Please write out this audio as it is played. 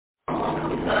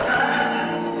The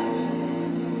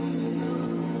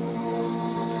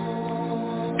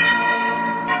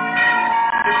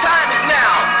time is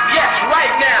now. Yes,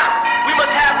 right now. We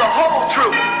must have the whole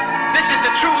truth. This is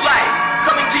the true light,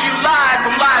 coming to you live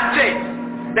from live tape.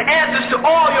 The answers to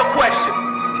all your questions.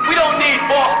 We don't need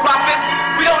false prophets.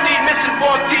 We don't need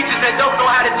misinformed teachers that don't know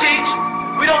how to teach.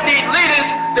 We don't need leaders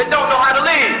that don't know how to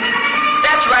lead.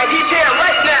 That's right, he's here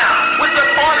right now with us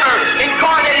on earth,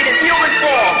 incarnated in human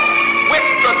form, with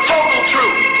the total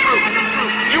truth.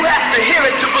 You have to hear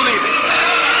it to believe it.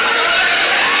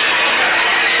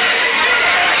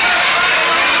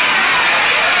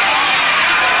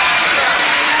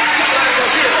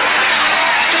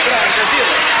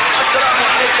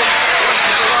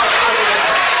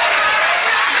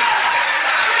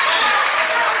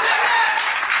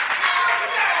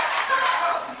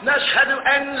 نشهد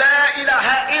أن لا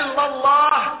إله إلا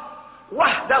الله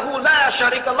وحده لا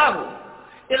شريك له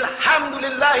الحمد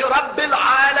لله رب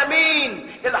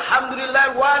العالمين الحمد لله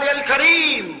الوالي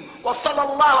الكريم وصلى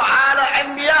الله على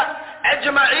أنبياء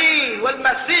أجمعين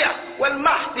والمسيح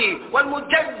والمهدي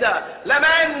والمجدد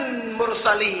لمن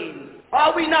مرسلين.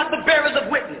 Are we not the bearers of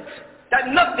witness that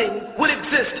nothing would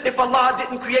exist if Allah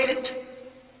didn't create it?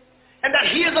 And that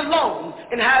He is alone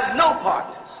and has no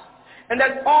partners? And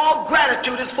that all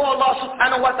gratitude is for Allah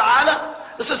subhanahu wa ta'ala,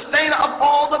 the sustainer of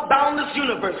all the boundless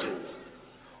universes.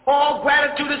 All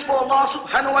gratitude is for Allah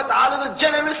subhanahu wa ta'ala, the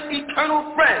generous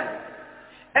eternal friend.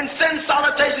 And send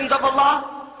salutations of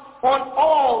Allah on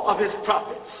all of His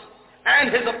prophets and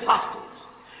His apostles,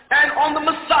 and on the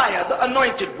Messiah, the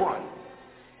anointed one,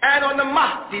 and on the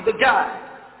Mahdi, the guide,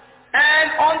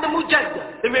 and on the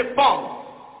Mujaddid, the reformer,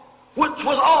 which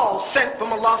was all sent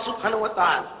from Allah subhanahu wa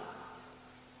ta'ala.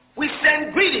 We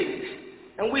send greetings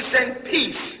and we send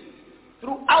peace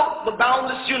throughout the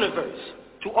boundless universe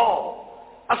to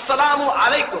all. Assalamu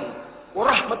alaikum wa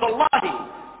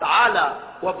rahmatullahi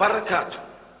ta'ala wa barakatuh.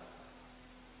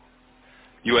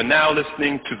 You are now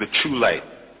listening to The True Light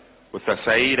with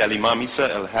Sayyid Al-Imam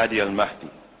Isa Al-Hadi Al-Mahdi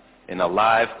in a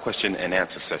live question and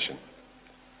answer session.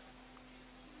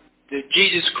 The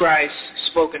Jesus Christ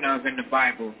spoken of in the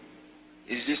Bible,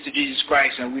 is this the Jesus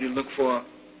Christ that we to look for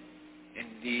in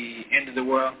the end of the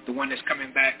world, the one that's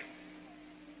coming back?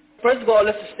 First of all,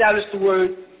 let's establish the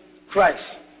word Christ.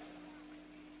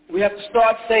 We have to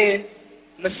start saying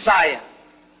Messiah.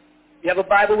 You have a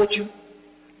Bible with you?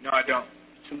 No, I don't.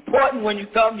 It's important when you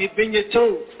come, you bring your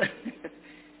tools.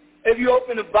 If you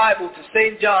open the Bible to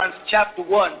St. John's chapter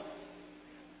 1,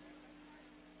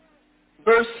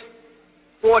 verse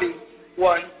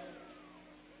 41,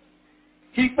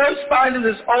 he first findeth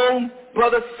his own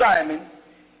brother Simon,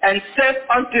 and said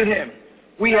unto him,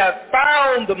 we have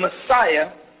found the Messiah,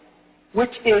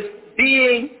 which is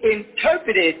being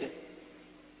interpreted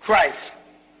Christ.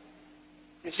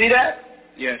 You see that?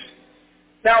 Yes.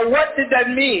 Now what did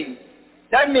that mean?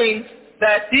 That means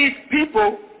that these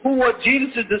people who were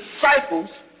Jesus' disciples,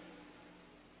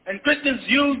 and Christians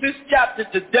use this chapter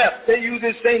to death. They use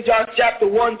this St. John chapter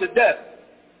 1 to death.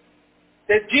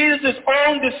 That Jesus'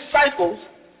 own disciples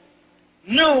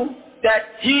knew that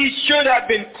he should have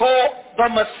been called the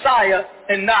Messiah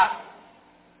and not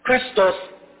Christos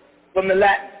from the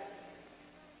Latin.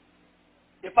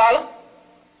 You follow?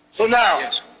 So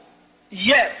now,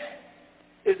 yes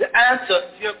is the answer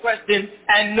to your question,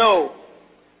 and no.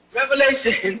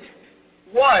 Revelation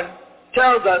 1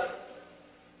 tells us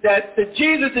that the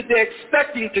Jesus that they're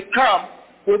expecting to come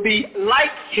will be like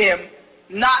him,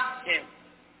 not him.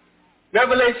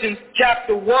 Revelation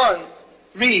chapter 1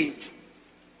 reads,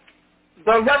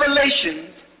 the revelations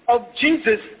of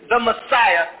Jesus the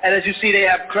Messiah, and as you see they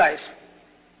have Christ,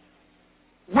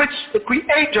 which the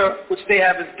Creator, which they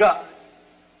have as God,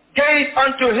 gave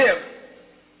unto him.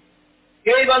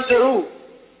 Gave unto who?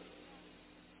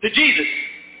 To Jesus,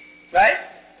 right?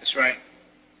 That's right.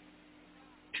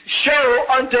 Show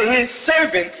unto his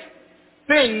servants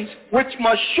things which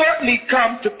must shortly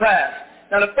come to pass.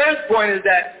 Now the first point is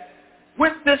that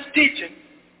with this teaching,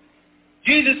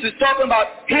 Jesus is talking about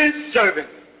his servant.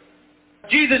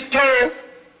 Jesus told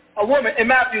a woman in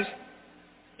Matthew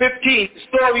 15, the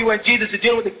story when Jesus is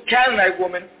dealing with the Canaanite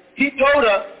woman, he told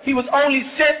her he was only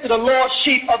sent to the lost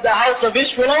sheep of the house of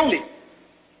Israel only.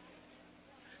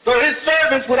 So his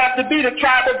servants would have to be the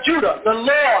tribe of Judah, the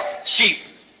lost sheep.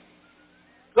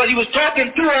 Because he was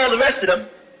talking to all the rest of them.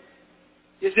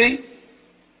 You see?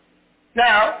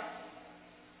 Now,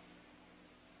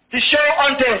 to show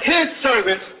unto his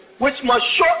servants which must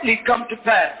shortly come to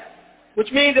pass.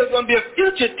 Which means there's going to be a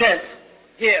future tense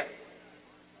here.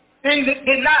 Things that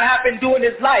did not happen during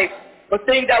his life, but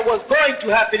things that was going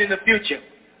to happen in the future.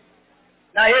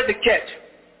 Now here's the catch.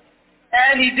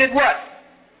 And he did what?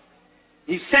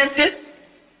 He sent it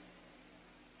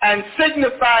and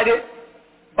signified it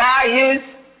by his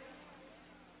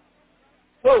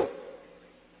who?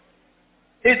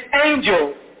 His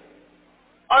angel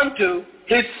unto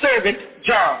his servant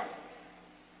John.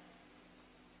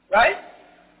 Right?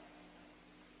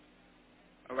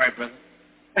 All right, brother.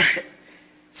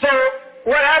 So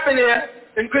what happened here,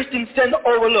 and Christians tend to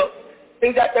overlook,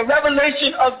 is that the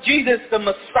revelation of Jesus, the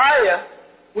Messiah,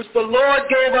 which the Lord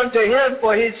gave unto him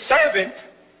for his servant,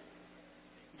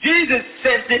 Jesus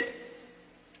sent it,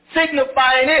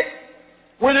 signifying it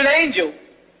with an angel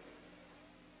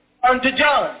unto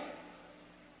John.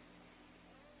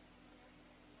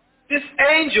 This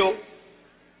angel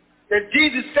that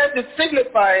Jesus sent it,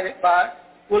 signifying it by,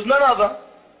 was none other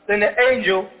than the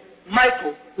angel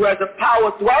Michael, who has the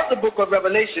power throughout the book of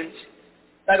Revelations.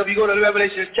 Like if you go to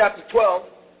Revelation chapter 12,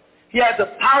 he has the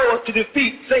power to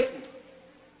defeat Satan.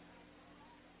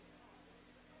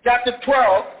 Chapter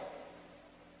 12,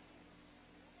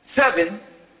 7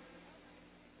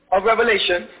 of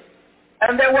Revelation,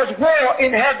 and there was war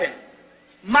in heaven.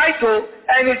 Michael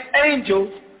and his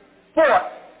angels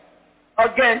fought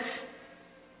against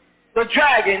the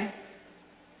dragon.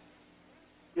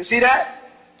 You see that?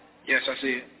 Yes, I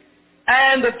see it.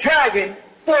 And the dragon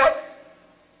fought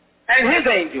and his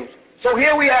angels. So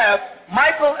here we have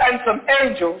Michael and some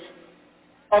angels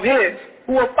of his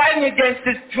who are fighting against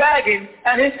this dragon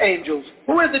and his angels.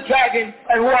 Who is the dragon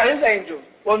and who are his angels?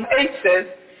 Well, 8 says,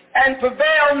 and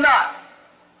prevail not,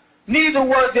 neither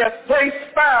was their place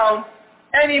found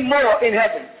any more in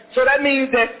heaven. So that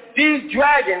means that these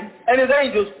dragons and his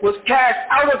angels was cast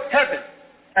out of heaven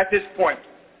at this point.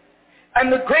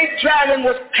 And the great dragon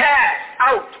was cast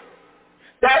out.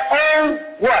 That old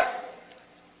what?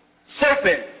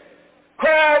 Serpent,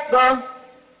 called the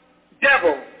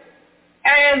devil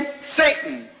and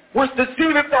Satan, which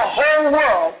deceiveth the whole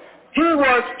world. He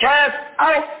was cast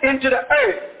out into the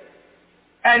earth,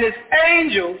 and his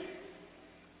angels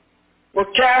were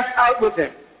cast out with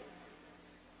him.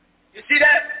 You see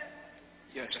that?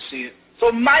 Yes, I see it.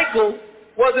 So Michael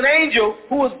was an angel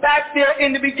who was back there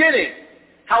in the beginning.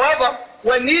 However,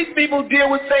 when these people deal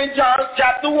with St. John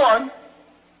chapter 1,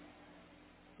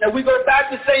 now we go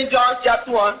back to St. John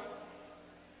chapter 1,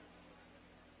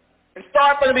 and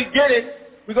start from the beginning,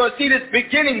 we're going to see this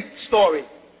beginning story.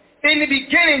 In the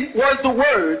beginning was the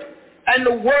Word, and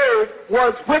the Word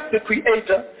was with the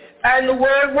Creator, and the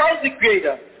Word was the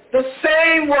Creator. The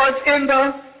same was in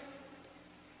the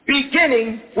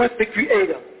beginning with the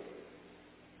Creator.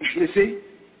 You see?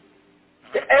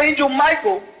 The angel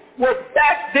Michael was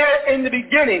back there in the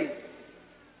beginning.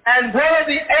 And one of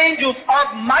the angels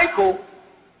of Michael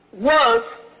was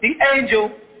the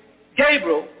angel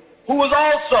Gabriel, who was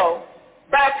also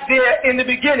back there in the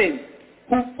beginning,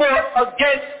 who fought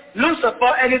against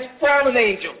Lucifer and his fallen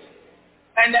angels.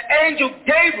 And the angel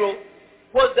Gabriel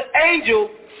was the angel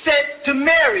sent to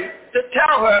Mary to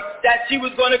tell her that she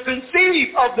was going to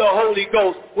conceive of the Holy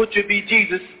Ghost, which would be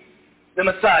Jesus, the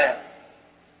Messiah.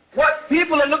 What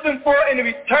people are looking for in the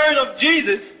return of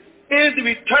Jesus is the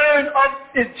return of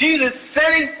Jesus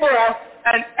sending forth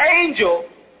an angel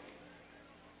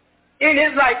in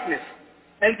his likeness.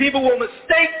 And people will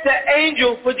mistake the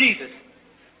angel for Jesus.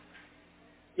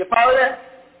 You follow that?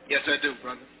 Yes, I do,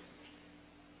 brother.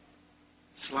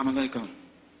 Assalamu alaikum.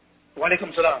 Wa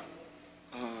alaikum salam.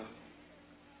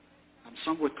 I'm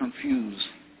somewhat confused,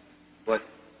 but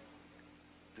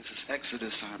this is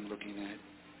Exodus I'm looking at,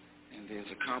 and there's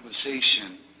a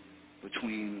conversation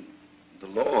between the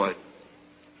Lord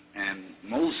and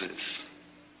Moses.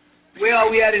 Where are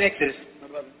we at in Exodus?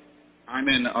 I'm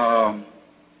in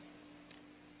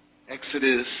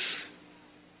Exodus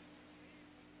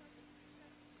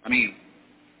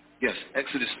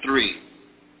 3,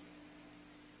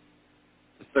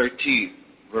 the 13th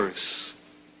verse.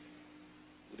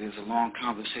 There's a long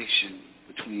conversation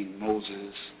between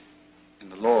Moses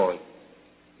and the Lord.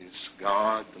 It's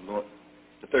God, the Lord.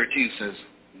 The 13th says,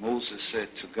 Moses said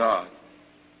to God,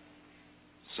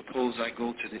 suppose I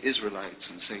go to the Israelites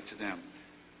and say to them,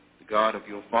 the God of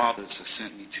your fathers has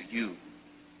sent me to you.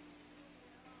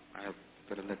 I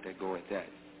better let that go at that.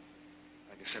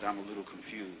 Like I said, I'm a little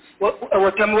confused.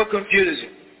 Tell me what confuses you.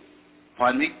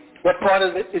 Pardon me? What part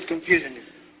of it is confusing you?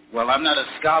 Well, I'm not a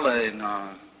scholar in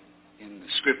the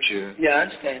scripture. Yeah, I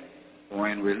understand. Or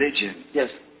in religion. Yes.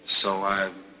 So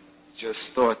I just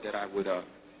thought that I would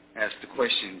ask the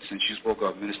question, since you spoke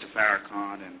of Minister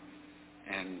Farrakhan,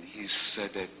 and he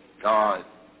said that God,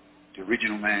 the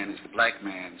original man, is the black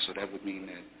man, so that would mean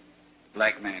that the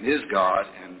black man is God.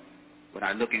 And when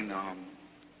I look in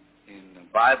the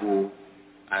Bible,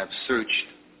 I've searched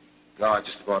God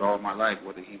just about all my life,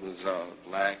 whether he was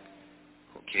black,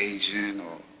 Caucasian,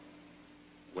 or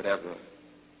whatever.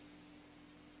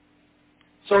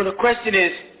 So the question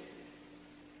is,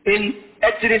 in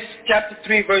Exodus chapter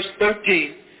 3, verse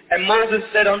 13, and Moses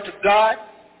said unto God,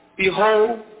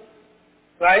 behold,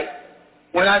 right,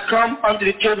 when I come unto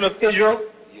the children of Israel,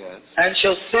 yes, and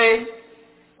shall say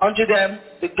unto them,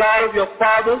 the God of your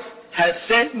fathers has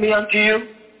sent me unto you,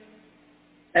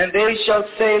 and they shall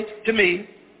say to me,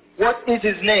 what is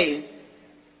his name?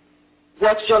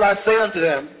 What shall I say unto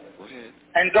them? Go ahead.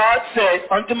 And God said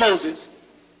unto Moses,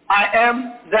 I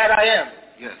am that I am.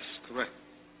 Yes, correct.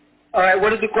 All right,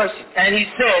 what is the question? And he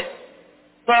said,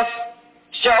 thus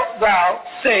shalt thou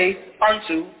say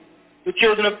unto the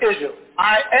children of Israel,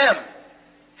 I am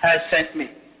has sent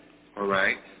me. All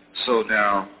right. So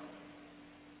now,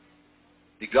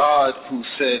 the God who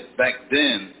said back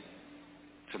then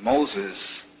to Moses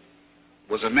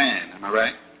was a man, am I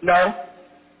right? No.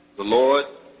 The Lord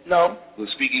No. who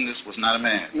was speaking this was not a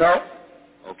man? No.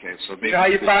 Okay, so maybe You know how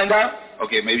you find out?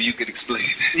 Okay, maybe you could explain.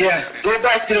 Yeah. Go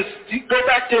back to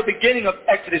the beginning of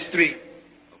Exodus 3.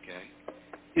 Okay.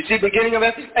 You see beginning of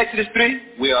Exodus 3?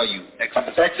 Where are you?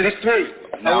 Exodus. Exodus 3.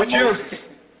 Now Moses.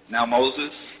 Now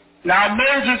Moses? Now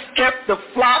Moses kept the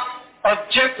flock of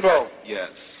Jethro, Yes.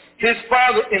 his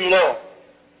father-in-law.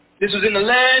 This was in the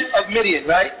land of Midian,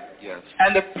 right? Yes.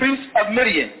 And the priest of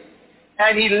Midian.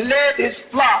 And he led his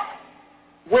flock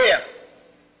where?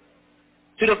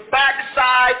 To the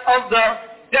backside of the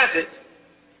desert,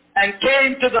 and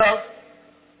came to the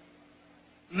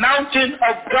mountain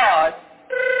of God,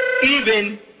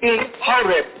 even in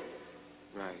Horeb.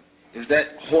 Right. Is that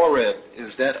Horeb?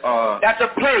 Is that That's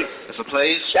a place. That's a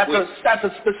place? That's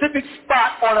a specific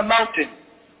spot on a mountain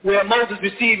where Moses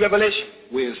received revelation.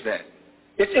 Where is that?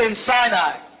 It's in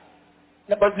Sinai.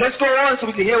 But let's go on so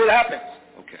we can hear what happens.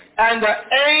 Okay. And the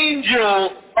angel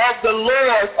of the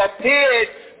Lord appeared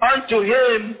unto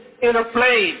him in a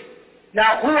flame.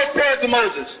 Now, who appeared to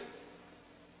Moses?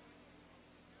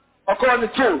 According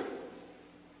to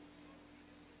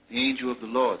the angel of the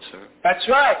Lord, sir. That's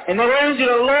right. And the angel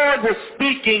of the Lord was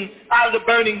speaking out of the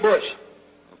burning bush.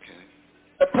 Okay.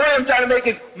 The point I'm trying to make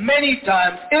is many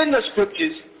times in the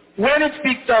scriptures, when it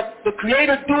speaks of the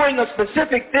Creator doing a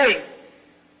specific thing,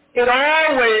 it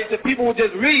always, the people will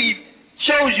just read,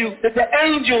 shows you that the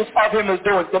angels of him is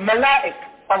doing. The Malachi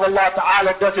of Allah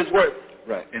Ta'ala does his work.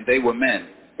 Right. And they were men.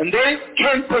 And they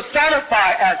can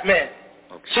personify as men.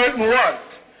 Okay. Certain ones.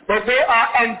 But they are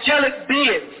angelic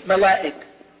beings, Malachi.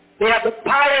 They have the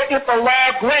power, if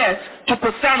Allah grants, to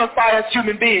personify as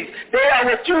human beings. They are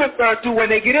what you refer to when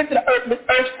they get into the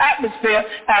Earth's atmosphere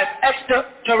as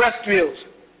extraterrestrials.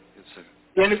 Yes, sir.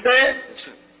 You understand? Yes,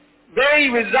 sir. They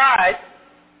reside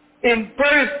in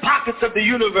various pockets of the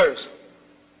universe.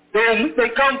 They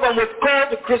come from what's called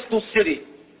the Crystal City,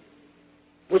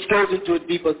 which goes into a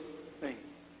deeper thing.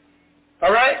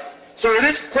 All right? So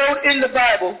this quote in the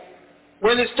Bible,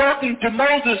 when it's talking to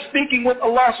Moses speaking with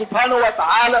Allah subhanahu wa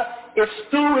ta'ala, it's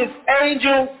through his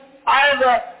angel,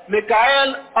 either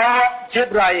Michael or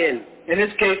Jibrail. In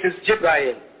this case, it's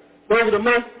Jibrail. Those are the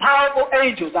most powerful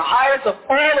angels. The highest of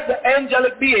all of the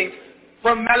angelic beings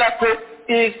from Malakut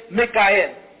is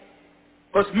Michael.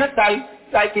 Because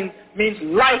Michael means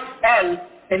like El,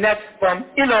 and that's from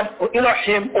Elohim or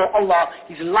Elohim or Allah.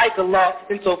 He's like Allah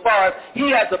insofar as he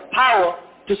has the power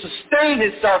to sustain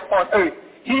himself on earth.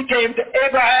 He came to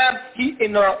Abraham,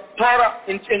 in the Torah,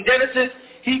 in Genesis.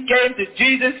 He came to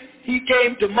Jesus. He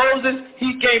came to Moses.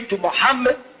 He came to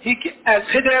Muhammad. As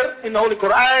Khidr in the Holy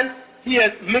Quran, he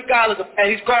has Michael,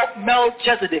 and he's called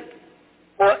Melchizedek,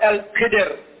 or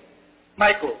El-Khidr,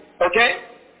 Michael, okay?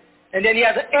 And then he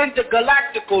has an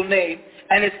intergalactical name,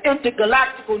 and his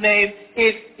intergalactical name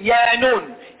is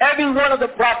Yanun. Every one of the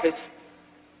prophets,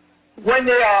 when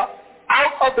they are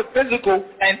out of the physical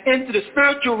and into the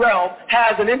spiritual realm,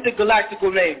 has an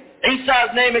intergalactical name.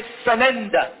 Isa's name is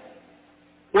Sanenda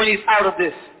when he's out of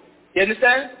this. You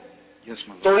understand? Yes,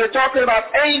 my Lord. So we're talking about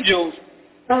angels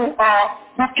who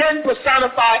can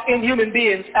personify in human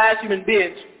beings as human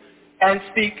beings and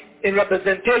speak in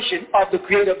representation of the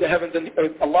creator of the heavens and the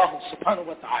earth, Allah subhanahu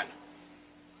wa ta'ala.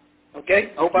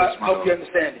 Okay? I hope you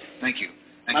understand it. Thank you.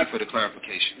 Thank you for the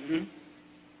clarification.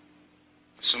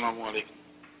 Assalamu alaikum.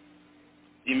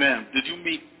 Imam, did you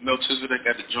meet Melchizedek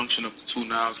at the junction of the two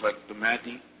Niles like the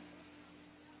Mahdi?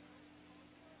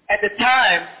 At the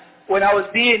time when I was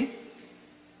being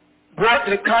brought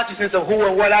to the consciousness of who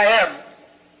and what I am,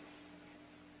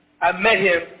 I met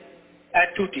him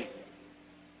at Tuti.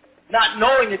 Not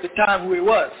knowing at the time who he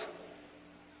was.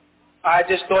 I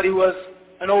just thought he was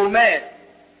an old man.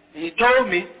 And he told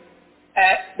me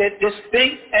Just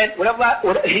think, and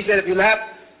he said, if you have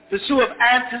the pursuit of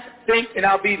answers, think, and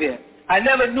I'll be there. I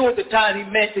never knew at the time he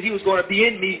meant that he was going to be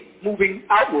in me moving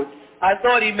outward. I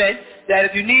thought he meant that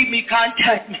if you need me,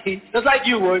 contact me, just like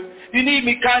you would. If you need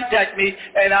me, contact me,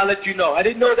 and I'll let you know. I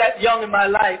didn't know that young in my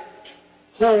life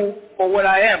who or what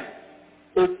I am.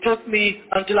 It took me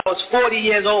until I was 40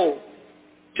 years old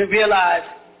to realize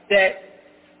that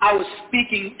I was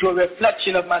speaking to a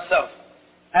reflection of myself.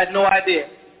 I had no idea.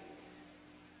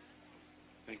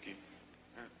 Thank you.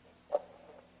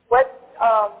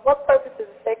 What purpose does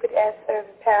the sacred ash serve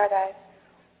in paradise?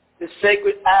 The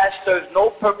sacred ash serves no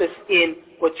purpose in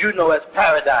what you know as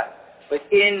paradise, but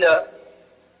in the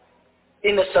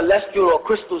celestial or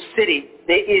crystal city,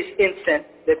 there is incense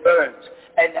that burns,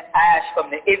 and the ash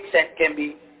from the incense can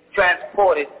be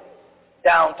transported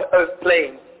down to earth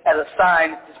plane as a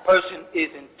sign that this person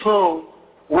is in tune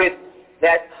with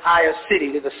that higher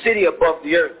city. There's a city above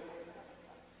the earth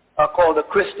called the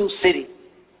crystal city,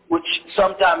 which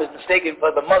sometimes is mistaken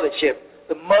for the mothership.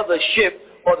 The mothership,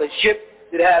 or the ship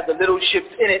that has the little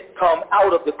ships in it, come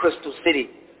out of the crystal city.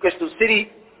 Crystal city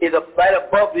is right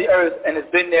above the earth and has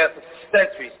been there for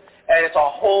centuries. And it's a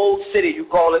whole city. You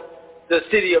call it the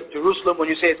city of Jerusalem when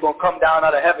you say it's going to come down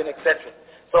out of heaven, etc.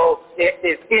 So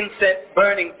there's incense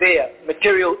burning there,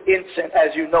 material incense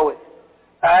as you know it.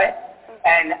 All right?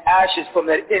 And ashes from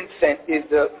that incense is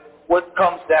what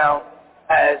comes down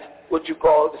as what you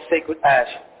call the sacred ash.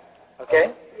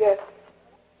 Okay? Yes.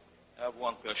 I have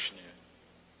one question here.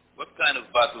 What kind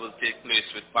of battle will take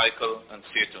place with Michael and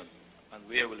Satan, and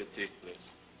where will it take place?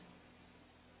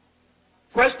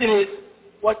 Question is,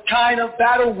 what kind of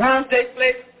battle will take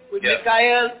place with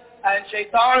Michael and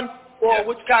Shaitan, or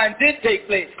which kind did take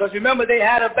place? Because remember, they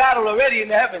had a battle already in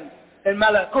the heavens, in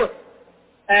Malachi,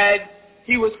 and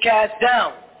he was cast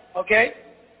down. Okay?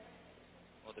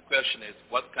 Well, the question is,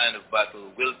 what kind of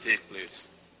battle will take place?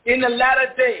 In the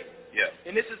latter day,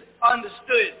 and this is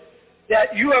understood,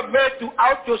 that you have read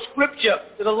throughout your scripture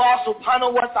that Allah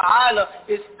subhanahu wa ta'ala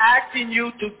is asking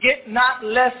you to get not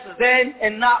less than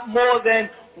and not more than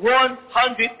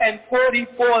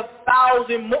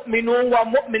 144,000 mu'minun wa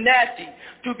mu'minati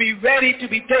to be ready to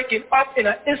be taken up in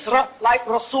an Isra like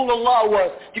Rasulullah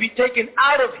was, to be taken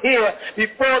out of here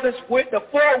before the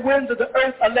four winds of the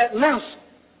earth are let loose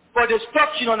for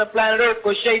destruction on the planet Earth,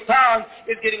 because Shaitan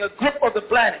is getting a grip of the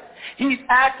planet. He's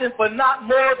asking for not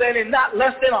more than and not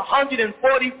less than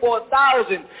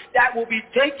 144,000 that will be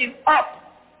taken up.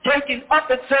 Taken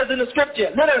up, it says in the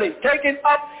scripture, literally, taken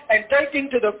up and taken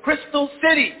to the crystal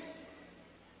city.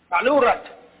 Malurat,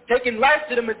 taken right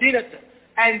to the Medina.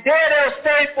 And there they'll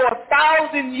stay for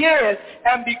 1,000 years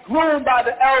and be groomed by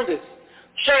the elders.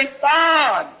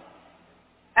 Shaitan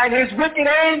and his wicked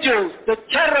angels, the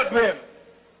cherubim,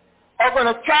 are going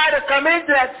to try to come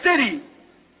into that city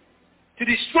to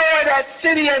destroy that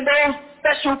city and those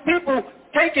special people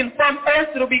taken from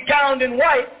earth that will be gowned in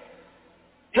white.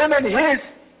 Him and his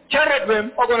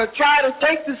cherubim are going to try to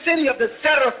take the city of the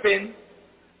seraphim.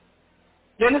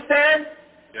 You understand?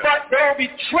 Yeah. But they'll be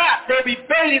trapped. They'll be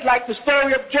baited like the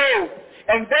story of Job.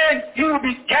 And then he will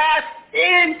be cast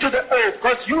into the earth,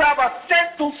 because you have a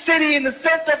central city in the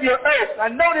center of your earth. I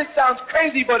know this sounds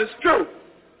crazy, but it's true.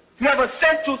 You have a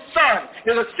central sun.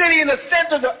 There's a city in the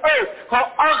center of the earth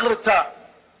called RAAKHPTAH.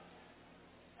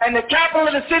 And the capital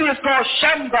of the city is called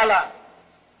Shambhala.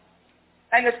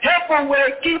 And the temple where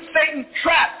it keeps Satan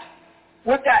trapped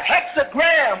with that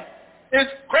hexagram is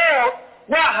called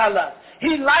Wahala.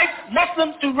 He likes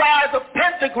Muslims to rise a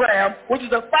pentagram, which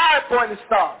is a 5-pointed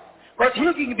star. Because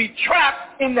he can be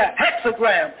trapped in the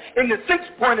hexagram. In the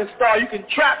 6-pointed star, you can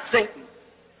trap Satan.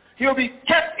 He'll be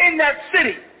kept in that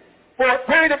city for a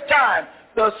period of time.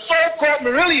 The so-called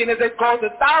meridian, as they call it, the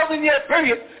 1,000-year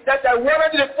period, that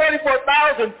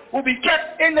 144,000 will be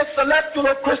kept in the celestial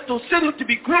or crystal city to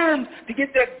be groomed to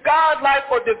get their godlike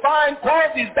or divine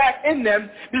qualities back in them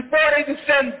before they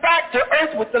descend back to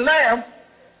earth with the Lamb,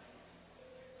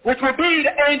 which will be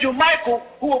the angel Michael,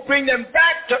 who will bring them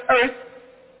back to earth.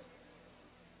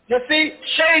 You see,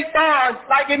 Shaitan,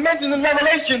 like it mentioned in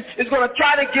Revelation, is going to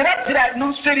try to get up to that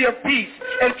new city of peace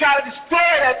and try to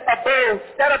destroy that abode.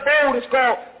 That abode is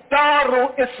called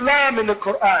Darul Islam in the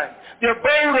Quran, the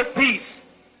abode of peace.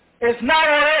 It's not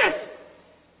on earth.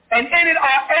 And in it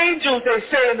are angels, they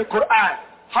say in the Quran,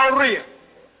 Hurriya.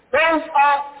 Those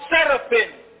are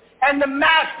seraphim and the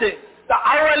masters, the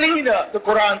awalina, the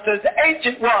Quran says, the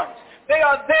ancient ones. They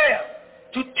are there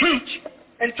to teach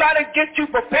and try to get you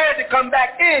prepared to come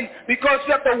back in, because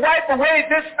you have to wipe away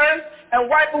this earth and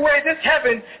wipe away this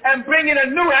heaven and bring in a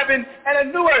new heaven and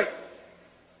a new earth.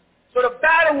 So the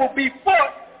battle will be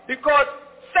fought, because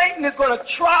Satan is going to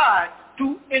try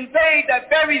to invade that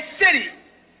very city,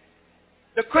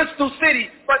 the crystal city,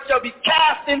 but shall be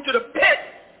cast into the pit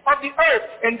of the earth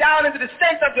and down into the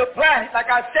center of your planet.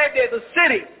 Like I said, there's a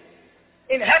city.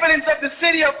 Inhabitants of the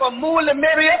city are from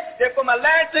Lemuria, they're from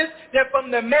Atlantis, they're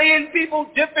from the Mayan people,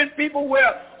 different people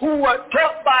who were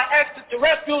taught by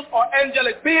extraterrestrials or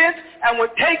angelic beings and were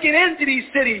taken into these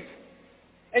cities.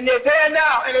 And they're there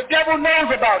now, and the devil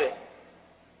knows about it.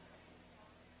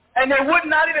 And they would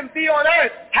not even be on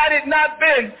earth had it not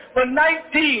been for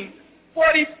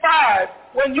 1945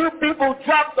 when you people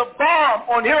dropped the bomb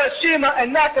on Hiroshima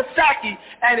and Nagasaki,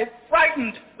 and it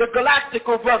frightened the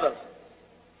Galactical brothers.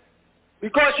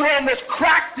 Because you almost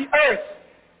cracked the earth.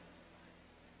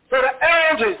 So the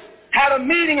elders had a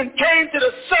meeting and came to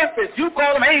the surface. You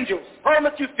call them angels. Call them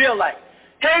what you feel like.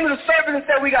 Came to the surface and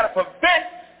said, we got to prevent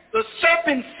the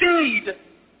serpent seed.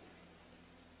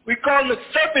 We call him the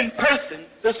serpent person.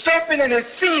 The serpent and his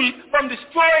seed from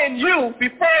destroying you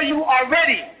before you are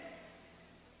ready.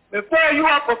 Before you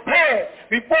are prepared.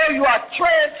 Before you are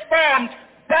transformed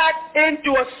back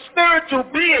into a spiritual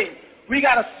being. We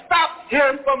got to stop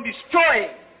him from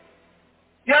destroying.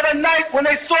 The other night when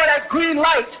they saw that green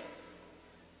light,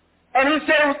 and he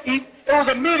said it was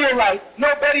a meteorite.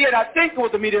 No, better yet, I think it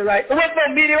was a meteorite. It wasn't no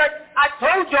meteorite. I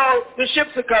told y'all the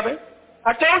ships are coming.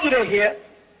 I told you they're here.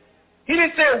 He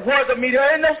didn't say it was a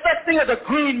meteorite. There's no such thing as a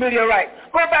green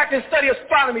meteorite. Go back and study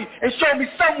astronomy and show me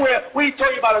somewhere where he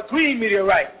told you about a green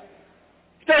meteorite.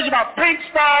 He tells you about pink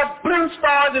stars, blue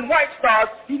stars, and white stars.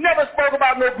 He never spoke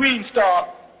about no green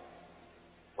star.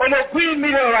 Or no green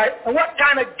meteorite, and what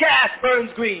kind of gas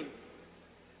burns green?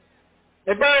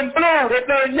 They burn blue, they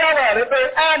burn yellow, they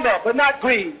burn amber, but not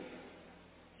green.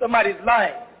 Somebody's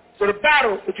lying. So the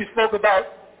battle that you spoke about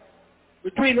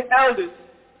between the elders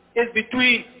is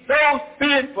between those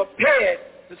being prepared,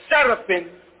 the seraphim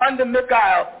under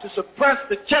Michael, to suppress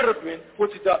the cherubim,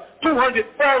 which is the 200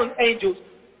 fallen angels,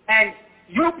 and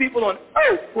you people on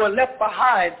earth who are left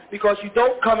behind because you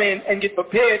don't come in and get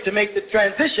prepared to make the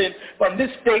transition from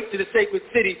this state to the sacred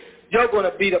city. You're going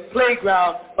to be the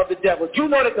playground of the devil. Do you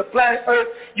know that the planet Earth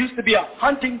used to be a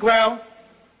hunting ground?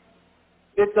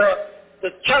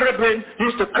 The cherubim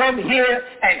used to come here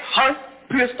and hunt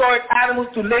prehistoric animals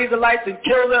to laser lights and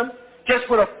kill them just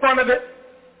for the fun of it.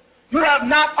 You have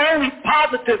not only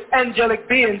positive angelic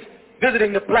beings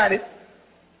visiting the planet,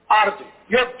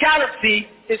 your galaxy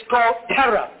is called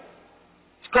Terra.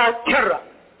 It's called Terra.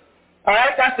 All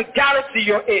right? That's the galaxy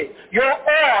you're in. You're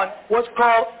on what's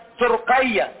called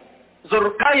Zorokaya.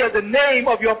 Zorokaya is the name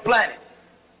of your planet.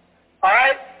 All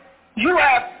right? You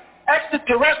have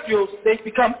extraterrestrials. They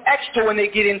become extra when they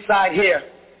get inside here.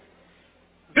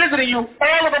 Visiting you,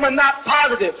 all of them are not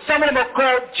positive. Some of them are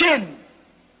called jinn.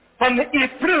 From the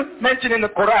Ifrit mentioned in the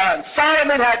Quran.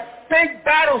 Solomon had big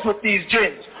battles with these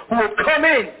jinns who would come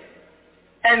in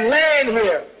and land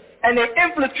here, and they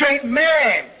infiltrate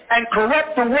man and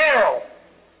corrupt the world.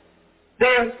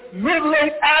 They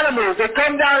mutilate animals. They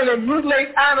come down and they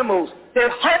mutilate animals. They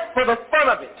hunt for the fun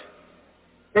of it.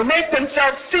 They make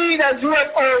themselves seen as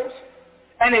UFOs,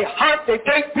 and they hunt. They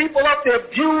take people up. They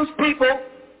abuse people.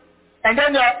 And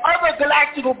then there are other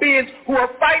galactical beings who are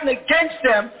fighting against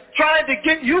them, trying to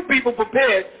get you people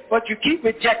prepared, but you keep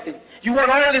rejecting. You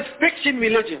want all this fiction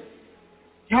religion.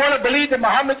 You want to believe that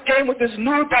Muhammad came with this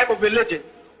new type of religion.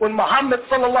 When Muhammad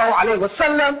sallallahu alayhi wa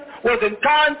sallam was in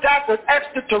contact with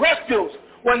extraterrestrials,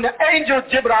 when the angel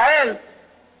Jibreel,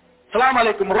 salam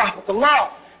alaikum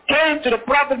rahmatullah, came to the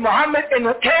Prophet Muhammad in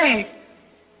a cave,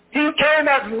 he came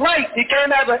as light, he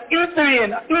came as an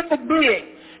etheric being,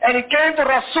 and he came to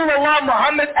Rasulullah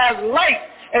Muhammad as light,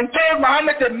 and told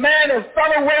Muhammad that man has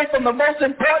fell away from the most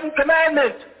important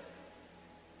commandment.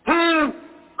 Who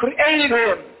created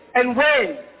him? And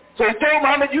when? So he told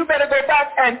Muhammad, you better go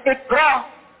back and Iqra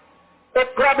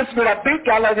bismi rabbika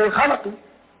alladhi khalaq.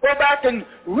 Go back and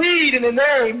read in the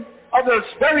name of the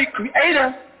very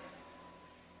creator.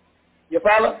 You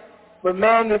follow? But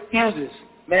man refuses.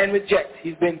 Man rejects.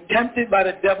 He's been tempted by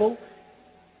the devil,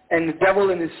 and the devil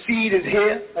and his seed is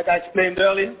here, like I explained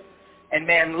earlier, and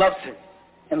man loves him.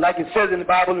 And like it says in the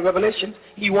Bible in Revelation,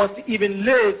 he wants to even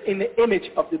live in the image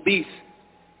of the beast.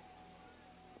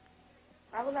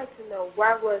 I would like to know,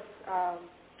 why was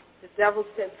the devil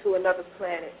sent to another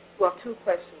planet? Well, two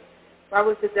questions. Why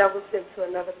was the devil sent to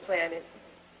another planet?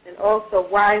 And also,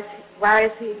 why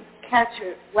is he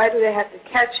captured? Why do they have to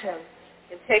catch him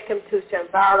and take him to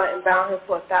Shambhala and bound him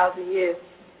for 1,000 years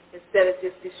instead of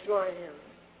just destroying him?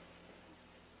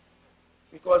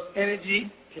 Because energy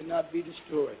cannot be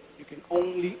destroyed. You can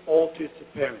only alter its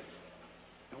appearance.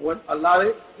 And what a lot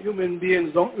of human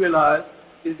beings don't realize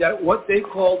is that what they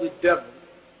call the devil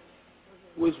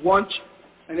was once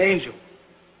an angel,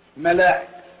 Malachi.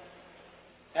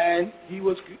 And he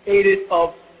was created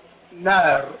of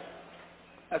nar,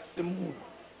 as-samum,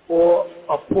 or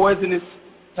a poisonous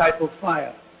type of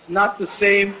fire. It's not the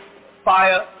same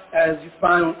fire as you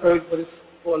find on earth, but it's,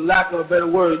 for lack of a better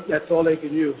word, that's all they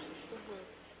can use.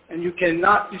 And you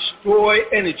cannot destroy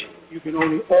energy. You can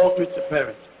only alter its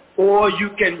appearance. Or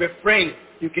you can refrain it.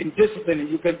 You can discipline it.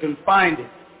 You can confine it.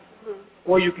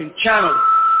 Or you can channel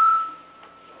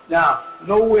it. Now,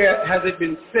 nowhere has it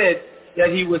been said that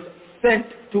he was sent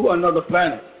to another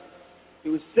planet. It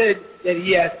was said that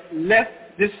he has left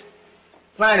this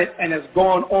planet and has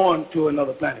gone on to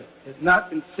another planet. It has not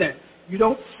been sent. You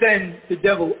don't send the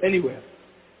devil anywhere.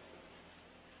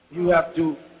 You have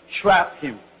to trap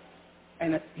him.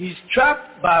 And he's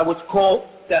trapped by what's called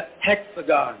the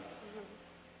hexagon,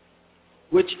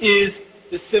 which is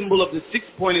the symbol of the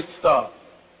six-pointed star.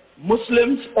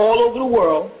 Muslims all over the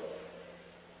world,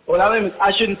 well,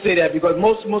 I shouldn't say that because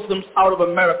most Muslims out of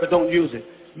America don't use it.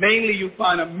 Mainly you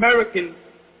find American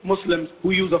Muslims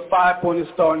who use a five-pointed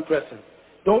star and crescent.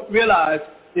 Don't realize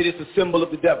that it's a symbol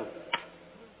of the devil.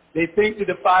 They think that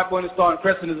the five-pointed star and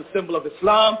crescent is a symbol of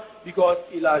Islam because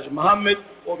Elijah Muhammad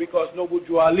or because Noble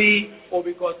Drew Ali or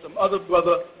because some other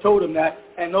brother told them that,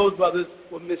 and those brothers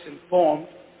were misinformed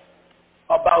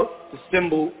about the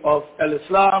symbol of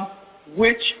Al-Islam,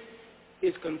 which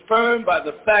is confirmed by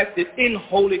the fact that in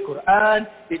Holy Quran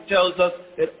it tells us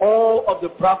that all of the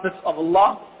prophets of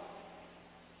Allah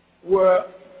were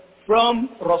from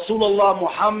Rasulullah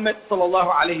Muhammad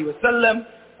sallallahu alayhi wa sallam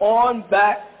on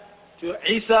back to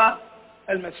Isa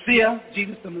al-Messiah,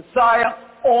 Jesus the Messiah,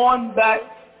 on back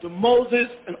to Moses,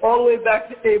 and all the way back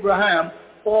to Abraham.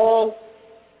 All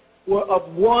were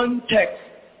of one text,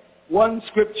 one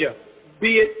scripture,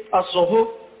 be it as-Suhuf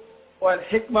or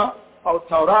al-Hikmah or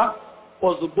Torah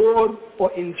or Zabur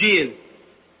or Injil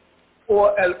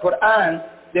or Al-Quran.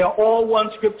 They are all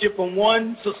one scripture from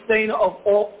one sustainer of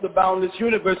all the boundless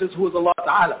universes, who is Allah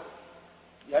Ta'ala.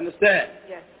 You understand?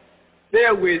 Yes.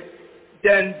 Therewith,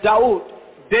 then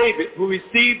David, who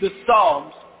received the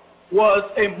Psalms, was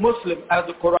a Muslim, as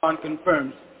the Quran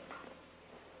confirms.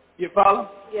 You follow?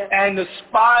 Yes. And the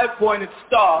five-pointed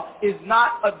star is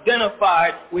not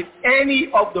identified with any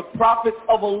of the prophets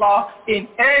of Allah in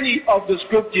any of the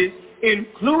scriptures,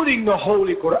 including the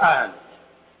Holy Quran.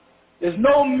 There's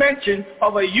no mention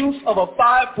of a use of a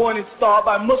five-pointed star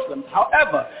by Muslims.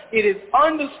 However, it is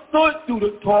understood through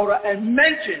the Torah and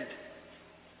mentioned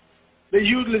the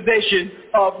utilization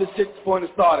of the six-pointed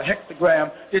star, the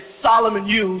hexagram, that Solomon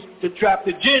used to trap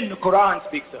the jinn the Quran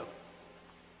speaks of.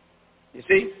 You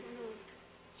see?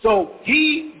 So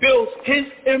he builds his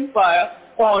empire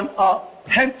on a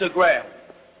pentagram.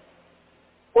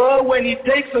 Or when he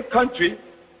takes a country,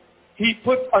 he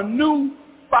puts a new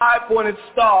five-pointed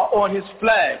star on his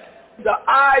flag. The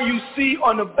eye you see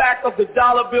on the back of the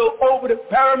dollar bill over the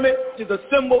pyramid is a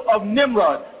symbol of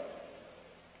Nimrod.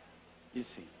 You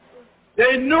see.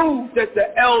 They knew that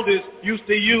the elders used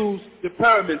to use the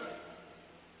pyramids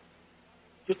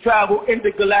to travel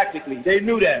intergalactically. They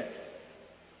knew that.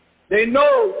 They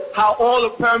know how all the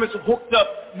pyramids are hooked up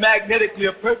magnetically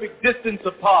a perfect distance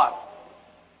apart.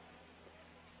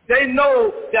 They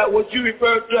know that what you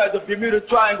refer to as the Bermuda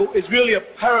Triangle is really a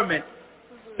pyramid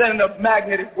sending up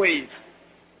magnetic waves.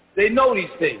 They know these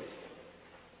things.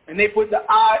 And they put the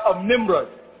eye of Nimrod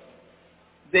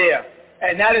there.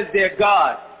 And that is their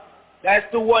God. That's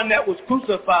the one that was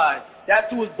crucified. That's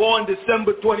who was born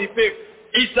December 25th.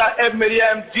 Isa ibn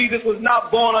Maryam, Jesus, was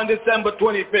not born on December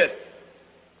 25th.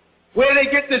 Where did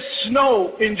they get this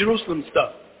snow in Jerusalem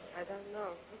stuff? I don't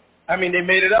know. I mean, they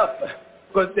made it up.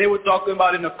 Because they were talking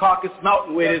about in the Caucasus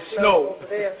Mountain where there's snow.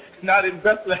 Not in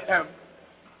Bethlehem.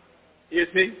 You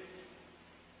see?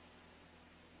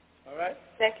 All right?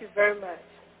 Thank you very much.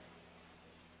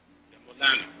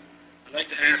 Molana, I'd like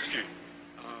to ask you,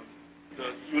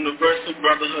 the Universal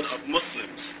Brotherhood of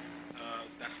Muslims,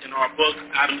 that's in our book,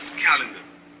 Adam's Calendar,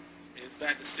 is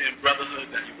that the same brotherhood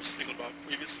that you were speaking about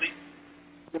previously?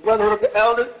 The Brotherhood of the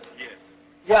Elders? Yes.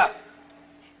 Yeah.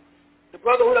 The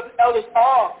Brotherhood of the Elders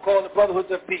are called the Brotherhoods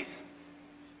of Peace.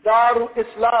 Darul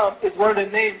Islam is one of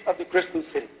the names of the Crystal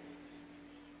City.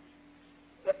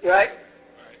 Right?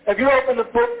 If you open the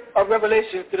book of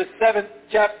Revelation to the 7th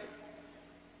chapter,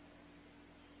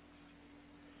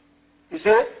 you see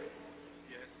it?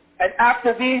 Yes. And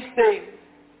after these things,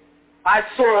 I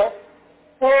saw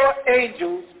 4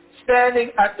 angels standing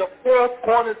at the 4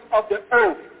 corners of the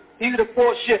earth. These are the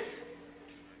 4 ships.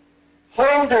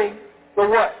 Holding the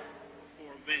what? 4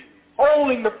 winds.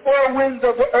 Holding the 4 winds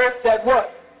of the earth that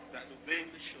what? That the wind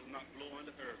shall not blow on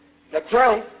the earth. That's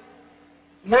right.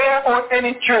 Nor on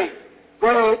any tree. Go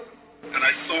ahead. And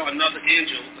I saw another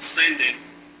angel ascending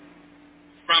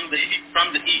from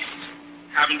the east,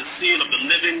 having the seal of the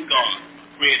living God,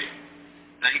 Creator.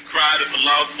 And he cried with a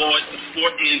loud voice to the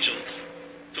four angels,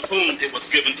 to whom it was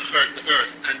given to hurt the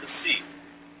earth and the sea,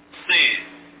 saying,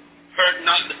 hurt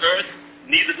not the earth,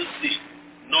 neither the sea,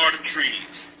 nor the trees,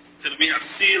 till we have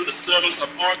sealed the servants of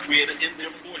our Creator in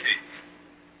their foreheads.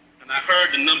 And I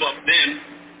heard the number of them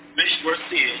which were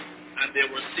sealed, and there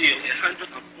were sealed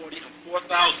 144,000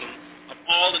 of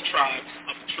all the tribes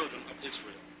of the children of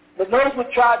Israel. But notice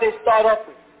what tribe they start off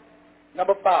with.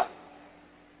 Number 5.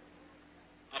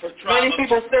 Many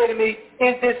people say to me,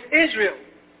 is this Israel?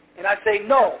 And I say,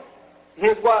 no.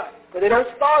 Here's why. Because they don't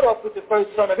start off with the first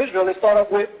son of Israel. They start off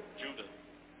with Judah.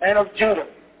 And of Judah.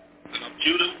 And of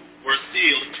Judah were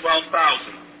sealed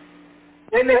 12,000.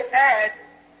 Then they add,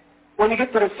 when you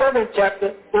get to the 7th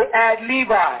chapter, they add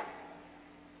Levi.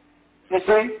 You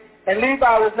see? And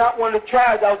Levi was not one of the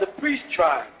tribes. That was a priest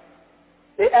tribe.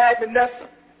 They add Manasseh,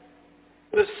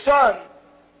 the son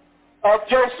of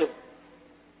Joseph.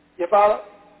 You follow?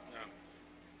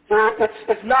 So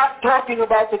it's not talking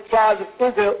about the tribes of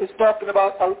Israel. It's talking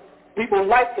about people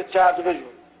like the tribes of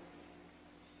Israel.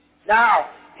 Now,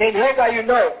 in Haggai, you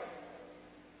know,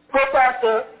 go past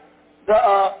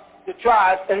the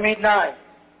tribes and read 9.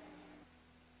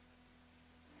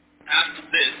 After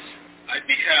this I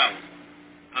beheld,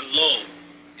 and lo,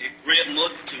 a great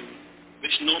multitude,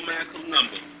 which no man could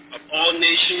number, of all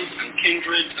nations and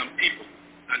kindreds and people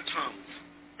and tongues,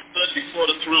 stood before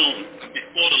the throne and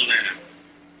before the Lamb,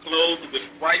 clothed with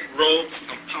white robes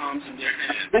and palms in their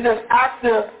hands. This is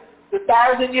after the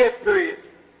 1,000-year period,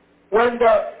 when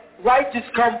the righteous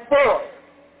come forth.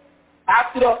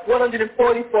 After the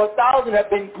 144,000 have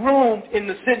been groomed in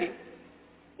the city,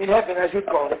 in heaven as you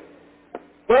call it,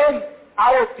 then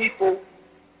our people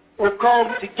will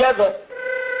come together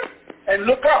and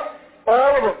look up,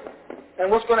 all of them.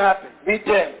 And what's going to happen? Read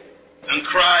 10. And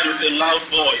cried with a loud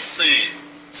voice, saying,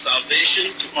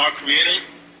 salvation to our Creator,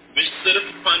 which sitteth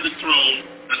upon the throne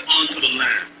and unto the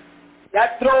Lamb.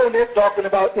 That throne they're talking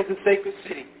about is the sacred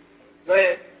city. Go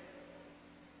ahead.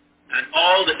 And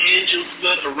all the angels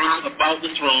stood around about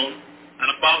the throne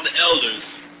and about the elders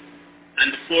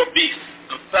and the four beasts,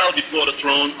 and fell before the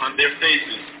throne on their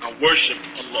faces and worshipped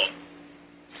Allah,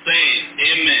 saying,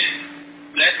 Amen.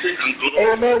 Blessing and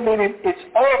glory. Amen meaning it's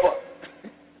over.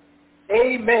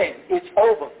 Amen. It's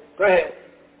over. Go ahead.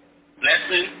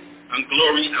 Blessing and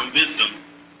glory and wisdom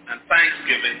and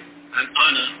thanksgiving and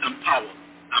honor and power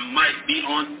and might be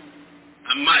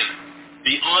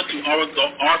unto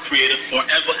our Creator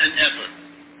forever and ever.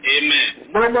 Amen.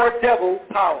 No more devil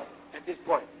power at this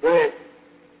point. Go ahead.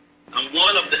 And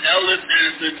one of the elders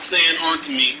answered, saying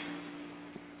unto me,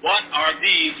 what are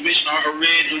these which are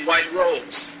arrayed in white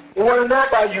robes? We want to know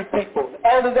about you people. The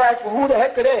elders asked, well, who the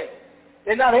heck are they?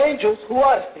 They're not angels. Who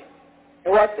are they?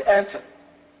 And what's the answer?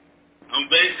 And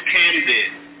whence came they?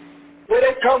 Where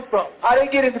they come from? How they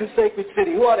get into the sacred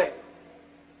city? Who are they?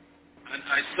 And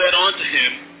I said unto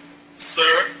him,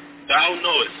 Sir, thou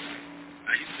knowest.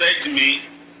 And he said to me,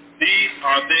 these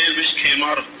are they which came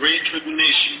out of great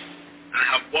tribulation, and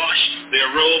have washed their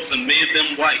robes and made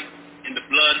them white in the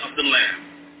blood of the Lamb.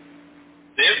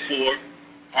 Therefore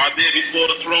are they before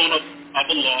the throne of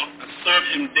Allah, and serve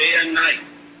him day and night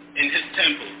in his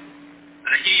temple.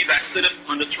 And he that sitteth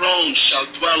on the throne shall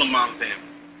dwell among them.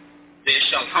 They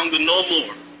shall hunger no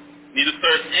more, neither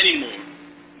thirst any more,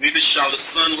 neither shall the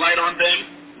sun light on them,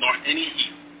 nor any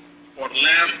heat. For the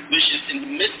Lamb which is in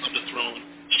the midst of the throne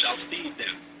shall feed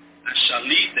them, and shall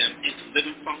lead them into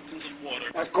living fountains of water.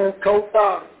 That's called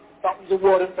Kothar, fountains of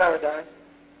water in paradise.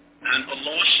 And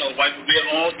Allah shall wipe away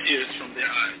all tears from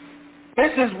their eyes.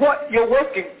 This is what you're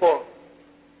working for.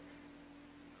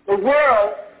 The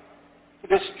world,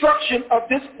 the destruction of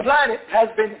this planet has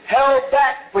been held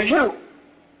back for you.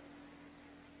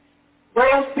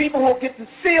 Those people who get the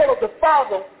seal of the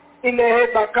Father in their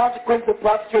head by consequence of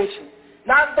prostration.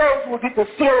 Not those who get the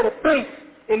seal of the beast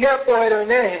in their forehead or in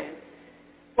their hand.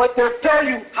 But they'll tell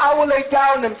you, how will they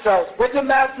gown themselves? What did the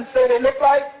Master say they look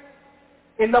like?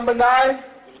 In number 9? It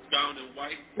was gowned in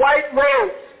white. White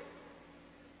robes.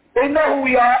 They know who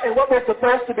we are and what we're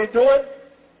supposed to be doing.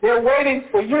 They're waiting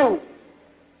for you.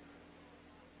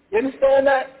 You understand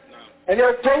that? No. And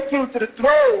they'll take you to the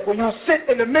throne where you sit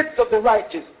in the midst of the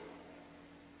righteous.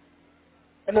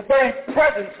 And the very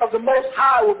presence of the Most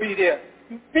High will be there.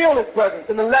 You feel His presence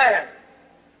in the Lamb.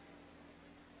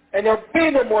 And there'll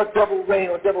be no more double reign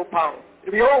or double power.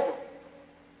 It'll be over.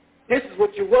 This is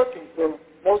what you're working for.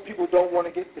 Most people don't want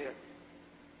to get there.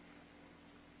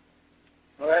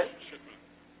 All right?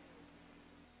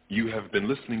 You have been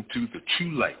listening to The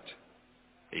True Light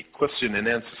a question and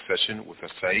answer session with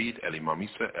Sayyid al-Imam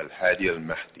Isa al-Hadi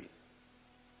al-Mahdi.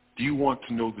 Do you want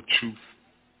to know the truth?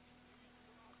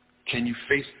 Can you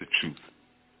face the truth?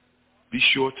 Be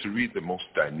sure to read the most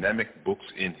dynamic books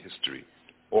in history,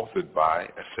 authored by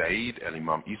Sayyid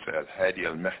al-Imam Isa al-Hadi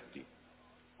al-Mahdi,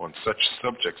 on such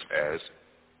subjects as,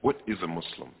 what is a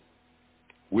Muslim?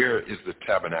 Where is the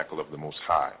tabernacle of the Most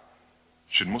High?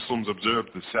 Should Muslims observe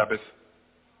the Sabbath?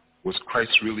 Was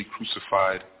Christ really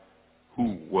crucified?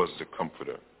 Who was the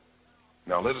Comforter?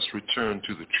 Now let us return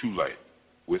to the true light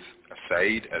with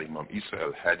Sayyid al-Imam Isa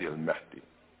al-Hadi al-Mahdi.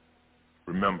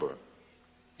 Remember,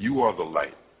 you are the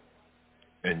light,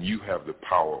 and you have the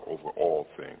power over all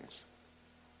things.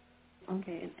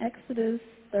 Okay, in Exodus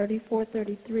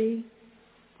 34:33,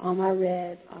 I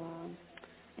read,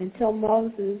 until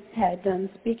Moses had done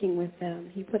speaking with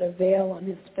them, he put a veil on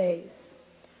his face.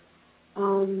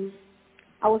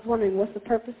 I was wondering, what's the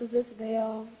purpose of this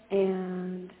veil,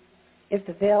 and if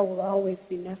the veil will always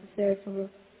be necessary for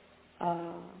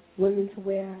women to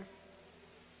wear,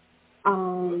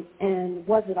 and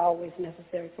was it always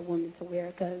necessary for women to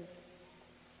wear? Because,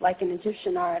 like in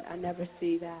Egyptian art, I never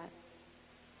see that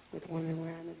with women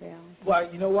wearing a veil. Why?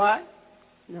 You know why?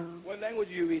 No. What language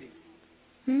are you reading?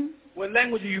 What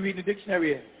language are you reading the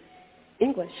dictionary in?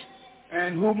 English.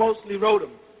 And who mostly wrote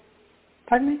them?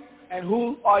 Pardon me? And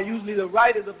who are usually the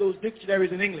writers of those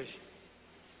dictionaries in English?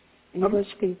 English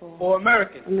people. Or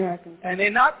Americans. Americans. And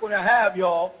they're not going to have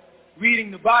y'all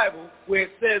reading the Bible where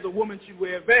it says a woman should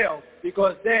wear a veil,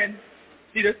 because then,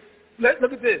 see,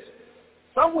 look at this.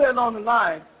 Somewhere along the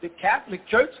line, the Catholic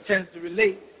Church tends to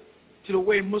relate to the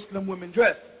way Muslim women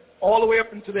dress, all the way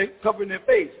up until they're covering their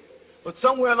face. But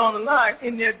somewhere along the line,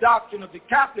 in their doctrine of the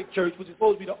Catholic Church, which is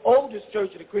supposed to be the oldest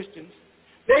church of the Christians,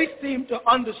 they seem to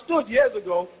understood years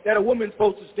ago that a woman's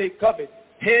supposed to stay covered,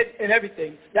 head and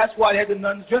everything. That's why they had the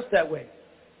nuns dress that way.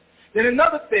 Then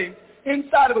another thing,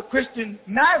 inside of a Christian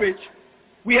marriage,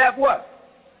 we have what?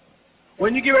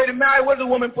 When you get ready to marry, what does a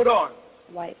woman put on?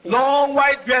 White veil. Long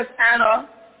white dress and a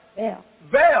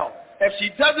veil. If she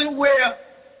doesn't wear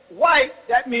white,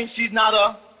 that means she's not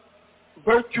a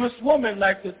virtuous woman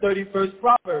like the 31st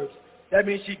Proverbs. That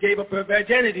means she gave up her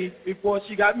virginity before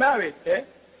she got married. Okay?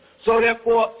 So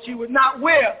therefore, she would not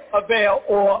wear a veil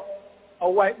or a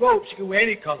white robe. She could wear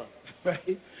any color.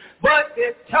 Right? But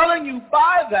they're telling you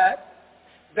by that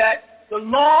the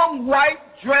long white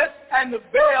dress and the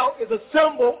veil is a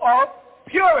symbol of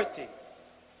purity.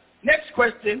 Next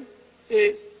question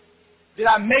is, did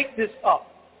I make this up?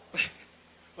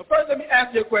 But first let me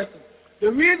answer your question.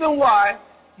 The reason why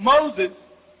Moses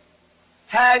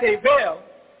had a veil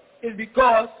is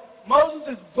because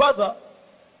Moses' brother,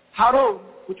 Harun,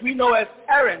 which we know as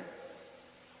Aaron,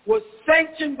 was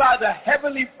sanctioned by the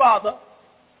Heavenly Father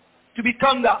to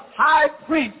become the high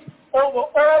priest over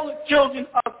all the children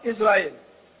of Israel.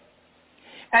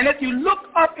 And if you look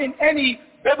up in any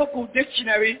biblical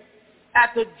dictionary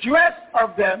at the dress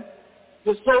of them,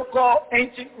 the so-called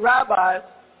ancient rabbis,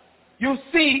 you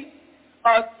see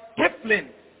a tiflin.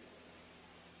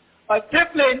 A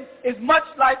tiflin is much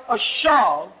like a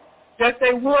shawl that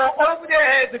they wore over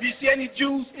their heads. If you see any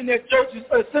Jews in their churches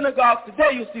or synagogues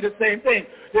today, you'll see the same thing.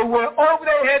 They wear over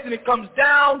their heads and it comes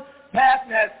down past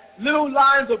and has little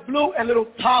lines of blue and little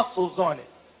tassels on it.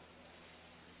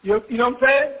 You know what I'm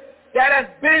saying? That has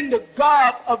been the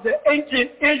garb of the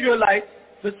ancient Israelites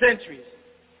for centuries.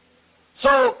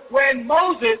 So when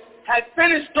Moses had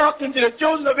finished talking to the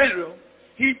children of Israel,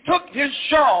 he took his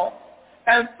shawl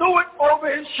and threw it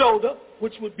over his shoulder,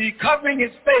 which would be covering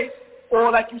his face, or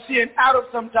like you see an Arab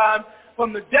sometime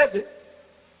from the desert,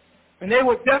 and they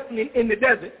were definitely in the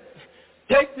desert,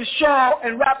 take the shawl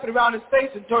and wrap it around his face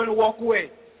and turn and walk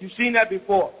away. You've seen that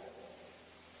before.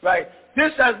 Right?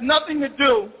 This has nothing to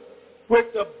do with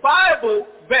the Bible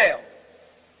veil.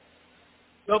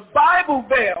 The Bible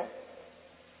veil,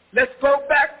 let's go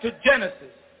back to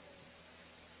Genesis,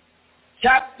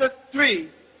 chapter 3,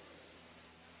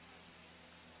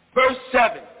 verse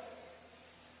 7.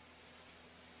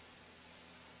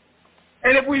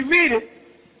 And if we read it,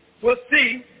 we'll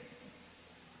see,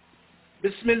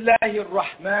 Bismillahir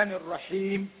Rahmanir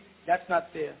Rahim. That's not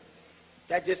there.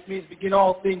 That just means begin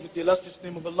all things with the illustrious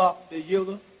name of Allah, the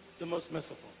Yielder, the most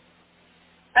merciful.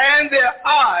 And their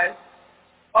eyes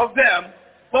of them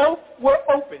both were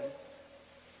open,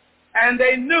 and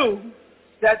they knew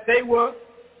that they were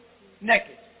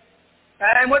naked.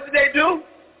 And what did they do?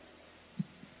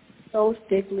 Sewed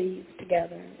fig leaves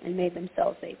together and made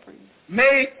themselves aprons.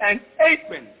 Made an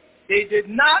apron. They did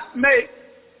not make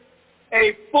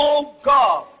a full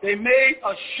garb. They made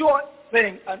a short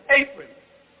thing, an apron.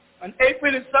 An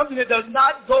apron is something that does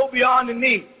not go beyond the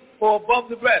knee. or above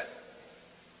the breast.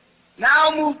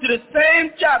 Now move to the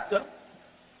same chapter,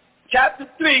 chapter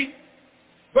 3,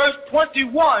 verse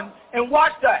 21, and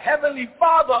watch the Heavenly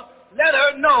Father let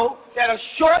her know that a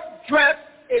short dress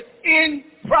is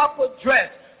improper dress.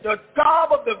 The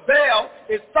garb of the veil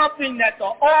is something that the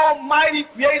Almighty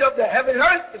Creator of the heaven and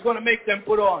earth is going to make them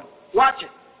put on. Watch it.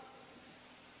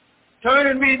 Turn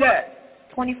and read that.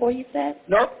 24 you said?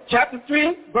 No, chapter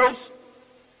 3, verse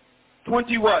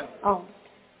 21. Oh.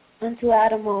 Unto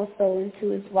Adam also and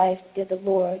to his wife did the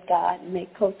Lord God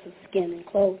make coats of skin and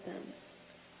clothe them.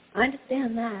 I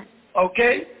understand that.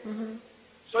 Okay?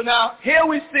 So now here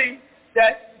we see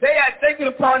that they had taken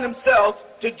upon themselves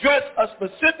to dress a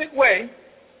specific way,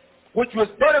 which was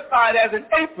identified as an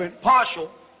apron,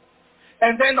 partial,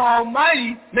 and then the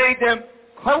Almighty made them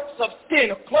coats of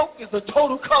skin. A cloak is a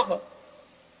total cover.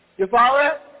 You follow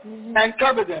that? And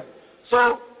covered them.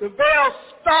 So the veil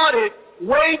started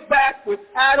way back with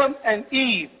Adam and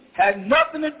Eve. Had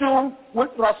nothing to do with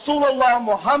Rasulullah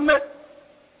Muhammad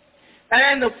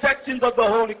and the sections of the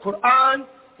Holy Quran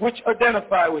which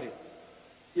identify with it.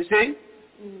 You see?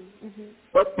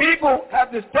 But people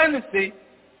have this tendency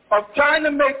of trying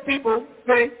to make people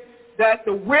think that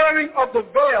the wearing of the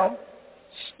veil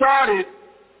started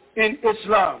in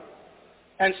Islam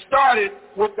and started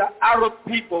with the Arab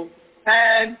people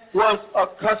and was a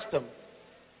custom.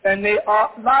 And they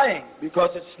are lying because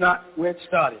it's not where it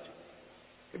started.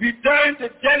 If you turn to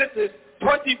Genesis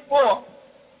 24,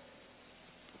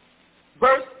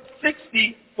 verse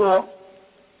 64.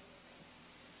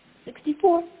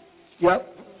 64?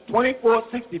 Yep,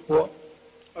 24:64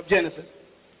 of Genesis.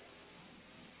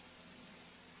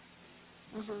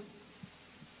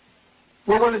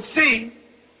 We're going to see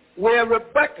where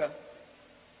Rebecca,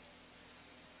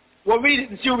 we'll read it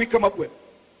and see what we come up with.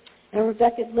 And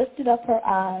Rebecca lifted up her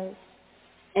eyes,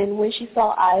 and when she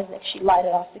saw Isaac, she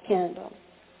lighted off the camel.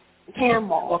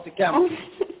 Off the camel.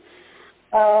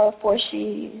 For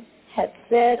she had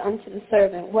said unto the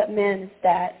servant, what man is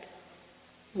that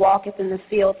walketh in the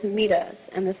field to meet us?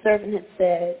 And the servant had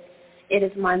said, it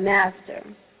is my master.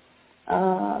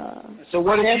 So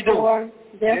what did she do?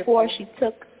 Therefore she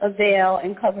took a veil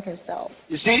and covered herself.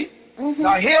 You see?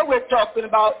 Now here we're talking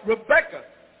about Rebecca.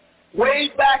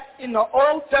 Way back in the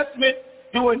Old Testament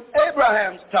during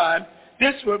Abraham's time,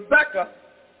 this Rebecca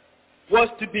was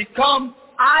to become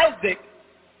Isaac,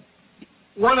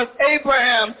 one of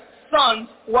Abraham's son's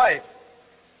wife.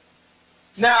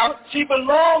 Now, she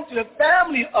belonged to the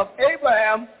family of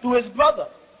Abraham through his brother.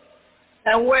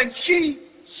 And when she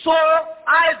saw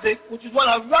Isaac, which is one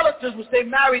of her relatives, which they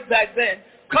married back then,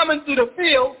 coming through the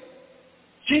field,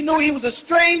 she knew he was a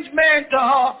strange man to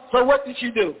her, so what did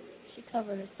she do? She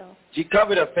covered herself. She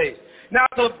covered her face. Now,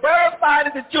 to verify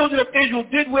that the children of Israel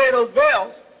did wear those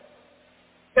veils,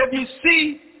 if you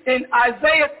see in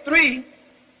Isaiah 3,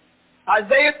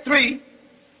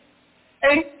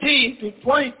 18 to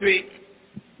 23,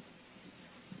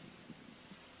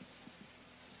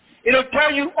 it'll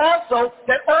tell you also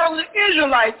that all the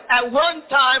Israelites at one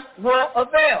time wore a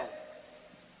veil.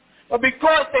 But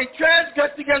because they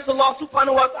transgressed against the law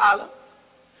subhanahu wa ta'ala,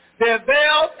 their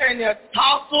veils and their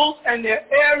tassels and their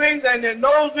earrings and their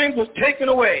nose rings was taken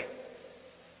away.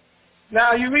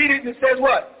 Now you read it and it says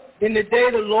what? In the day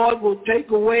the Lord will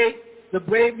take away the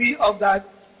bravery of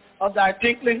thy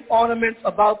tinkling ornaments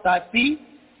about thy feet,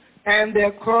 and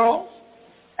their curls,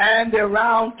 and their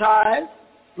round ties,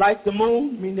 like the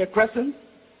moon, I mean their crescents,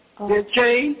 their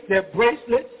chains, their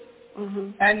bracelets,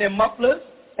 and their mufflers,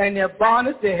 and their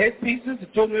bonnets, their headpieces, the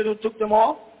children of Israel took them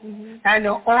off, and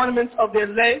the ornaments of their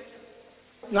legs.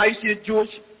 Now you see the Jewish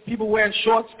people wearing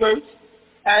short skirts,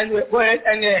 and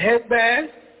their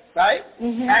headbands, right?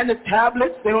 And the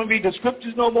tablets, they don't read the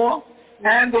scriptures no more,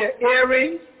 and their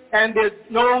earrings, and their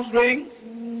nose rings,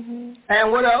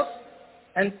 and what else?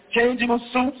 And changeable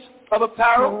suits of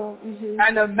apparel,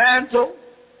 and the mantle,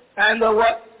 and the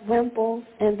what? Wimples,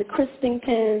 and the crisping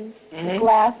pins, the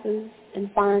glasses, and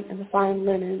the fine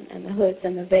linen, and the hoods,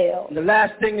 and the veils. And the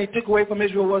last thing they took away from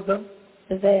Israel was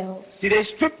the veils. See, they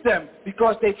stripped them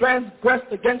because they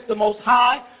transgressed against the Most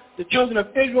High. The children of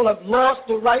Israel have lost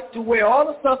the right to wear all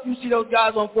the stuff you see those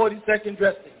guys on 42nd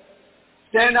dressed in.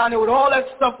 Stand down there with all that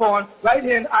stuff on. Right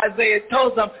here in Isaiah, it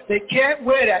tells them they can't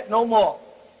wear that no more.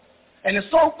 And the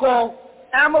so-called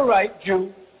Amorite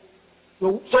Jew,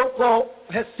 the so-called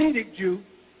Hasidic Jew,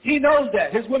 he knows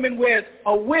that. His women wear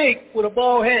a wig with a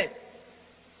bald head.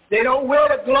 They don't wear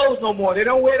the clothes no more. They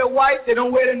don't wear the white. They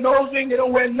don't wear the nose ring. They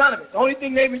don't wear none of it. The only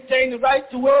thing they retain the right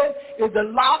to wear is the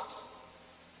locks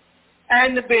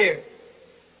and the beard.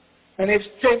 And they've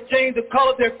changed the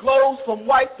color of their clothes from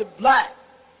white to black.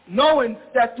 knowing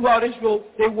that throughout Israel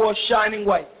they wore shining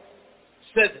white.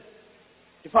 Says it.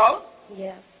 You follow?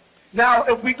 Yeah. Now,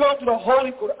 if we go to the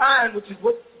Holy Quran,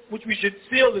 which we should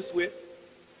seal this with,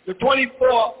 the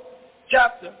 24th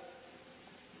chapter,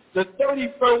 the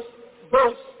 31st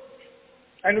verse,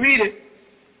 and read it.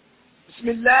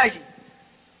 Bismillahi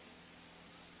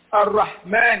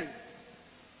ar-Rahman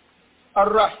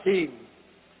ar-Rahim.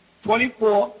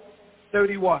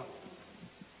 24:31.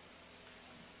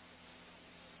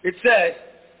 It says,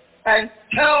 and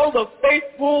tell the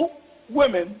faithful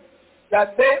women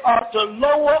that they are to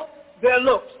lower their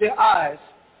looks, their eyes,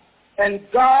 and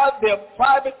guard their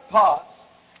private parts,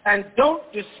 and don't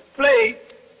display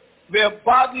their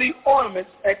bodily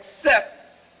ornaments except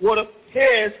what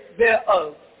appears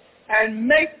thereof, and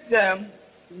make them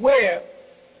wear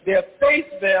their face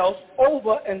veils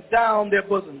over and down their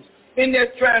bosoms. In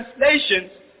their translations,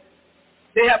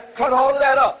 they have cut all of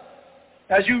that up.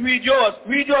 As you read yours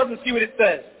and see what it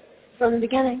says. From the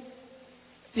beginning.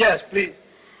 Yes, please.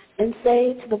 And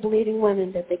say to the bleeding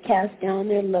women that they cast down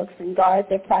their looks and guard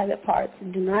their private parts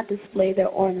and do not display their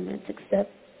ornaments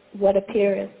except what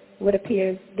appears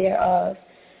thereof,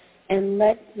 and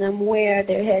let them wear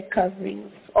their head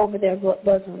coverings over their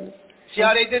bosoms. See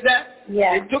how they did that?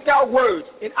 Yeah. They took out words,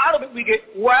 and out of it we get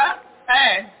wa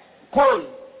and qul,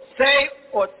 say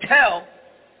or tell,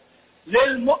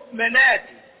 lil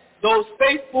mu'minati, those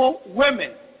faithful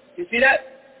women. You see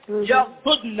that?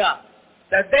 Yaghdudna,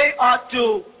 that they are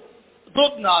to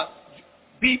dudna,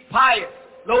 be pious,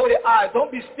 lower their eyes.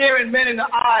 Don't be staring men in the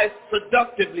eyes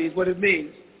seductively is what it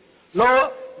means.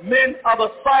 Lower men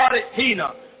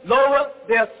abasarihina, lower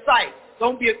their sight.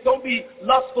 Don't be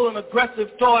lustful and aggressive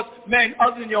towards men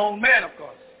other than your own man, of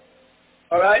course.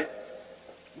 All right?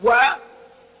 Wa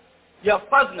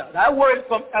yafazna, that word is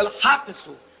from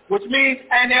al-hafisu, which means,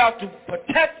 and they are to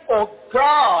protect or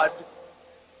guard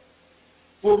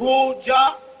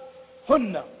furuja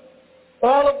hunna,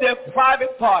 all of their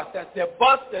private parts. That's their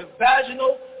bust, their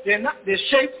vaginal, their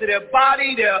shapes of their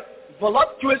body, their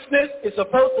voluptuousness is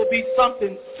supposed to be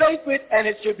something sacred, and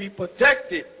it should be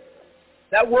protected.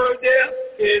 That word there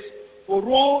is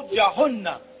furuja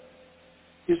hunna.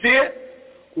 You see it?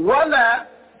 Wala,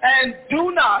 and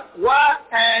do not, wa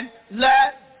and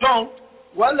la, don't,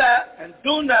 wala, and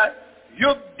do not,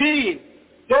 yubdeen,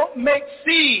 don't make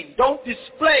seen, don't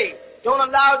display,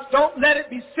 don't let it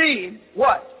be seen,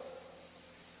 what?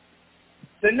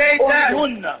 The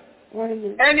Zinatahunna,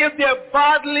 any of their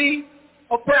bodily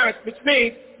appearance, which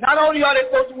means not only are they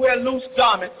supposed to wear loose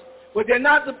garments, but they're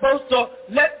not supposed to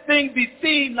let things be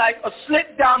seen like a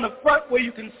slit down the front where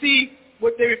you can see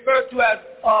what they refer to as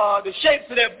the shapes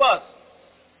of their bust,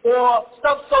 or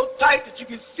stuff so tight that you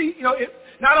can see,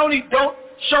 not only don't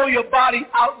show your body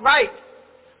outright,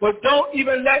 but don't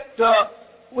even let the,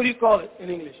 what do you call it in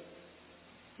English?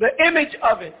 The image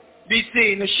of it be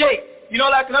seen, the shape.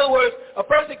 Like in other words, a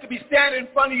person could be standing in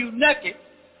front of you naked,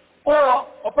 or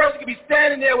a person could be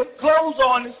standing there with clothes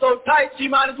on and so tight she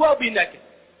might as well be naked.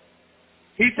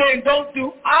 He's saying don't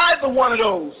do either one of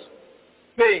those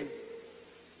things.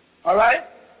 All right?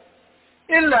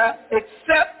 Illa,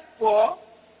 except for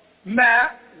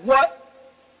what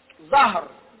zahar,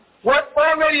 what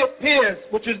already appears,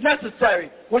 which is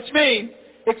necessary, which means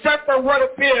except for what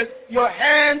appears, your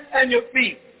hands and your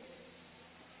feet.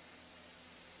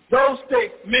 Those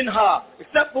things, minha,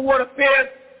 except for what appears,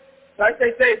 like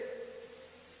they say,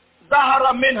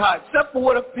 zahara minha, except for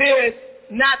what appears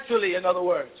naturally, in other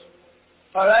words.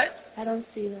 All right? I don't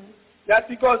see that. That's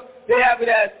because they have it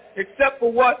as, except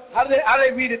for what, how do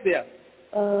they read it there?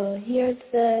 Here it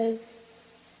says,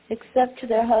 except to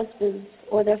their husbands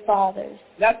or their fathers.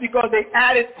 That's because they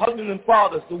added husbands and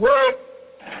fathers. The word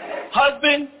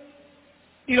husband,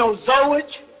 zawaj,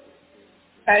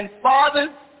 and fathers,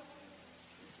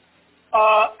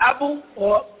 abu,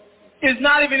 is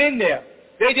not even in there.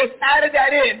 They just added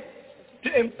that in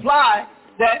to imply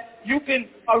that you can,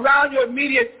 around your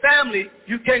immediate family,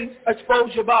 you can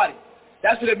expose your body.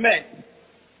 That's what it meant.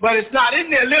 But it's not in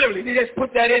there literally. They just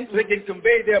put that in so they can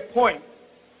convey their point.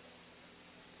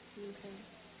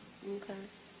 Okay.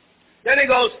 Then it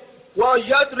goes, well,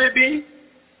 yadribi,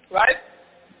 right?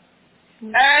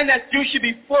 And that you should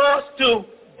be forced to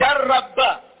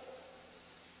darraba.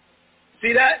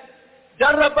 See that?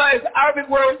 Darraba is the Arabic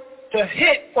word to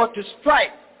hit or to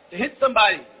strike, to hit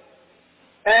somebody.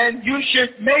 And you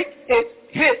should make it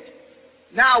hit.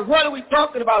 Now, what are we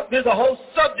talking about? There's a whole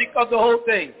subject of the whole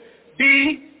thing.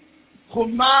 Be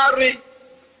humari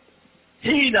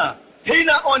hina.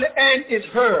 Hina on the end is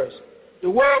hers. The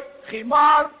word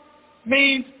khimar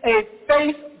means a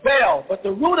face veil, but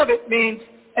the root of it means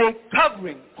a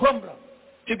covering, khumra.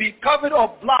 to be covered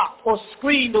or blocked or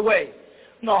screened away.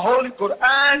 In the Holy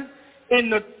Quran, in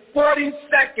the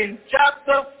 42nd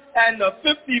chapter and the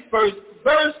 51st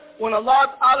verse, when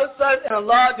Allah Ta'ala says, and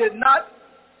Allah did not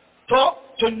talk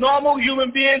to normal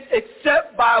human beings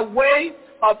except by way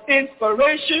of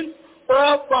inspiration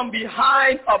or from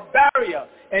behind a barrier.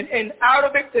 And in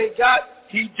Arabic, they got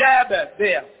hijab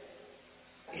there.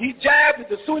 Hijab,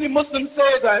 the Sunni Muslim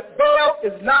says that veil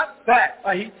is not that.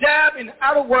 A hijab in the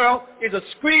outer world is a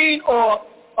screen or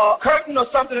a curtain or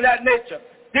something of that nature.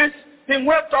 This thing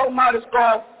we're talking about is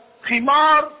called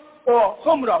khimar or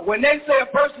humra. When they say a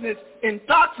person is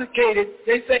intoxicated,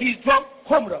 they say he's drunk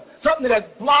humra. Something that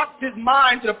has blocked his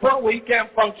mind to the point where he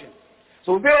can't function.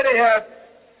 So there they have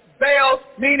veils,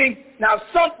 meaning now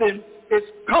something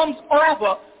comes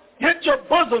over, hit your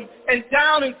bosom and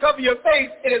down and cover your face.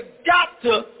 It has got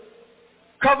to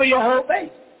cover your whole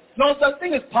face. No such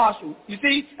thing as partial. You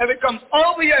see, if it comes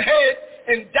over your head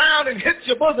and down and hits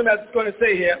your bosom, as it's going to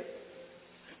say here,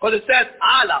 because it says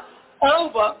ala,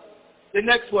 over, the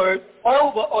next word,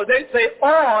 over, or they say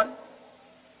on,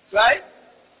 right?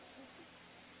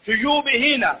 To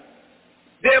yubihina,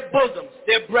 their bosoms,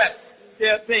 their breasts,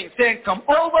 their things, saying come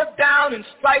over, down, and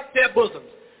strike their bosoms.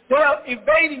 They are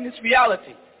evading this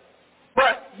reality.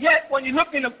 But yet, when you look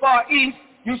in the Far East,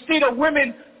 you see the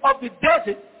women of the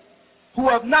desert who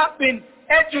have not been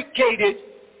educated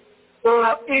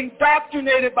or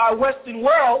indoctrinated by Western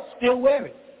world still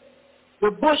wearing. The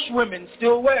bush women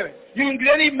still wearing. You can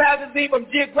get any magazine from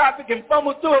Geographic and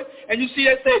fumble through it, and you see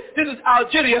they say, this is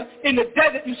Algeria. In the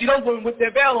desert, you see those women with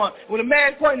their veil on. When a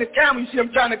man pointing the camera, you see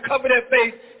them trying to cover their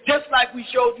face, just like we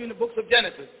showed you in the books of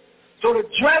Genesis. So the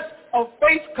dress of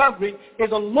face covering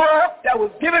is a law that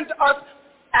was given to us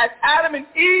at Adam and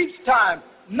Eve's time,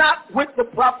 not with the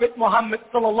Prophet Muhammad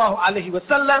sallallahu alaihi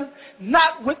wasallam,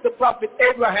 not with the Prophet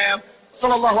Abraham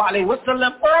sallallahu alaihi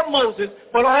wasallam or Moses,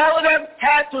 but all of them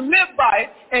had to live by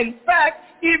it. In fact,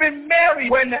 even Mary,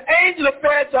 when the angel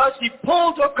appeared to her, she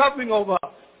pulled her covering over her.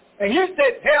 And he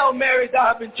said, Hail Mary, thou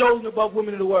hast been chosen above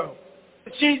women in the world.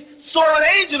 She saw an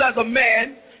angel as a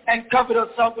man and covered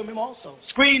herself from him also,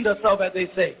 screened herself, as they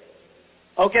say.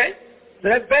 Okay? So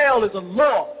that veil is a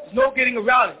law. There's no getting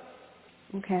around it.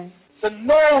 Okay. It's a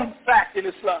known fact in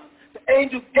Islam. The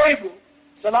angel Gabriel,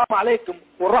 salam alaikum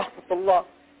wa rahmatullah,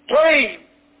 came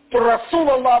to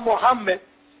Rasulullah Muhammad,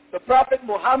 the Prophet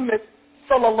Muhammad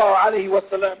sallallahu alayhi wa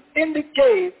sallam, in the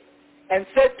cave and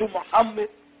said to Muhammad,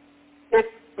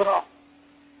 Iqra.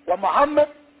 Wa Muhammad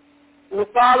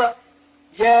qala,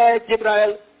 Ya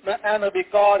Jibreel, ma ana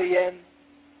biqariyan.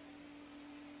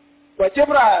 Wa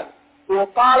Jibreel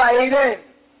qala aydan,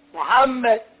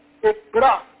 Muhammad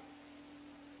Iqra.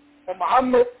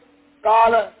 ومحمد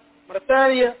قال مرة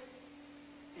ثانية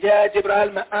يا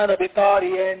جبرائيل ما أنا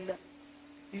بقارئ.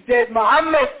 He said,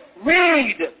 Muhammad,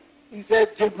 read. He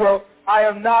said, Jibril, I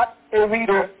am not a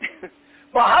reader.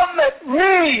 Muhammad,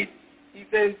 read. He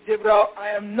says, Jibril, I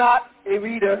am not a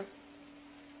reader.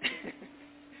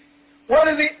 What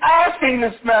is he asking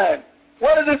this man?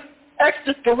 What is this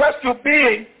extraterrestrial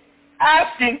being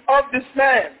asking of this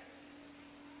man?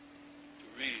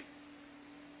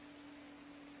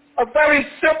 A very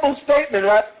simple statement,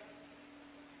 right?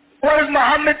 What is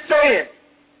Muhammad saying?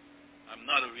 I'm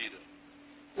not a reader.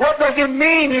 What does it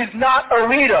mean he's not a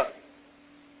reader?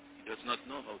 He does not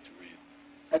know how to read.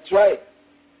 That's right.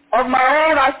 Of my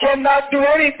own, I cannot do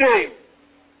anything.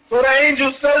 So the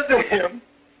angel says to him,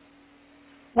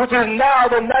 which is now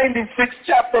the 96th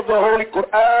chapter of the Holy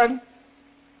Quran,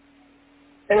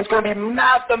 and it's going to be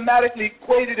mathematically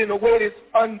equated in a way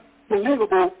that's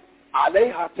unbelievable.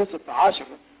 Alayha tisata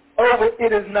ashara. Over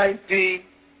it is 19.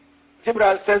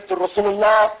 Jibreel says to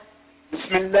Rasulullah,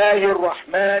 Bismillahir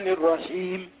Rahmanir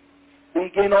Rahim.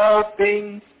 Begin all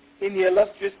things in the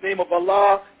illustrious name of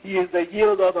Allah. He is the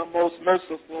yielder, the most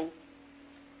merciful.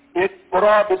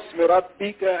 Iqra bismi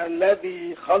rabbika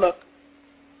alladhi khalaq.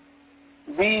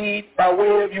 Read by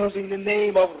way of using the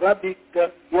name of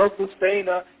Rabbika, your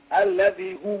sustainer,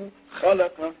 alladhi hu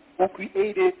khalaqa, who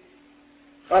created.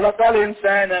 Khalaqal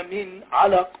insana min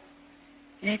alaq.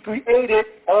 He created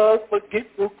all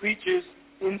forgetful creatures,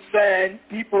 insan,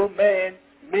 people, man,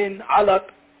 min alaq,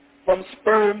 from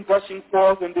sperm gushing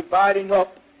forth and dividing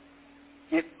up.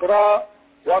 Iqra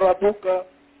wa rabbuka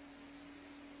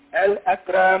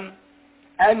al-akram.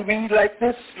 And read like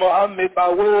this, Muhammad, by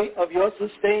way of your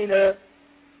sustainer,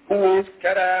 who is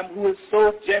karam, who is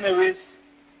so generous.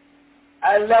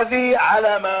 Alladhi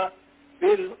alama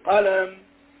bil qalam.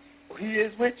 He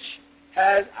is which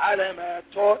has alama,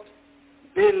 taught,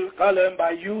 bil qalam,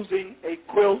 by using a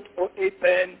quilt or a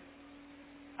pen.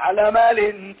 Alama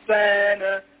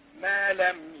al-insana مَا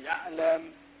لَمْ يَعْلَمْ.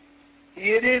 He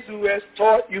it is who has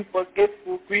taught you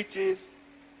forgetful creatures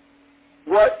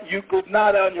what you could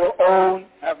not on your own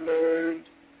have learned.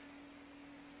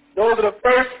 Those are the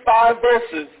first 5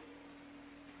 verses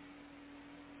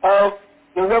of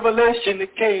the revelation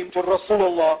that came to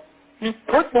Rasulullah. He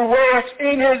put the words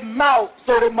in his mouth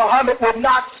so that Muhammad would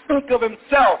not speak of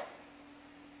himself.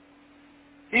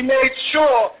 He made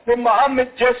sure that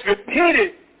Muhammad just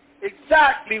repeated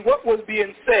exactly what was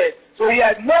being said. So he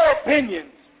had no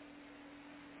opinions.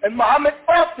 And Muhammad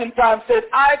oftentimes said,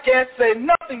 I can't say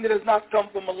nothing that has not come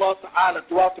from Allah Ta'ala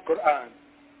throughout the Quran.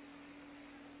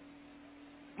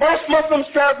 Most Muslims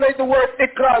translate the word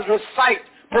ikra as recite,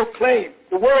 proclaim.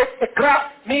 The word ikra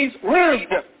means read.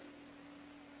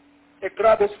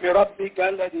 Ikra bismi rabbika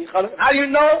alladhi khalaq. How do you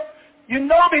know? You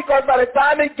know because by the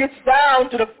time it gets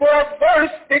down to the 4th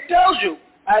verse, it tells you,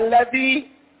 alladhi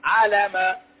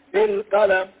alama bil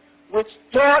qalam, which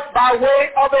taught by way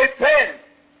of a pen.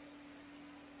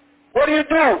 What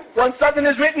do? When something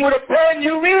is written with a pen,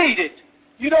 you read it.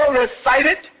 You don't recite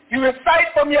it. You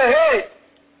recite from your head.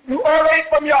 You orate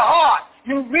from your heart.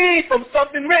 You read from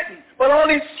something written. But all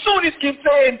these Sunnis keep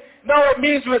saying, no, it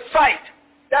means recite.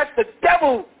 That's the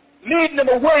devil leading them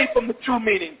away from the true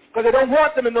meaning. Because they don't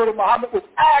want them to know that Muhammad was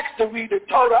asked to read the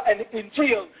Torah and the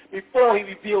Injil before he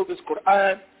revealed his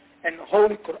Quran. And the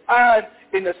Holy Quran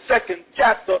in the 2nd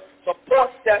chapter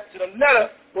supports that to the letter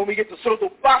when we get to Surah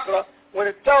Al-Baqarah, when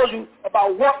it tells you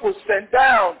about what was sent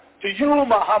down to you,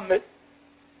 Muhammad,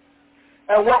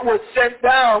 and what was sent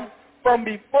down from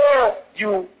before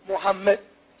you, Muhammad,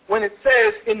 when it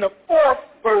says in the 4th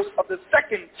verse of the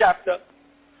 2nd chapter,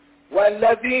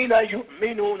 وَالَّذِينَ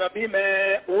يُؤْمِنُونَ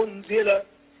بِمَا أُنزِلَ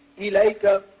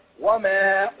إِلَيْكَ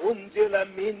وَمَا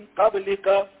أُنزِلَ مِنْ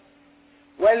قَبْلِكَ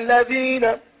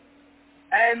وَالَّذِينَ,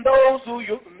 and those who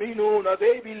يُؤْمِنُونَ,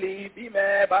 they believe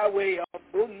بِمَا, by way of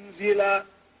أُنزِلَ,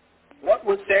 what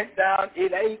was sent down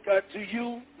إِلَيْكَ, to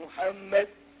you, Muhammad,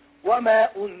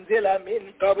 وَمَا أُنزِلَ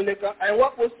مِنْ قَبْلِكَ, and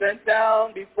what was sent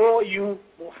down before you,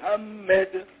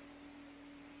 Muhammad.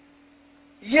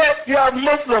 Yet you have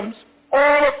Muslims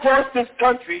all across this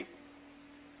country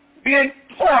being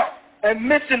taught and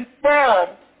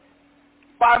misinformed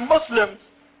by Muslims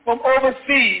from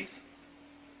overseas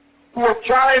who are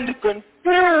trying to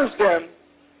confuse them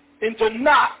into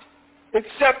not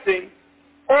accepting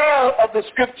all of the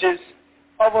scriptures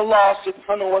of Allah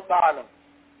subhanahu wa ta'ala.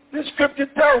 This scripture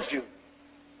tells you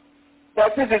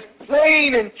that this is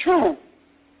plain and true,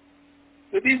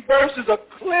 that these verses are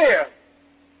clear.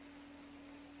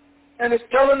 And it's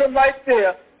telling them right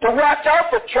there to watch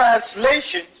out for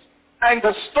translations and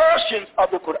distortions of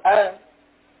the Quran.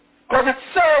 Because it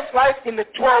says, like in the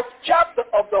 12th chapter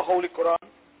of the Holy Quran,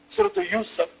 Surah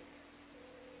Yusuf,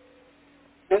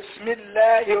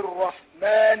 Bismillahir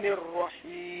Rahmanir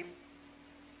Rahim,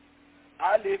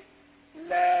 Alif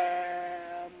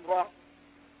Lam Ra,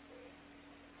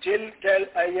 Tilka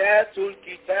al-ayatul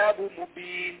kitabu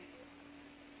mubin.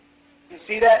 You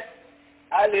see that?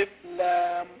 Alif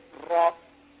Lam Ra.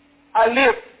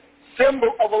 Alif,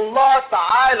 symbol of Allah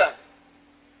Ta'ala.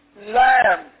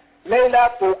 Lam,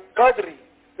 Laylatul Qadri,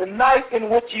 the night in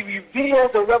which He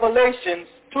revealed the revelations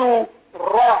to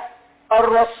Ra,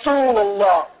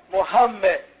 Ar-Rasulullah,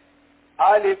 Muhammad.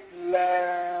 Alif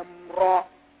Lam Ra.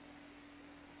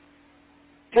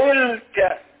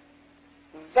 Tilka,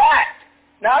 that,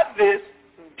 not this,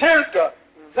 tilka,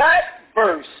 that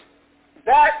verse,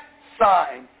 that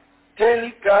sign.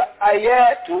 Tilka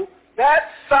ayatu,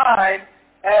 that sign,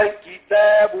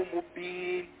 al-kitabu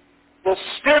mubin. The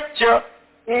scripture,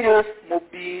 it is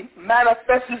mubin,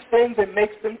 manifests things and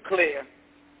makes them clear.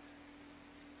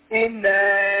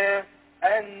 Inna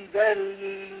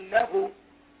anzalnahu.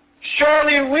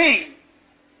 Surely we,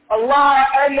 Allah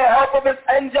and the help of His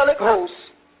angelic hosts,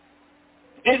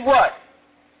 did what?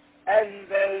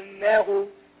 Anzalnahu,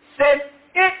 sent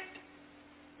it,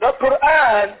 the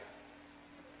Quran,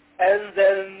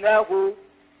 أنزلناه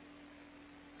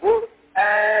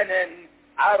قرآنا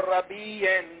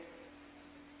عربيا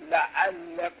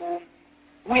لعلكم.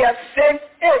 We have sent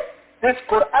it, this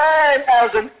Quran,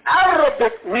 as an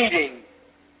Arabic reading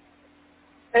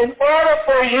in order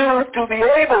for you to be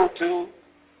able to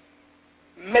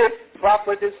make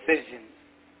proper decisions.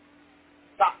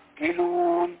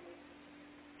 Taqilun,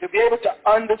 to be able to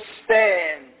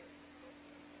understand.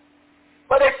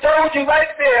 But they told you right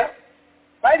there,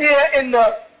 right here in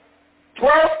the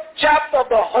 12th chapter of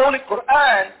the Holy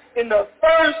Quran, in the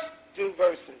first 2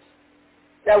 verses,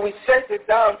 that we sent it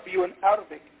down for you in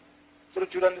Arabic so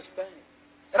that you'd understand.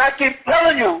 And I keep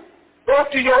telling you, go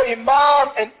to your Imam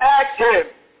and ask him,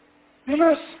 do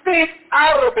you speak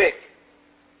Arabic?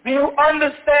 Do you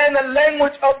understand the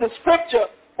language of the scripture,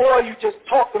 or are you just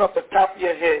talking off the top of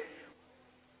your head?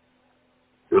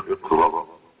 اقرأ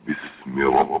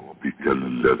باسم ربك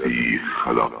الذي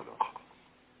خلق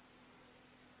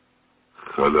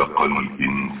خلق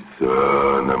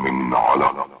الإنسان من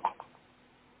علق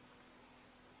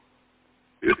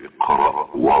اقرأ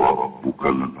وربك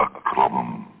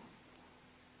الأكرم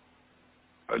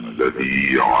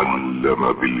الذي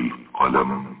علم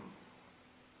بالقلم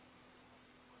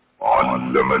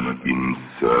علم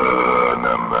الإنسان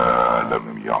ما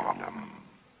لم يعلم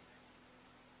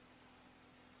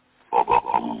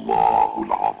صدق الله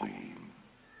العظيم.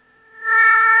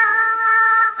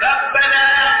 ربنا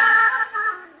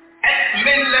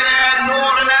أكمل لنا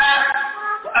نورنا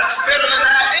وأغفر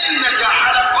لنا إنك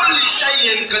على كل شيء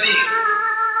قدير.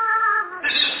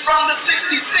 This is from the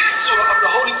 66th surah of the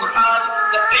Holy Quran,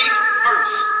 the 8th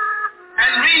verse,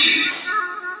 and reads,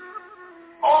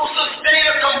 O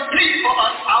sustainer, complete for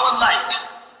us our light,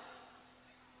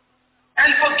 and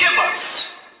forgive us,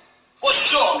 for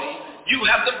surely you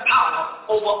have the power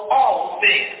over all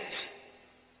things.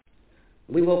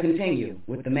 We will continue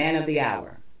with the man of the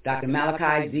hour, Dr.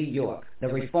 Malachi Z. York, the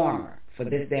reformer for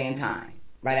this day and time,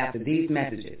 right after these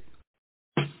messages.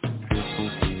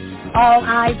 All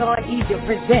Eyes on Egypt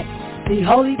presents the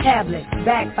Holy Tablets,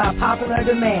 backed by popular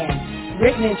demand,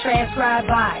 written and transcribed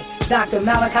by Dr.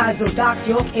 Malachi Zodak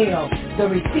York L., the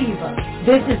receiver.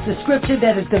 This is the scripture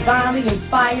that is divinely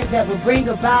inspired that will bring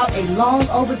about a long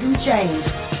overdue change.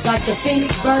 Like the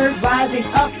phoenix bird rising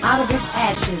up out of its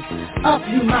ashes. Up,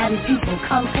 you mighty people,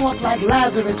 come forth like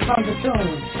Lazarus from the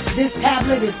tomb. This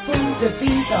tablet is food to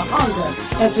feed the hunger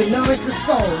and to nourish the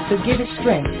soul, to give it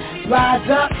strength. Rise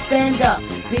up, stand up,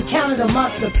 be counted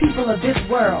amongst the people of this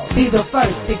world. Be the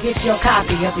first to get your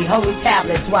copy of the Holy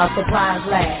Tablets while supplies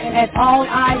last. At All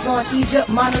Eyes on Egypt,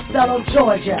 Monticello,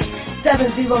 Georgia,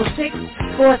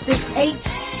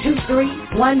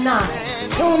 706-468-2319.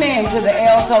 Tune in to the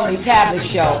El Holy Tablet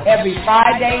Show every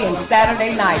Friday and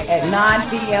Saturday night at 9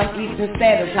 p.m. Eastern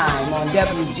Standard Time on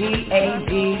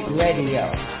WGAG Radio.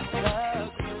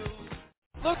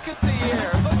 Look at the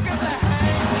air. Look at the hang.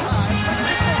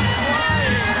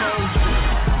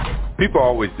 People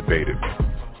always debate it.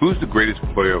 Who's the greatest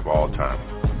player of all time?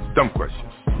 Dumb question.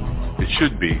 It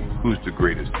should be, who's the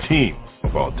greatest team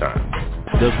of all time?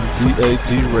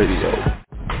 WGAG Radio.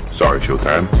 Sorry,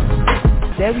 Showtime.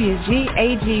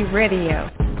 WGAG Radio.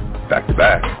 Back to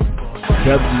back.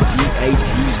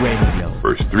 WGAG Radio.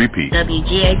 First three-peat.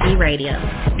 WGAG Radio.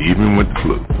 Even with the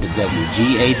flu. The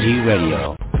WGAG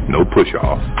Radio. No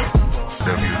push-off.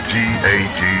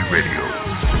 WGAG Radio.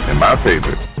 And my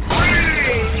favorite.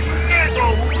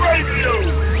 Radio.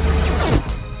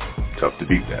 Tough to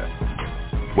beat that.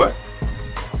 What?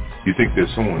 You think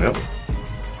there's someone else?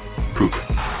 Prove it.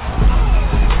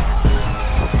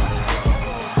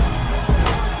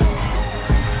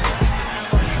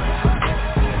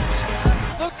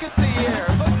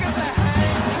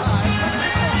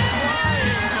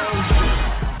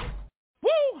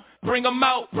 Bring 'em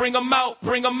out, bring 'em out,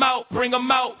 bring 'em out, bring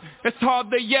 'em out. It's hard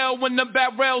to yell when the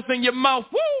barrel's in your mouth.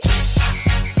 Woo!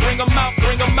 Bring 'em out,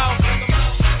 bring 'em out.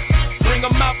 Bring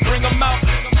 'em out, bring 'em out.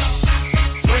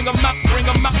 Bring 'em out, bring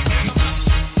 'em out.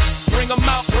 Bring 'em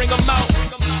out, bring 'em out.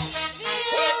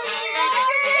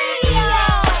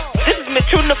 This is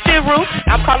Matruna Firu.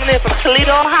 I'm calling in from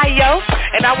Toledo, Ohio,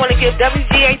 and I want to give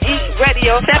WGAG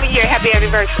Radio a 7-year happy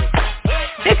anniversary.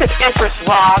 This is Empress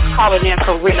Ross calling in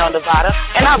from Reno, Nevada,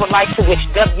 and I would like to wish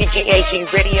WGAG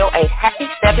Radio a happy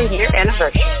 7-year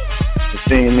anniversary.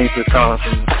 This is Nisa calling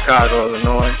from Chicago,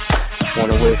 Illinois. I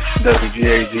want to wish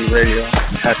WGAG Radio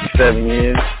happy 7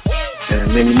 years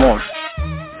and many more.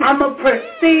 I'm a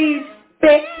prestige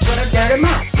bitch with a dirty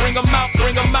mouth. Bring 'em out,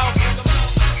 bring 'em out.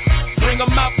 Bring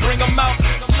 'em out, bring 'em out.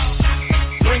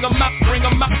 Bring 'em out, bring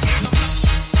 'em out.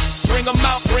 Bring 'em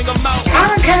out, bring 'em out. I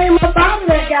done came up out of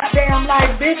that goddamn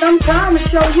life, bitch. I'm trying to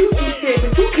show you some shit,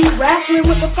 but you keep rattling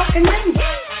with the fucking name.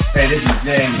 Hey, this is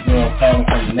James Earl calling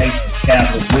from the nation's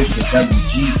capital, wishing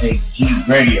WGAG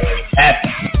Radio a happy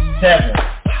 7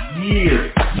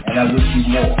 years, and I wish you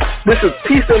more. This is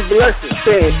Peace and Blessings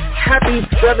saying happy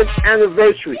 7th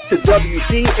anniversary to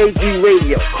WGAG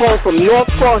Radio, calling from North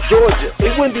Cross, Georgia.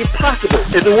 It wouldn't be possible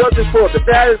if it wasn't for the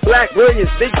baddest, black, brilliant,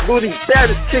 big booty,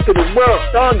 baddest chick in the world,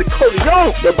 Don Dakota.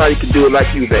 Yo, nobody can do it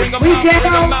like you, baby. We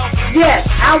ghetto? Yes,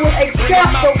 I would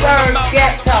accept the word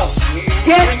ghetto.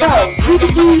 Ghetto,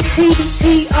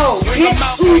 G-E-T-T-O. Get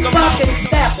who fucking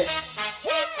step it.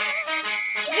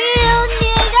 Real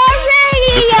nigga radio.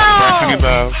 This is Bethany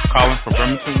Love calling from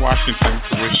Bremerton, Washington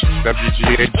to wish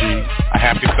WGAG a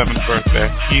happy 7th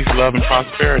birthday. Peace, love, and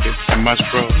prosperity, and much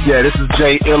growth. Yeah, this is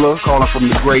Jay Illa calling from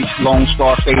the great Lone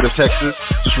Star State of Texas.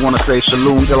 Just want to say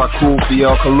Shalom Ilakul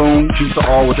Fiel Kaloon. Peace to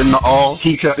all within the all.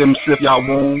 Hika M. Sif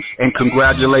Yawon. And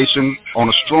congratulations on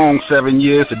a strong 7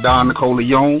 years to Don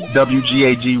Nicoleone,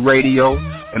 WGAG Radio,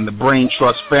 and the Brain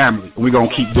Trust family. We're going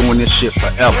to keep doing this shit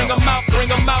forever.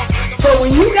 So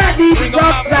when you got these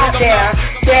brothers out there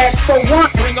that for one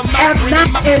have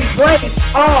not embraced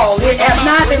all, that have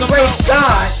not embraced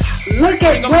God, look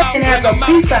at women as a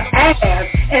piece of ass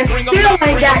and still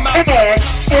ain't got cash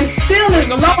and still is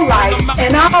low life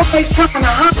and always trying to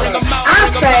hustle.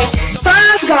 I say,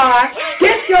 find God,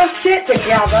 get your shit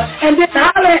together, and then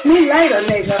holler at me later,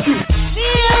 nigga.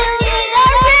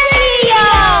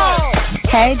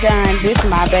 Hey Don, this is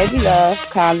my baby love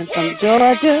calling from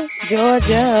Georgia.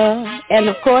 And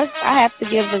of course, I have to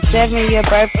give a 7-year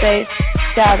birthday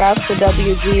shout out to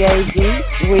WGAG,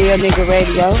 Real Nigga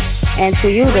Radio, and to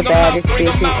you, the baddest bitch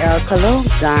in El Cologne,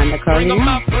 Don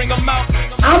Nicoleone.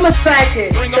 I'm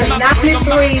attracted to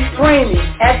 93 Creamy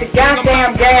at the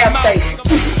goddamn gas station.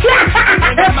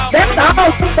 That's all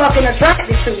I'm fucking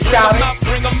attracted to, shawty.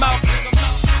 Bring 'em up.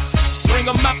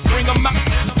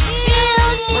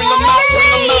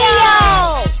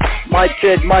 Mic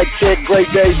check, great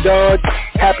day, Don.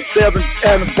 Happy 7th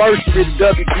anniversary to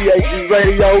WGAG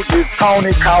Radio. This is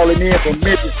Tony calling in from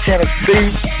Memphis,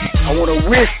 Tennessee. I want to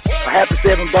wish a happy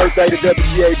 7th birthday to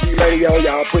WGAG Radio.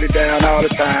 Y'all put it down all the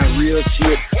time. Real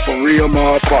shit for real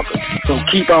motherfuckers. So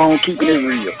keep on keeping it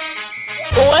real.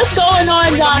 What's going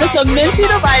on, Don? It's Minty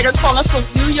the writer calling from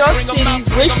New York City,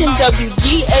 wishing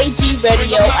WGAG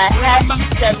Radio a happy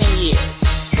 7 years.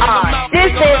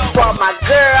 This is for my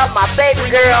girl, my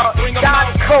baby girl,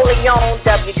 Don Nicoleone,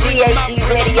 WGAG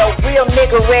Radio, Real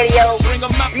Nigga Radio.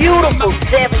 Beautiful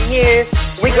 7 years.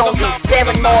 We gonna do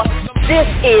 7 more. This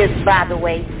is, by the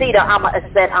way, Cedar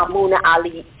Aset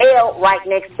AMUNNUBI L right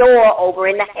next door over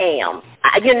in the Ham.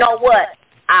 You know what?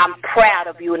 I'm proud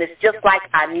of you, and it's just like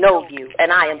I know you,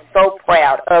 and I am so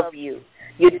proud of you.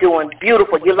 You're doing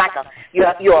beautiful. You're like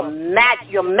you're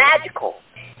magical.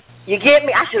 You get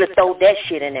me? I should have thrown that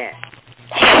shit in there.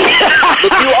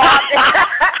 But you are.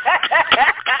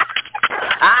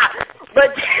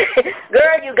 But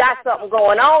girl, you got something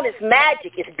going on. It's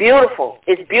magic. It's beautiful.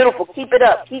 It's beautiful. Keep it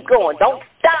up. Keep going. Don't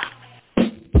stop.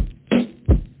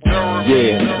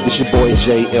 Yeah, it's your boy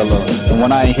Jay Illa, and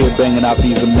when I ain't here banging out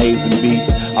these amazing beats,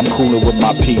 I'm cooling with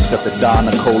my peeps at the Don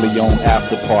Nicoleone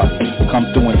after party. Come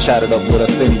through and chat it up with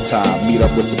us anytime. Meet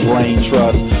up with the Brain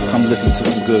Trust. Come listen to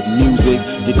some good music.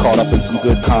 Get caught up in some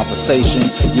good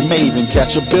conversation. You may even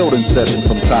catch a building session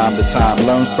from time to time.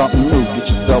 Learn something new.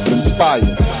 Get yourself inspired.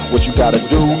 What you gotta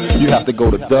do, you have to go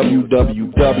to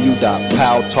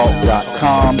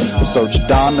www.powtalk.com, search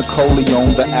Don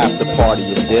Nicoleone the after party,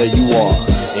 and there you are.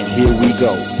 And here we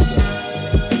go.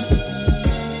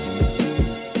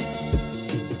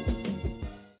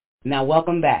 Now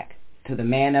welcome back to the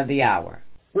man of the hour.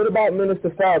 What about Minister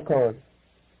Farrakhan?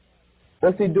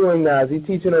 What's he doing now? Is he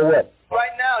teaching or what?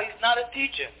 Right now, he's not a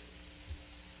teacher.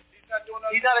 He's not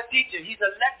a teacher. He's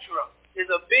a lecturer.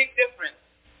 There's a big difference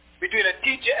between a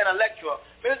teacher and a lecturer.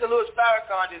 Minister Louis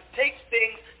Farrakhan just takes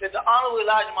things that the Honorable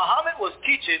Elijah Muhammad was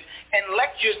teaching and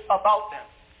lectures about them.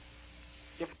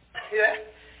 Yeah?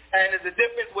 And there's a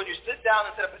difference when you sit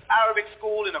down and set up an Arabic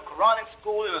school, and a Quranic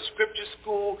school, and a scripture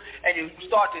school, and you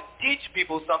start to teach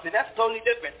people something. That's totally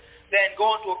different than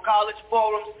going to a college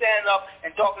forum, standing up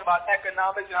and talking about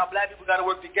economics and how black people got to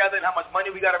work together and how much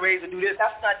money we got to raise to do this.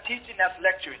 That's not teaching, that's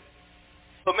lecturing.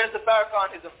 So Minister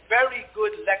Farrakhan is a very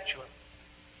good lecturer.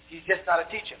 He's just not a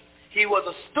teacher. He was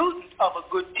a student of a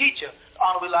good teacher,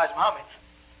 Honorable Elijah Muhammad.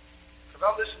 Because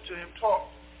I listened to him talk,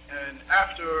 and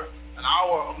after an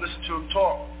hour of listening to him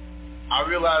talk, I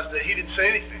realized that he didn't say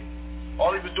anything.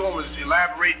 All he was doing was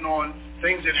elaborating on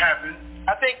things that happened.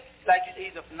 I think, like you say,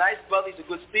 he's a nice brother, he's a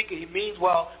good speaker, he means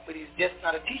well, but he's just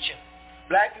not a teacher.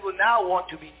 Black people now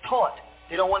want to be taught.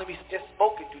 They don't want to be just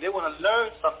spoken to. They want to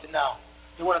learn something now.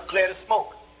 They want to clear the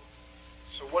smoke.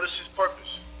 So what is his purpose?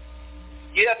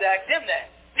 You have to ask him that.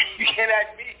 You can't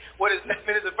ask me what is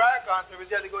Minister Farrakhan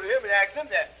service. You have to go to him and ask him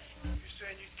that. You're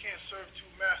saying you can't serve two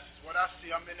masters. What I see,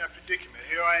 I'm in that predicament.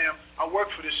 Here I am. I work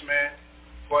for this man,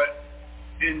 but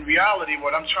in reality,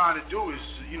 what I'm trying to do is,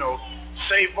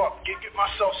 save up, get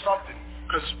myself something.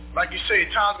 Because, like you say,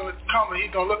 time's going to come and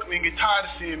he's going to look at me and get tired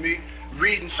of seeing me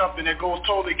reading something that goes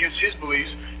totally against his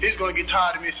beliefs. He's going to get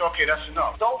tired of me and say, okay, that's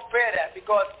enough. Don't fear that,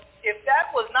 because if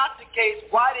that was not the case,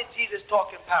 why did Jesus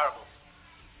talk in parables?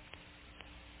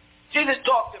 Jesus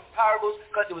talked in parables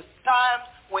because there was times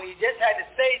when he just had to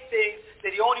say things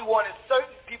that he only wanted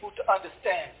certain people to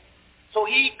understand. So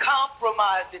he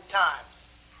compromised at times.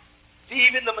 See,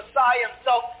 even the Messiah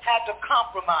himself had to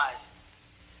compromise.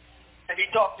 And he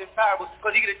talked in parables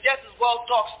because he could have just as well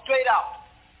talked straight out.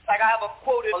 Like I have a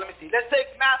quote. Let me see. Let's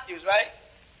take Matthew's, right?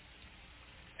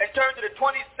 And turn to the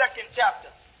 22nd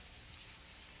chapter.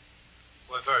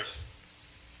 What verse?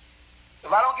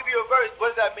 If I don't give you a verse,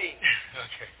 what does that mean?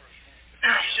 Okay.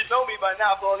 You should know me by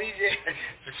now for all these years.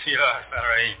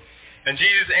 And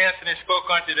Jesus answered and spoke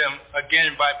unto them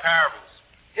again by parables.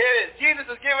 Here it is. Jesus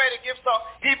is getting ready to give some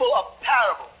people a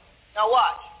parable. Now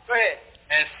watch. Go ahead.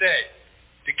 And said,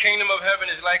 the kingdom of heaven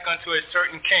is like unto a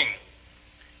certain king,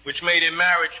 which made a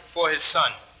marriage for his son,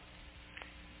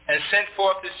 and sent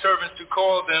forth his servants to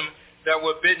call them that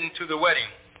were bidden to the wedding,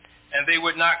 and they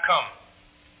would not come.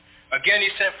 Again he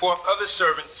sent forth other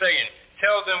servants, saying,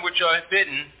 tell them which are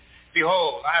bidden,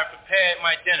 behold, I have prepared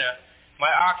my dinner,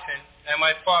 my oxen and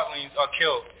my fatlings are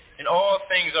killed, and all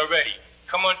things are ready.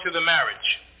 Come unto the marriage.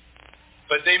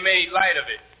 But they made light of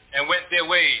it, and went their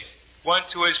ways, one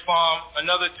to his farm,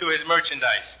 another to his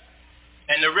merchandise.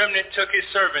 And the remnant took his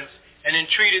servants, and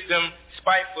entreated them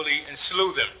spitefully, and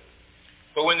slew them.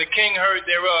 But when the king heard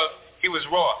thereof, he was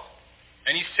wroth.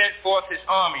 And he sent forth his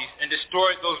armies, and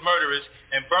destroyed those murderers,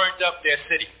 and burnt up their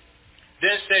city.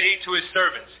 Then said he to his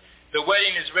servants, the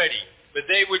wedding is ready, but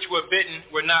they which were bidden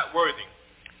were not worthy.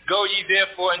 Go ye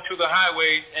therefore into the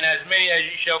highways, and as many as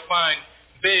ye shall find,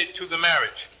 bid to the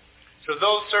marriage. So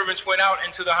those servants went out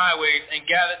into the highways, and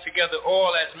gathered together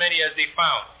all as many as they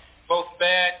found, both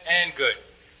bad and good.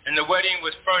 And the wedding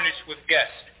was furnished with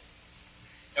guests.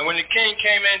 And when the king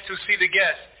came in to see the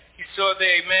guests, he saw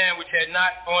there a man which had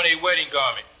not on a wedding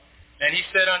garment. And he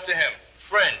said unto him,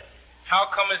 friend,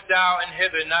 how comest thou in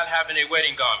hither not having a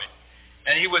wedding garment?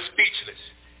 And he was speechless.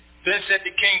 Then said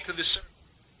the king to the servants,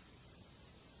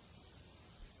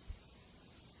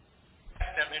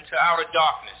 them into outer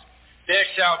darkness. There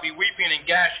shall be weeping and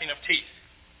gnashing of teeth.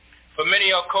 For many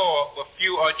are called, but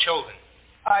few are chosen.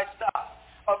 All right, stop.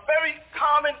 A very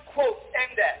common quote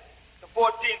in that, the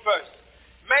 14th verse.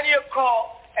 Many are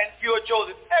called, and few are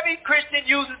chosen. Every Christian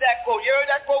uses that quote. You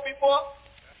heard that quote before?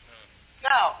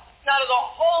 Now there's a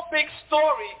whole big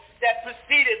story that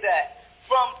preceded that,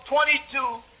 from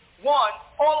 22:1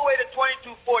 all the way to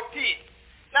 22:14.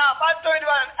 Now, if I turned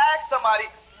around and asked somebody,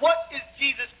 what is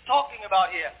Jesus talking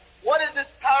about here? What is this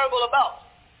parable about?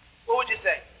 What would you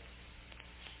say?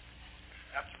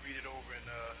 I have to read it over and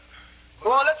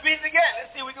well, let's read it again.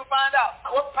 Let's see if we can find out.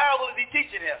 What parable is he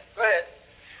teaching here? Go ahead.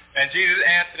 And Jesus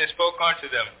answered and spoke unto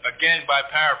them again by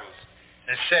parables,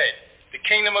 and said, the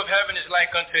kingdom of heaven is like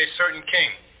unto a certain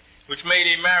king, which made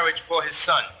a marriage for his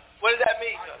son. What does that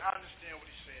mean? I understand what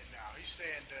he's saying now. He's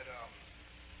saying that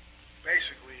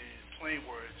basically, in plain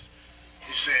words,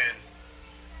 he's saying,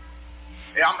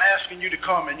 hey, I'm asking you to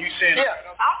come, and you saying,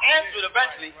 yeah, I'll answer it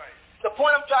eventually. Right. The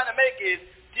point I'm trying to make is,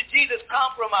 did Jesus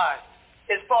compromise?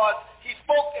 As far as he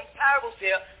spoke in parables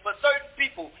here for certain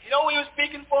people. You know who he was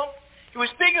speaking for? He was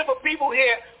speaking for people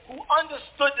here who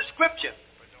understood the scripture.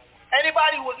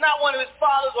 Anybody who was not one of his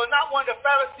fathers or not one of the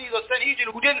Pharisees or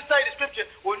Sanhedrin who didn't study the scripture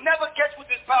will never catch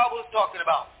what this parable is talking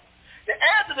about. The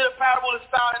answer to the parable is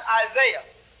found in Isaiah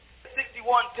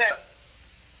 61:10.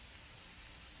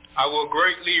 I will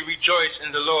greatly rejoice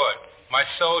in the Lord. My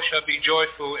soul shall be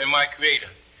joyful in my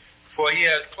Creator. For he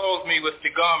has clothed me with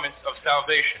the garments of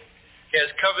salvation. He has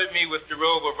covered me with the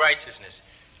robe of righteousness.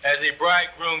 As a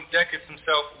bridegroom decketh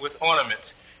himself with ornaments,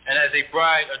 and as a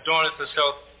bride adorneth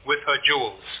herself with her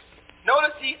jewels.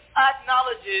 Notice he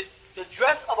acknowledges the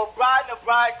dress of a bride and a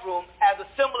bridegroom as a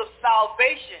symbol of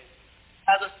salvation,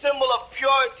 as a symbol of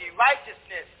purity,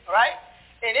 righteousness, all right?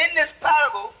 And in this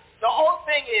parable, the whole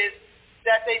thing is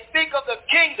that they speak of the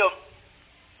kingdom.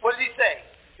 What does he say?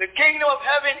 The kingdom of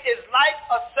heaven is like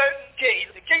a certain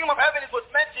king. The kingdom of heaven is what's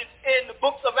mentioned in the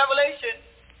books of Revelation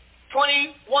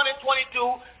 21 and 22,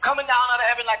 coming down out of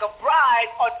heaven like a bride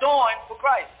adorned for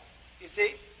Christ. You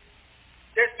see?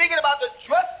 They're speaking about the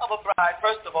dress of a bride,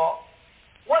 first of all.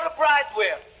 What do brides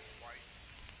wear?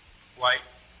 White.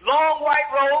 Long white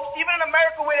robes. Even in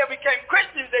America where they became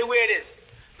Christians, they wear this.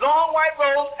 Long white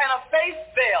robes and a face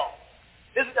veil.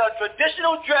 This is the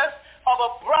traditional dress of a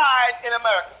bride in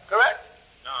America, correct?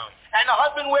 No. And the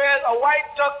husband wears a white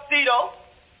tuxedo,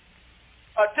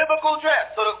 a typical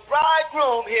dress. So the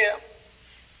bridegroom here,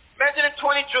 mentioned in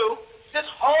 22, this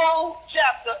whole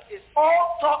chapter is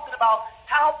all talking about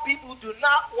how people do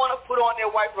not want to put on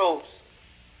their white robes.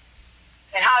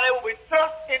 And how they will be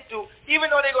thrust into,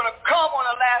 even though they're going to come on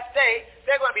the last day,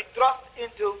 they're going to be thrust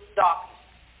into darkness.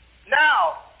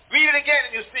 Now, read it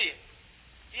again and you see it.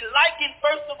 He likened,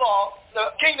 first of all,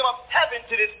 the kingdom of heaven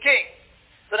to this king.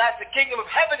 So that's the kingdom of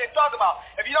heaven they're talking about.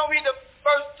 If you don't read the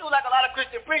first two, like a lot of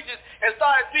Christian preachers, and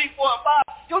start at 3, 4, and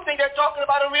 5, you'll think they're talking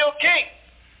about a real king.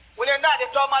 When they're not,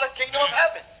 they're talking about the kingdom of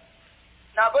heaven.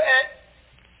 Now go ahead.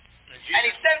 And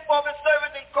he sent forth his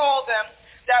servants and called them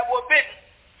that were bidden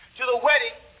to the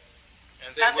wedding.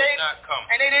 And they would not come.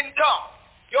 And they didn't come.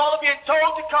 You all are being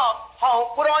told to come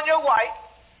home, put on your white,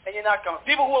 and you're not coming.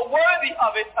 People who are worthy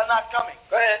of it are not coming.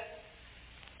 Go ahead.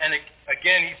 And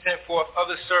again he sent forth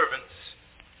other servants,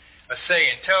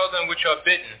 saying, tell them which are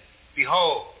bidden,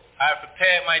 behold, I have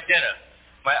prepared my dinner.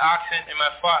 My oxen and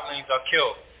my fatlings are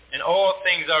killed, and all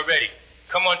things are ready.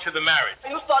 Come unto the marriage.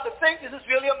 You start to think this is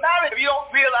really a marriage. If you don't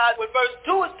realize what verse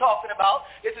 2 is talking about,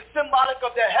 it's a symbolic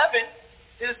of their heaven.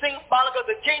 It's a symbolic of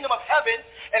the kingdom of heaven,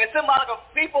 and it's symbolic of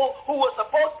people who were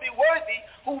supposed to be worthy,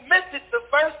 who missed it the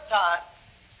first time.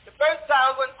 The first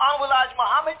time when Elijah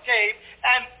Muhammad came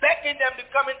and beckoned them to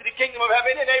come into the kingdom of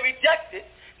heaven, and they rejected.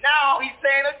 Now he's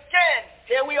saying again,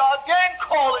 here we are again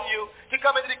calling you to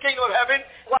come into the kingdom of heaven.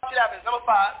 Watch it happen. Number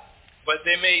 5. But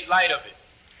they made light of it.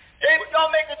 They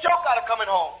don't make a joke out of coming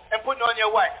home and putting on your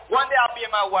white. One day I'll be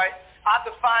in my white. I have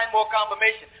to find more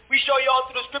confirmation. We show you all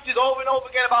through the scriptures over and over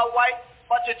again about white,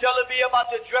 about your jalabiya, about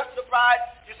your dress of the bride.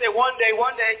 You say one day,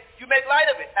 you make light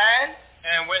of it.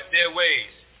 And went their ways.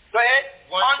 Go ahead.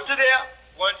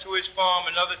 One to his farm,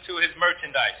 another to his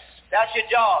merchandise. That's your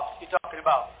job you're talking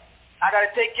about. I got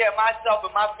to take care of myself and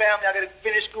my family. I got to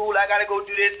finish school. I got to go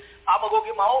do this. I'm going to go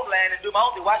get my own land and do my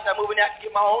own thing. Why should I move in there to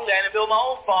get my own land and build my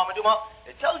own farm and do my own?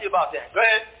 It tells you about that. Go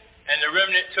ahead. And the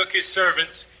remnant took his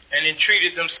servants and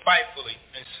entreated them spitefully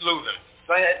and slew them.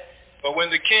 Go ahead. But when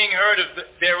the king heard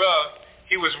thereof,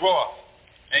 he was wroth,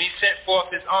 and he sent forth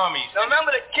his armies. Now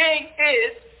remember, the king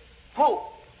is who?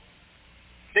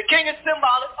 The king is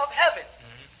symbolic of heaven.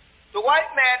 The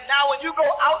white man, now when you go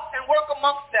out and work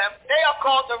amongst them, they are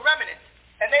called the remnant.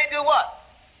 And they do what?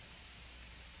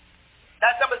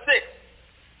 That's number 6.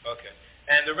 Okay.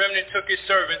 And the remnant took his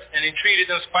servants and entreated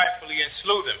them spitefully and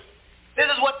slew them. This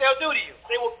is what they'll do to you.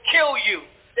 They will kill you.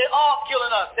 They're all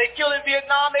killing us. They kill in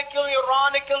Vietnam, they kill in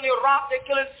Iran, they kill in Iraq, they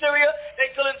kill in Syria,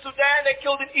 they kill in Sudan, they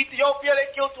killed in Ethiopia,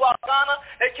 they killed throughout Ghana,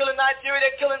 they kill in Nigeria,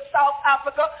 they kill in South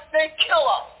Africa. They kill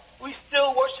us. We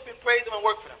still worship and praise them and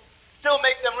work for them. Still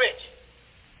make them rich.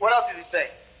 What else did he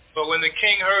say? But when the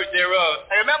king heard thereof...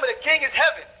 And remember, the king is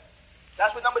heaven.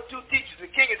 That's what number 2 teaches. The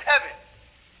king is heaven.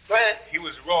 Go ahead. He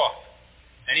was wroth,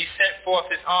 and he sent forth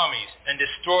his armies and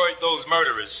destroyed those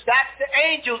murderers. That's the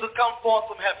angels who come forth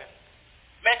from heaven.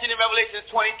 Mentioned in Revelation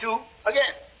 22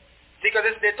 again. Because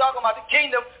they're talking about the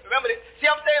kingdom. Remember, see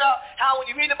I'm saying how when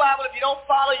you read the Bible, if you don't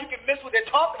follow, you can miss what they're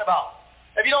talking about.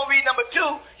 If you don't read number 2,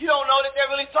 you don't know that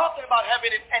they're really talking about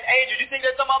heaven and angels. You think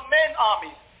they're talking about men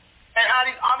armies and how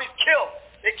these armies kill.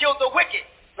 They killed the wicked.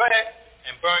 Go ahead.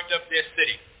 And burned up their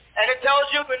city. And it tells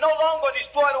you we're no longer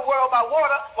destroy the world by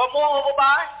water, but moreover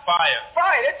by fire.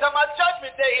 Fire. They're talking about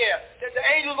judgment day here. That the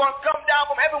angels are going to come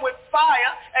down from heaven with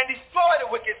fire and destroy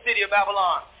the wicked city of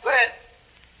Babylon. Go ahead.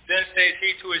 Then says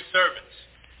he to his servants,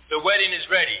 the wedding is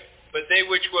ready, but they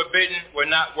which were bidden were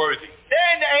not worthy.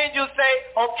 Then the angels say,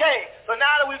 okay, so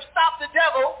now that we've stopped the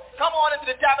devil, come on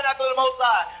into the tabernacle of the Most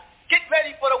High. Get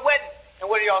ready for the wedding. And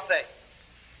what do y'all say?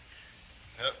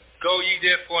 Go ye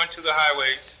therefore into the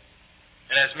highways,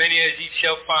 and as many as ye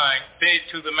shall find, bid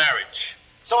to the marriage.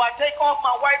 So I take off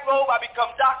my white robe, I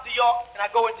become Dr. York, and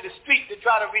I go into the street to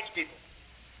try to reach people.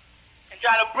 And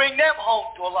try to bring them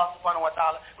home to Allah subhanahu wa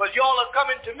ta'ala. Because y'all are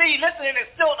coming to me, listening, and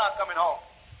still not coming home.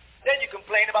 Then you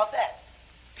complain about that.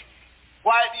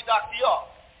 Why is he Dr.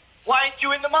 York? Why ain't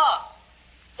you in the mosque?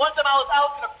 One time I was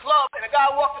out in a club, and a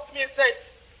guy walked up to me and said,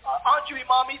 aren't you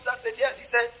Imam Isa? I said, yes. He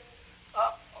said,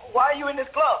 why are you in this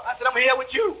club? I said, I'm here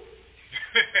with you.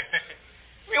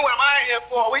 I mean, what am I here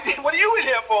for? What are you in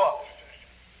here for?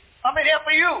 I'm in here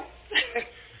for you.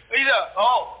 He said,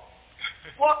 oh.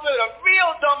 Walked with a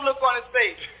real dumb look on his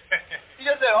face. He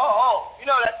just said, oh. You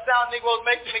know that sound Negroes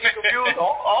make to me get confused?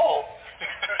 Oh.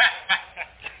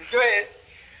 Go ahead.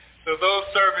 So those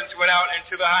servants went out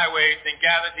into the highways and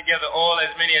gathered together all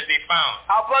as many as they found.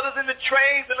 Our brothers in the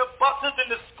trains and the buses and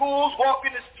the schools,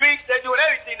 walking the streets, they're doing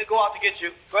everything to go out to get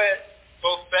you. Go ahead.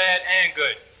 Both bad and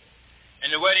good. And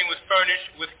the wedding was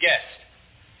furnished with guests.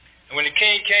 And when the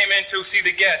king came in to see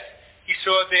the guests, he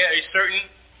saw there a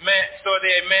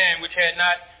man which had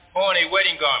not on a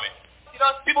wedding garment. You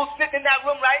know, people sitting in that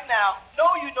room right now,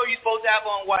 you know you're supposed to have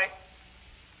on white.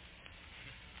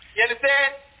 You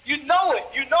understand? You know it.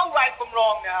 You know right from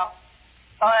wrong now.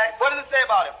 All right. What does it say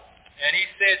about him? And he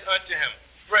says unto him,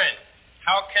 friend,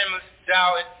 how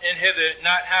thou in hither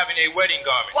not having a wedding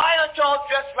garment? Why don't y'all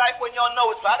dress right when y'all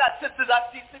know it's right? I got sisters I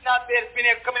see sitting out there that's been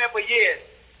here coming in for years.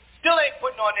 Still ain't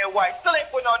putting on their white. Still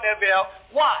ain't putting on their veil.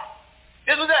 Why?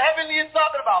 This was the heavenly is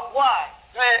talking about. Why?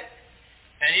 Go ahead.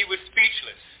 And he was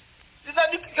speechless.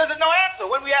 Because there's no answer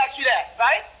when we ask you that,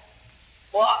 right?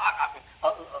 Well,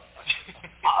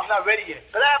 I'm not ready yet.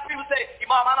 Because I have people say,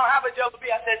 Imam, I don't have a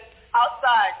jalabiyah. I said,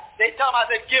 outside, they tell them, I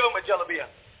said, give them a jalabiyah.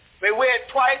 They wear it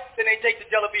twice, then they take the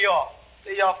jalabiyah off.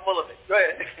 Say, y'all full of it. Go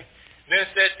ahead. Then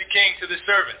says the king to the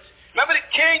servants. Remember, the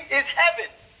king is heaven.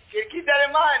 Keep that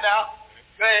in mind now.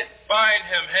 Go ahead. Bind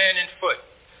him hand and foot,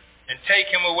 and take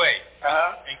him away,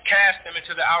 and cast him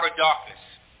into the outer darkness.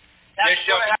 That's what's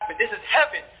going to happen. This is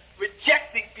heaven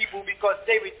rejecting people because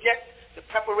they reject the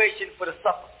preparation for the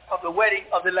supper of the wedding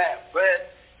of the Lamb. Go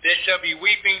ahead. There shall be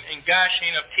weeping and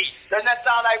gnashing of teeth. Doesn't that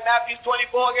sound like Matthew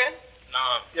 24 again?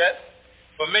 No. Yes.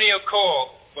 For many are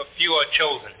called, but few are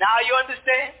chosen. Now you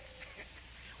understand?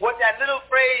 What that little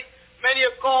phrase, many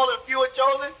are called and few are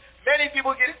chosen? Many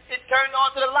people get it turned on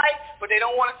to the light, but they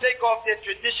don't want to take off their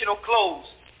traditional clothes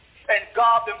and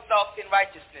garb themselves in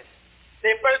righteousness.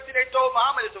 The first thing they told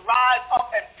Muhammad is to rise up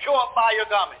and purify your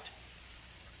garment.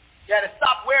 You had to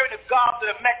stop wearing the garb of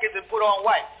the Meccans and put on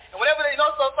white. And whenever they know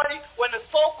so funny, when the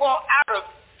so-called Arabs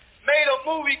made a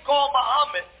movie called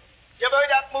Muhammad, you ever heard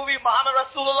that movie, Muhammad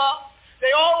Rasulullah?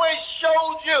 They always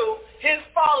showed you his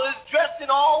followers dressed in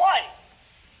all white.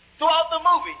 Throughout the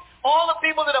movie, all the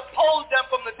people that opposed them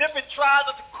from the different tribes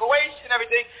of the Quraysh and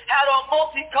everything had on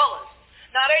multicolors.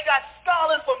 Now they got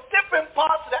scholars from different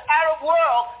parts of the Arab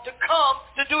world to come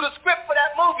to do the script for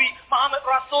that movie, Muhammad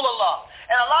Rasulullah.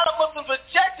 And a lot of Muslims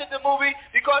rejected the movie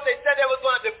because they said they were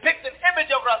going to depict an image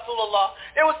of Rasulullah.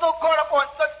 They were so caught up on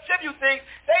such tribute things,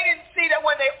 they didn't see that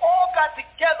when they all got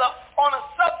together on a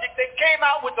subject, they came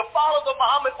out with the followers of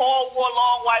Muhammad all wore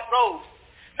long white robes.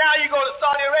 Now you go to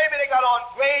Saudi Arabia, they got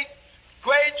on gray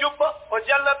jubbah or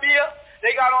jalabiyah.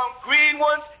 They got on green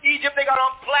ones. Egypt, they got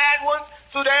on plaid ones.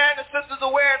 Sudan, the sisters are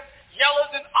wearing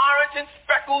yellows and orange and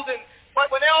speckles.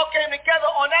 But when they all came together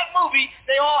on that movie,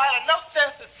 they all had enough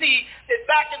sense to see that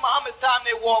back in Muhammad's time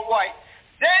they wore white.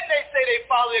 Then they say they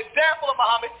follow the example of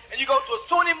Muhammad, and you go to a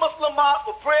Sunni Muslim mosque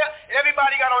for prayer, and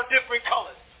everybody got on different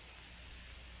colors.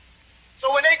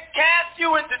 So when they cast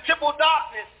you into triple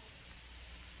darkness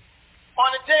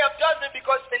on the day of judgment,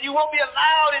 then you won't be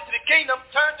allowed into the kingdom,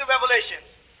 turn to Revelation.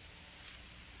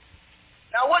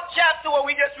 Now what chapter were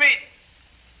we just reading?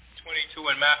 22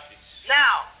 in Matthew.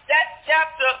 Now, that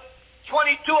chapter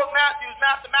 22 of Matthew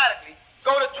mathematically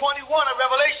go to 21 of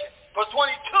Revelation, because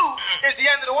 22 is the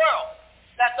end of the world.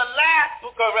 That's the last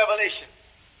book of Revelation.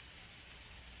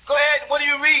 Go ahead, what do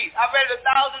you read? I've read it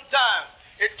 1,000 times.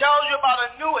 It tells you about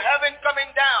a new heaven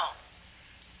coming down.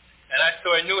 And I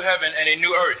saw a new heaven and a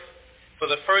new earth, for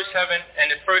the first heaven and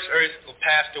the first earth were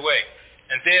passed away,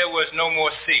 and there was no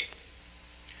more sea.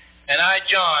 And I,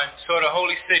 John, saw the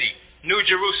holy city, New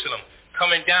Jerusalem,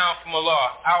 coming down from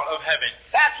Allah out of heaven.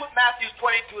 That's what Matthew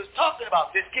 22 is talking about,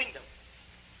 this kingdom.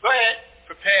 Go ahead.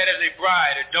 Prepared as a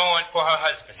bride adorned for her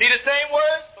husband. See the same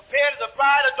words? Prepared as a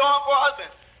bride adorned for her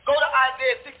husband. Go to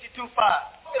Isaiah 62:5.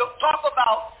 It'll talk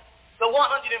about the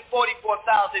 144,000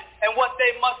 and what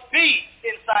they must be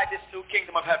inside this new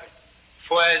kingdom of heaven.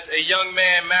 For as a young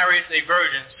man marries a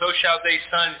virgin, so shall thy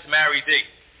sons marry thee.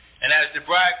 And as the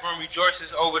bridegroom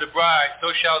rejoices over the bride, so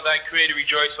shall thy Creator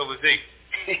rejoice over thee.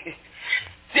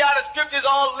 See how the scriptures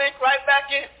all link right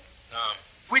back in?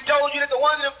 We told you that the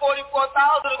 144,000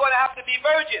 are going to have to be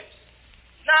virgins,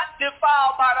 not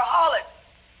defiled by the harlot,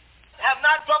 have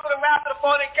not drunken the wrath of the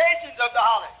fornications of the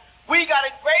harlot. We got to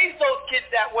raise those kids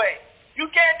that way. You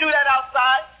can't do that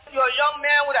outside. You're a young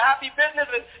man with a happy business,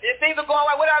 and if things are going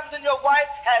right, what happens when your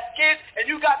wife has kids and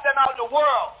you got them out in the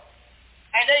world,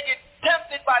 and they get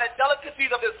tempted by the delicacies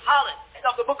of this harlot,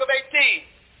 of the book of 18,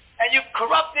 and you've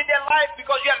corrupted their life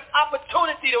because you have an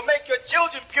opportunity to make your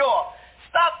children pure.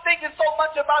 Stop thinking so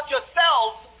much about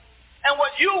yourselves and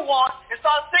what you want, and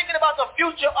start thinking about the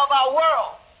future of our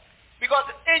world, because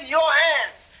it's in your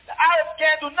hands. The Arabs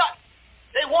can't do nothing.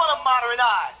 They want a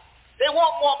modernize. They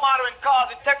want more modern cars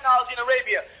and technology in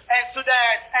Arabia and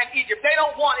Sudan and Egypt. They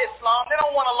don't want Islam. They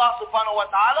don't want Allah subhanahu wa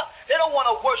ta'ala. They don't want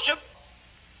to worship.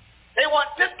 They want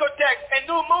discotheques and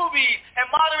new movies and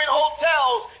modern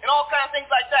hotels and all kinds of things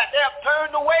like that. They have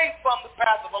turned away from the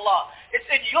path of Allah. It's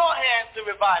in your hands to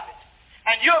revive it.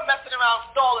 And you're messing around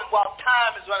stalling while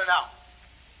time is running out.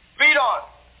 Read on.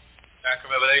 Back in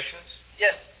Revelations?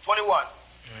 Yes, 21.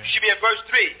 You should be at verse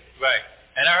 3. Right.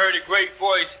 And I heard a great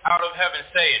voice out of heaven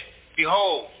saying,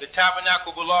 Behold, the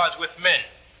tabernacle of Allah is with men,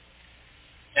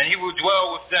 and he will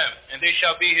dwell with them, and they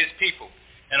shall be his people.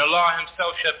 and Allah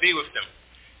himself shall be with them,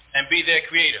 and be their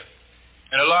creator.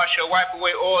 And Allah shall wipe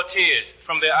away all tears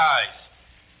from their eyes,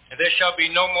 and there shall be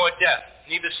no more death,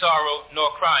 neither sorrow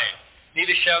nor crying,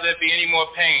 neither shall there be any more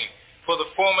pain, for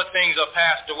the former things are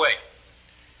passed away.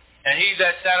 And he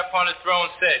that sat upon the throne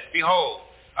said, Behold,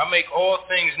 I make all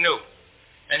things new.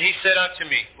 And he said unto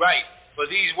me, Write, for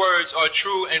these words are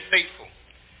true and faithful.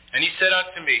 And he said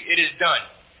unto me, It is done.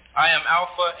 I am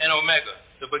Alpha and Omega,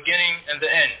 the beginning and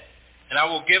the end. And I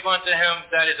will give unto him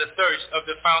that is athirst of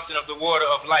the fountain of the water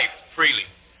of life freely.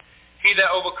 He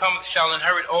that overcometh shall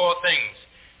inherit all things,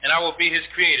 and I will be his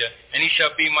creator, and he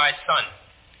shall be my son.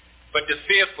 But the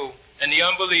fearful, and the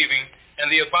unbelieving,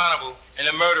 and the abominable, and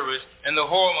the murderers, and the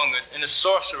whoremongers, and the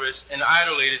sorcerers, and the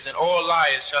idolaters, and all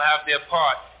liars shall have their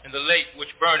part in the lake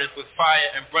which burneth with fire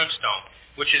and brimstone,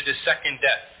 which is the second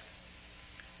death.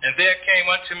 And there came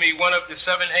unto me one of the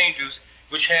seven angels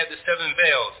which had the seven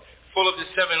veils, full of the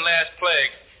seven last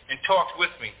plagues, and talked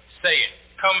with me, saying,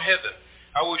 Come hither,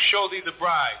 I will show thee the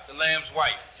bride, the Lamb's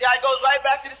wife. See how it goes right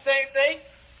back to the same thing?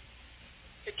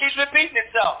 It keeps repeating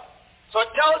itself. So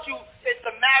it tells you it's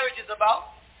the marriage is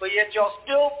about, but yet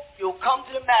you'll come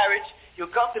to the marriage,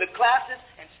 you'll come to the classes,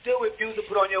 and still refuse to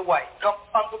put on your white. Come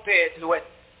unprepared to the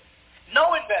wedding.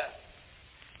 Knowing better.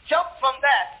 Jump from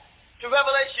that to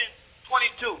Revelation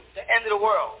 22, the end of the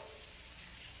world.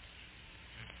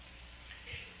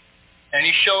 And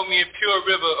he showed me a pure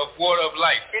river of water of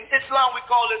life. In Islam, we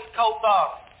call this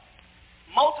Kawthar.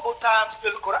 Multiple times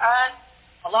in the Quran,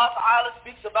 Allah Ta'ala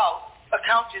speaks about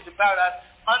couches in paradise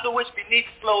under which beneath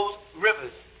flows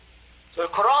rivers. So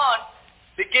the Quran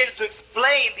begins to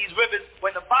explain these rivers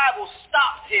when the Bible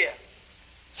stops here.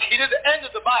 See, this is the end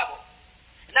of the Bible.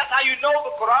 And that's how you know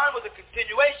the Quran was a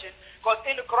continuation, because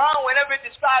in the Quran, whenever it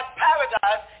describes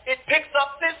paradise, it picks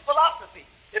up this philosophy.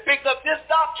 It picks up this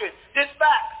doctrine, this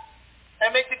fact.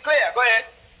 And makes it clear. Go ahead.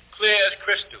 Clear as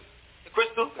crystal. The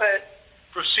crystal, go ahead.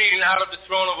 Proceeding out of the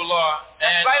throne of Allah.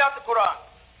 And right out the Quran.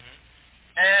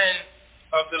 And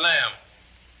of the Lamb.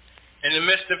 In the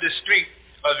midst of the street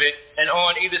of it, and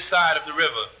on either side of the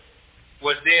river,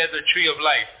 was there the tree of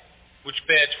life, which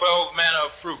bare 12 manner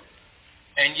of fruit,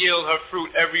 and yield her fruit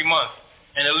every month.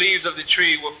 And the leaves of the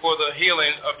tree were for the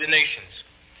healing of the nations.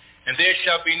 And there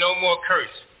shall be no more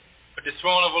curse, but the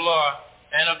throne of Allah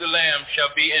and of the Lamb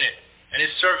shall be in it. And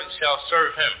his servants shall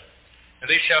serve him, and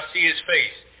they shall see his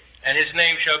face, and his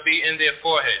name shall be in their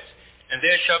foreheads. And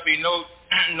there shall be no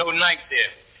night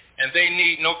there, and they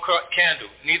need no candle,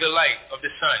 neither light of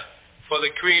the sun, for the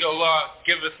Creator Allah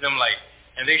giveth them light,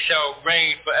 and they shall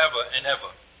reign forever and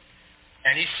ever.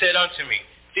 And he said unto me,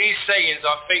 These sayings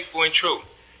are faithful and true.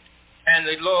 And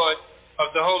the Lord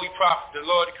of the holy prophet, the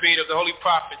Lord Creator of the holy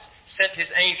prophets, sent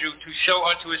his angel to show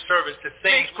unto his servants the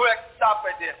things. Please correct. Stop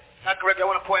right there. Not correct. I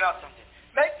want to point out something.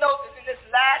 Make note that in this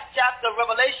last chapter of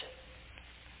Revelation,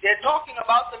 they're talking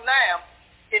about the Lamb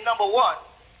in number 1.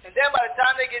 And then by the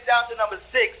time they get down to number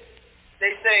 6,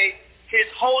 they say his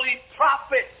holy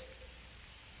prophets.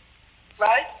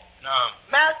 Right? No.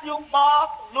 Matthew,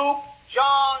 Mark, Luke,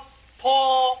 John,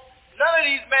 Paul, none of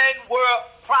these men were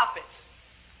prophets.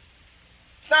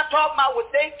 It's not talking about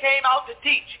what they came out to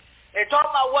teach. They're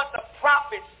talking about what the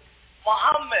prophets,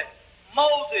 Muhammad,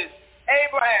 Moses,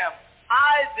 Abraham,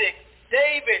 Isaac,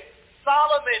 David,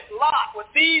 Solomon, Lot, what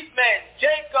these men,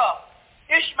 Jacob,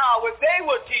 Ishmael, what they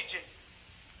were teaching.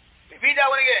 Repeat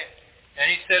that one again. And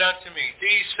he said unto me,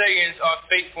 These sayings are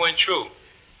faithful and true.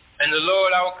 And the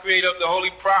Lord our Creator of the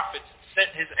holy prophets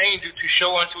sent his angel to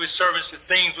show unto his servants the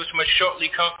things which must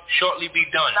shortly be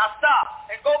done. Now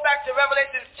stop and go back to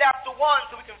Revelation chapter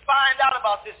 1 so we can find out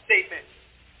about this statement.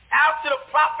 After the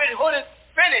prophethood is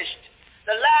finished,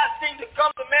 the last thing to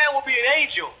come to man will be an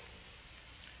angel.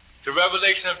 The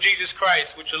revelation of Jesus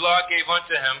Christ, which Allah gave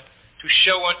unto him, to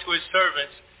show unto his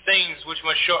servants things which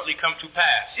must shortly come to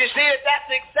pass. You see that that's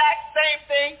the exact same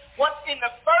thing. What's in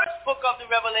the first book of the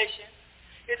Revelation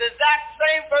is the exact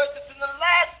same verse that's in the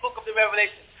last book of the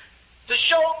Revelation. To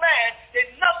show man that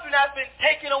nothing has been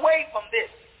taken away from this.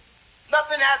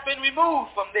 Nothing has been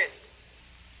removed from this.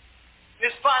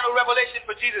 This final revelation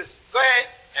for Jesus. Go ahead.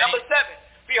 Number 7.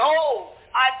 Behold,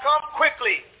 I come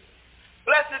quickly.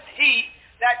 Blessed is he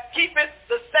that keepeth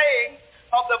the saying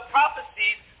of the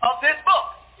prophecies of this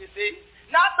book. You see?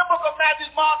 Not the book of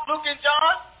Matthew, Mark, Luke, and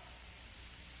John.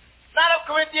 Not of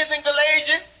Corinthians and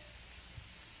Galatians.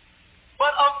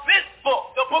 But of this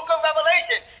book, the book of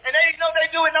Revelation. And then you know they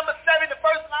do in number 7, the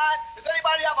first line. Does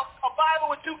anybody have a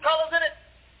Bible with 2 colors in it?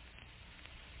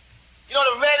 You know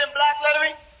the red and black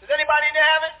lettering? Does anybody in there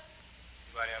have it?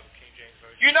 Anybody have a King James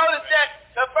version? You notice that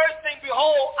the first thing,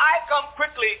 behold, I come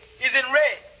quickly, is in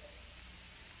red.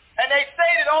 And they say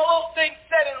that all those things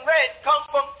said and read come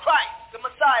from Christ, the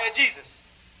Messiah, Jesus.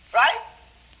 Right?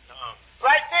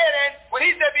 Right there then, when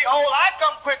he said, behold, I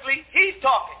come quickly, he's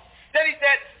talking. Then he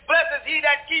said, blessed is he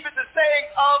that keepeth the saying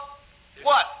of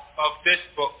what? Of this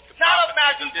book. Not of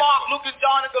Matthew, Mark, Luke, and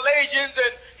John, and Galatians,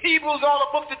 and Hebrews, all the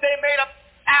books that they made up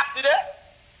after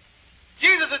that.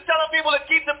 Jesus is telling people to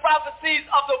keep the prophecies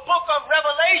of the book of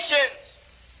Revelations,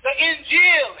 the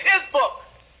Injil, his book.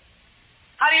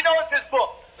 How do you know it's his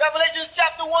book? Revelation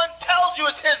chapter 1 tells you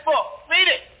it's his book. Read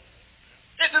it.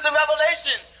 This is the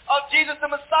revelation of Jesus the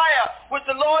Messiah, which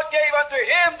the Lord gave unto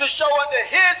him to show unto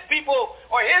his people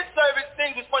or his servants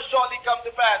things which must shortly come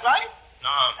to pass, right?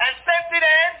 And sent it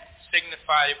and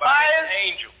signified by his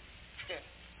angel.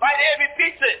 Right here it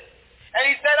repeats it. And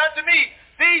he said unto me,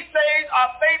 these sayings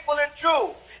are faithful and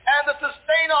true, and the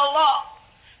sustainer Allah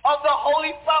of the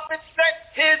holy prophet sent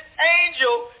his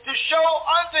angel to show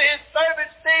unto his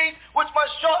servants things which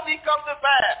must shortly come to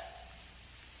pass,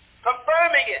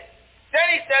 confirming it. Then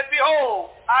he said,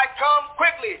 behold, I come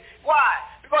quickly. Why?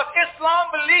 Because Islam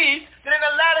believes that in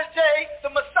the latter day,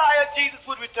 the Messiah, Jesus,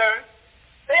 would return.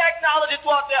 They acknowledge it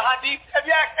throughout their hadith. If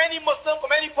you ask any Muslim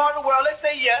from any part of the world, they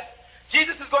say yes.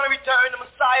 Jesus is going to return, the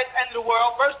Messiah at the end of the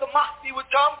world. First the Mahdi would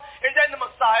come, and then the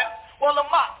Messiah. Well, the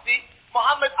Mahdi,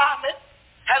 Muhammad Ahmed,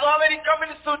 has already come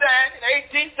into Sudan in the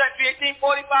 18th century,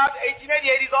 1845 to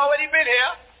 1888. He's already been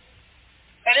here.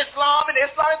 And Islam and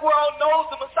the Islamic world knows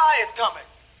the Messiah is coming.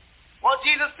 Well,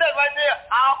 Jesus said right there,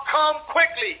 I'll come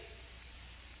quickly.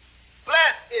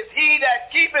 Blessed is he that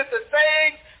keepeth the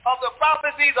sayings of the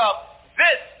prophecies of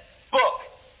this book.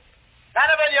 Not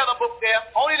of any other book there.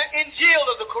 Only the Injil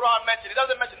of the Quran mentioned. It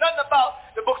doesn't mention nothing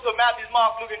about the books of Matthew,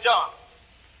 Mark, Luke, and John.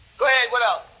 Go ahead, what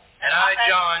else? And I,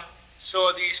 John,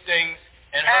 saw these things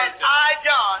and heard them. And I,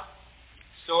 John,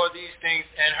 saw these things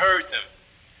and heard them.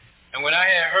 And when I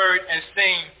had heard and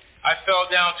seen, I fell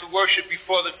down to worship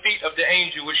before the feet of the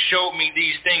angel which showed me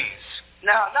these things.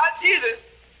 Now, not Jesus.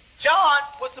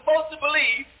 John was supposed to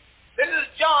believe, this is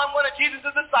John, one of Jesus'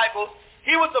 disciples.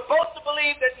 He was supposed to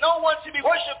believe that no one should be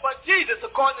worshipped but Jesus,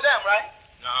 according to them, right?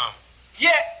 No.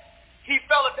 Yet, he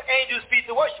fell at the angel's feet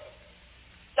to worship him.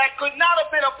 That could not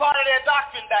have been a part of their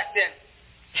doctrine back then,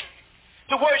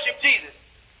 to worship Jesus.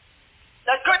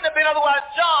 That couldn't have been, otherwise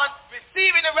John,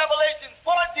 receiving the revelation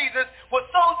for Jesus, was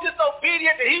so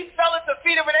disobedient that he fell at the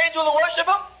feet of an angel to worship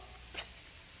him.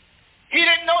 He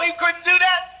didn't know he couldn't do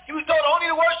that. He was told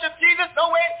only to worship Jesus. No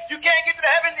way, you can't get to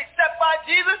the heaven except by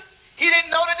Jesus. He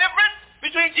didn't know the difference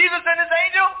between Jesus and his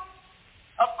angel.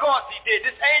 Of course he did.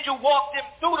 This angel walked him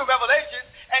through the revelation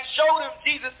and showed him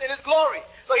Jesus in his glory.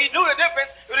 So he knew the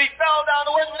difference, but he fell down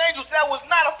to worship an angel. So that was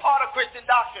not a part of Christian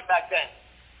doctrine back then.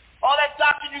 All that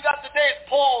doctrine you got today is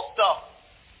Paul stuff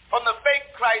from the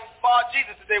fake Christ, bar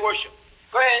Jesus that they worship.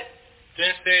 Go ahead.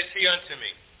 Then says he unto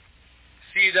me,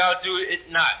 see thou do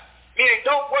it not. Meaning,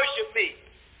 don't worship me.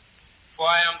 For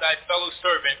I am thy fellow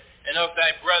servant, and of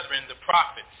thy brethren the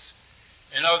prophets,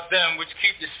 and of them which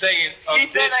keep the sayings of this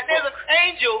book. There's an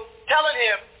angel telling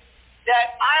him that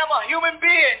I am a human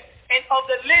being and of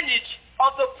the lineage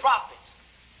of the prophets.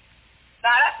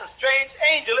 Now, that's a strange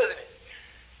angel, isn't it?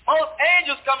 Most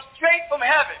angels come straight from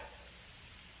heaven.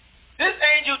 This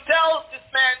angel tells this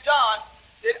man, John,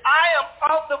 that I am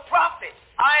of the prophets.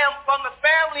 I am from the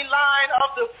family line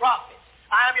of the prophets.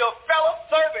 I am your fellow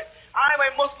servant. I am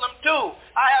a Muslim too.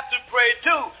 I have to pray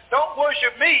too. Don't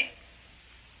worship me.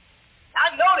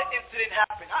 I know the incident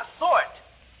happened. I saw it.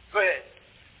 Go ahead.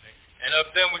 And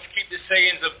of them which keep the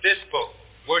sayings of this book,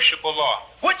 worship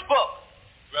Allah. Which book?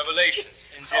 Revelations.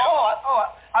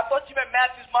 I thought you meant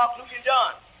Matthew, Mark, Luke, and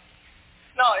John.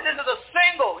 No, this is a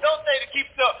single. Don't say to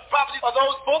keep the prophecies of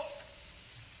those books.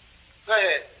 Go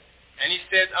ahead. And he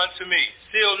said unto me,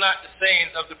 seal not the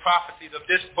sayings of the prophecies of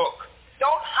this book.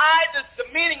 Don't hide the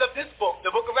meaning of this book, the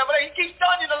book of Revelation. He keeps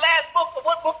telling you the last book of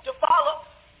what book to follow.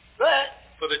 Go ahead.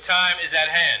 For the time is at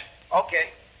hand. Okay.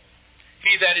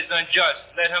 He that is unjust,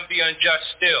 let him be unjust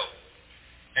still.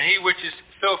 And he which is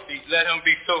filthy, let him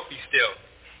be filthy still.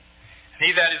 And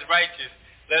he that is righteous,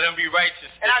 let him be righteous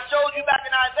still. And I showed you back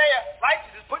in Isaiah,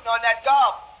 righteous is putting on that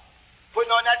garb. Putting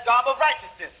on that garb of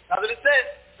righteousness. That's what it says.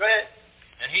 Go ahead.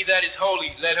 And he that is holy,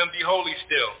 let him be holy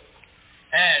still.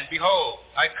 And behold,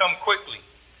 I come quickly,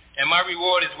 and my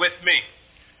reward is with me,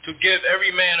 to give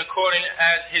every man according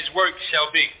as his work shall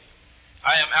be.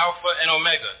 I am Alpha and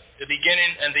Omega, the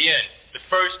beginning and the end, the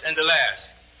first and the last.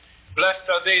 Blessed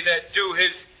are they that do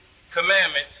his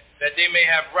commandments, that they may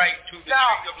have right to the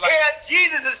tree of life. Here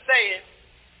Jesus is saying,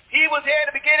 he was here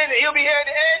in the beginning and he'll be here in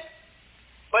the end.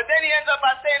 But then he ends up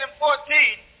by saying in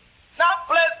 14, not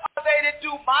blessed are they that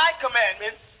do my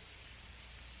commandments,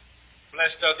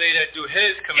 Blessed are they that do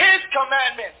his commandments. His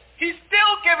commandments. He's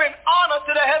still giving honor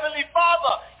to the Heavenly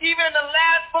Father, even in the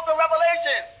last book of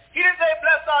Revelation. He didn't say,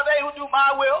 blessed are they who do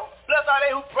my will. Blessed are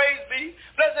they who praise me.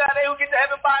 Blessed are they who get to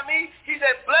heaven by me. He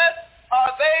said, blessed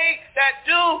are they that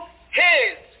do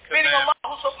his, meaning Allah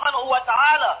subhanahu wa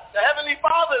ta'ala, the Heavenly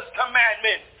Father's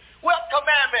commandments. What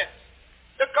commandments?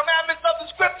 The commandments of the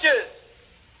Scriptures.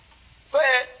 Go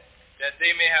ahead. That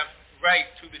they may have right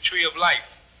to the tree of life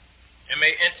and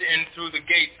may enter in through the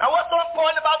gate. Now what's so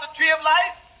important about the tree of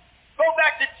life? Go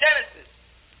back to Genesis.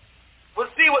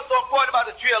 We'll see what's so important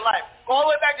about the tree of life. Go all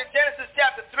the way back to Genesis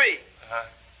chapter 3,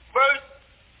 verse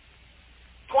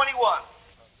 21.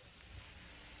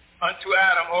 Unto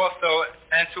Adam also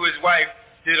and to his wife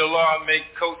did Allah make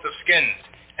coats of skins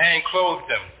and clothe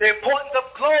them. The importance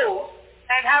of clothes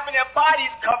and having their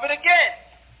bodies covered again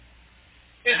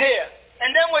is here.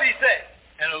 And then what he said?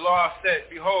 And Allah said,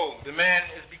 behold, the man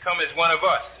is become as one of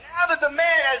us. Now that the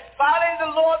man has violated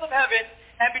the laws of heaven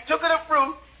and betook of the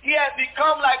fruit, he has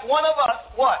become like one of us,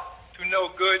 what? To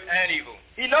know good and evil.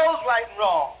 He knows right and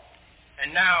wrong. And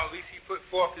now at least he put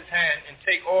forth his hand and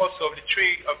take also of the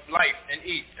tree of life and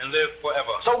eat and live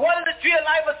forever. So what is the tree of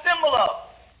life a symbol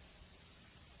of?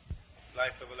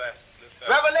 Life everlasting.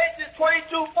 Revelation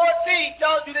 22:14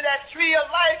 tells you that that tree of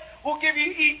life will give you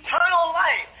eternal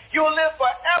life. You will live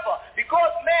forever.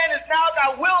 Because man is now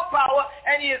got willpower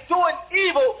and he is doing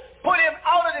evil, put him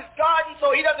out of this garden so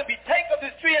he doesn't partake of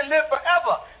this tree and live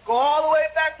forever. Go all the way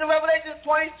back to Revelation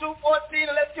 22:14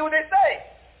 and let's see what they say.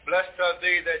 Blessed are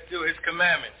they that do his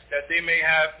commandments, that they may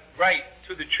have right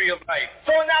to the tree of life.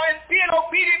 So now in being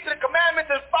obedient to the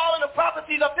commandments and following the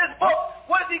prophecies of this book,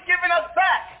 what is he giving us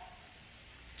back?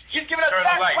 He's giving us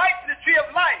back right to the tree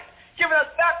of life, giving us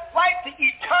back right to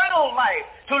eternal life,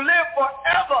 to live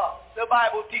forever, the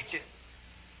Bible teaches.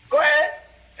 Go ahead.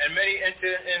 And many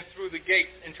enter in through the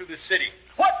gates into the city.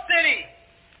 What city?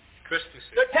 Christus.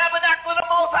 The tabernacle of the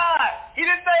Most High. He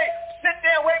didn't say, sit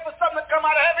there and wait for something to come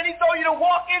out of heaven. He told you to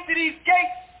walk into these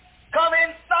gates. Come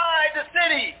inside the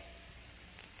city.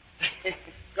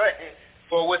 Go ahead.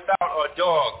 For without are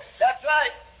dogs. That's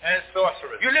right. And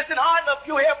sorcerers. You listen hard enough,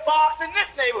 you hear barks in this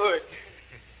neighborhood.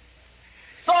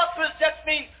 Sorcerers just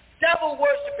mean devil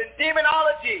worshiping,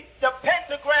 demonology, the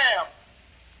pentagram,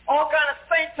 all kind of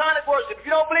satanic worship. If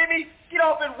you don't believe me, get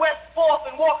off in West 4th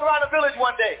and walk around the village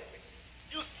one day.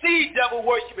 You see devil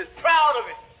worshipers, proud of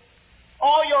it.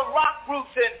 All your rock groups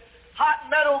and hot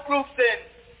metal groups and,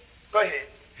 go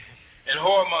ahead. And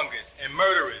whoremongers and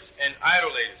murderers and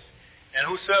idolaters. And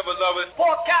whosoever loveth.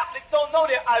 Poor Catholics don't know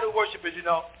they're idol worshippers, you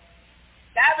know.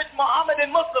 The average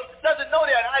Mohammedan Muslim doesn't know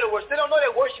they're an idol worshiper. They don't know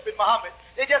they're worshiping Muhammad.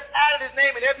 They just added his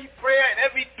name in every prayer and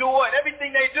every dua and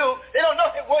everything they do. They don't know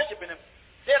they're worshiping him.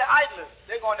 They're the idlers.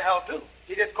 They're going to hell too.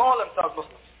 They just call themselves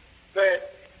Muslims. Go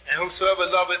ahead. And whosoever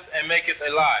loveth and maketh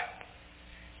a lie.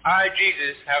 I,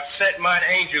 Jesus, have sent mine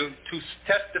angel to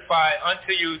testify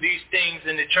unto you these things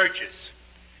in the churches.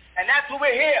 And that's what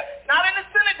we're here. Not in the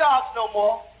synagogues no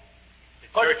more.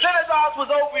 Because the synagogues was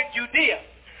over in Judea.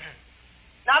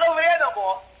 Not over there no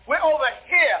more. We're over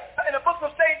here. In the book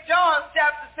of St. John,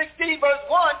 chapter 16, verse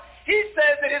 1, he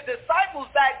says that his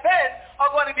disciples back then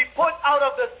are going to be put out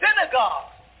of the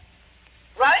synagogues.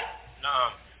 Right?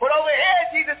 No. But over here,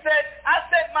 Jesus said, I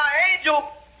sent my angel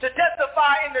to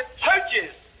testify in the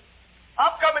churches.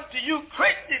 I'm coming to you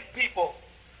Christian people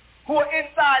who are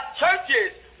inside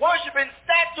churches worshiping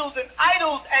statues and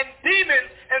idols and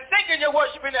demons and thinking you're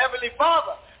worshiping the Heavenly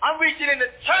Father. I'm reaching in the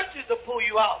churches to pull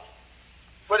you out.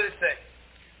 What does it say?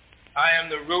 I am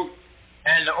the root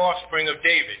and the offspring of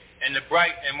David and the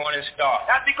bright and morning star.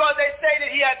 That's because they say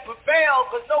that he had prevailed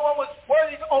because no one was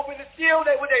worthy to open the seal.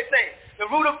 What they say? The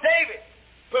root of David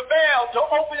prevailed to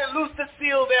open and loose the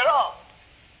seal thereof.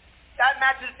 That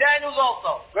matches Daniel's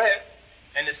also. Go ahead.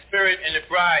 And the Spirit and the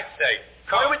bride say,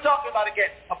 come. What are we talking about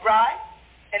again? A bride?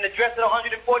 And the dress of the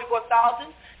 144,000,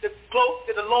 the cloak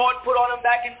that the Lord put on them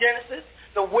back in Genesis,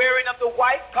 the wearing of the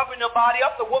white, covering the body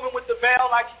up, the woman with the veil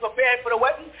like she's prepared for the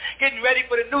wedding, getting ready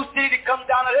for the new city to come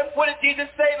down to them. What did Jesus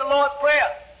say in the Lord's Prayer?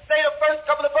 Say the first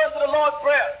couple of verses of the Lord's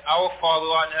Prayer. Our Father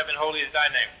who art in heaven, holy is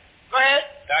thy name. Go ahead.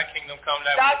 Thy kingdom come,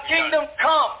 thy kingdom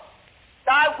come.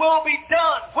 Thy will be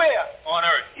done. Where? On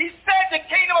earth. He said the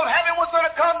kingdom of heaven was going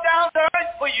to come down to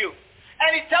earth for you.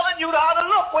 And he's telling you how to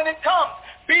look when it comes.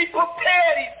 Be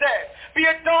prepared, he said. Be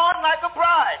adorned like a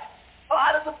bride. Oh,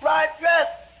 how does a bride dress?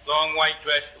 Long white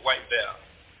dress, white veil.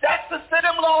 That's the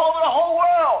symbol all over the whole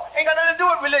world. Ain't got nothing to do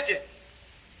with religion.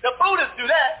 The Buddhists do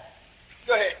that.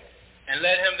 Go ahead. And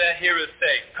let him that heareth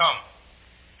say, come.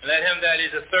 And let him that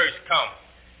is athirst come.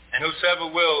 And whosoever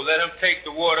will, let him take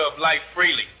the water of life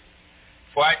freely.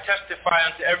 For I testify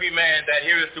unto every man that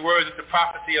heareth the words of the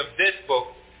prophecy of this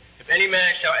book, if any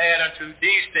man shall add unto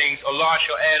these things, Allah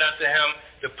shall add unto him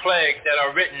the plagues that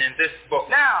are written in this book.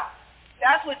 Now,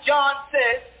 that's what John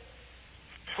said,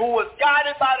 who was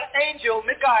guided by the angel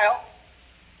Michael,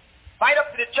 right up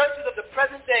to the churches of the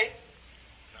present day.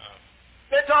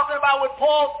 They're talking about what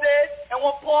Paul said, and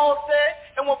what Paul said,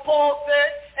 and what Paul said,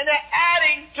 and they're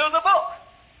adding to the book.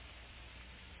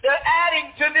 They're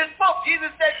adding to this book. Jesus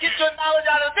said, get your knowledge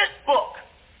out of this book,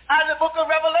 out of the book of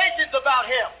Revelations about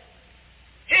him.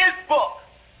 His book,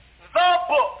 the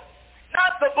book,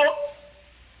 not the books,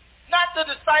 not the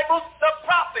disciples, the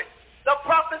prophets, the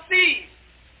prophecies.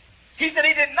 He said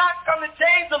he did not come to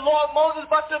change the law of Moses,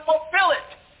 but to fulfill it.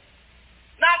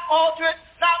 Not alter it,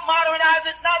 not modernize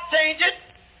it, not change it.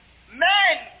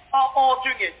 Men are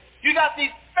altering it. You got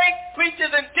these fake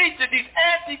preachers and teachers, these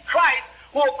antichrists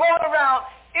who are going around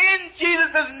in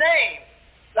Jesus' name,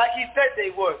 like he said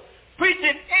they were,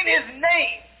 preaching in his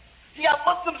name. You got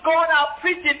Muslims going out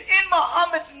preaching in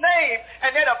Muhammad's name,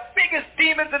 and they're the biggest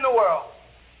demons in the world.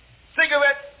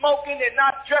 Cigarette smoking, they're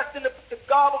not dressed in the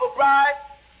garb of a bride.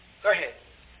 Go ahead.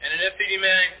 And if any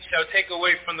man shall take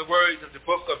away from the words of the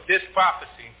book of this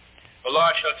prophecy,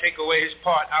 Allah shall take away his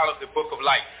part out of the book of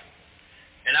life,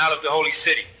 and out of the holy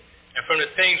city, and from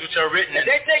the things which are written. If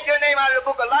they take your name out of the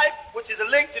book of life, which is a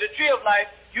link to the tree of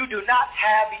life, you do not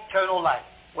have eternal life.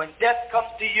 When death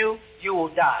comes to you, you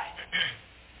will die.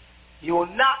 You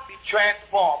will not be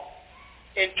transformed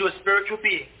into a spiritual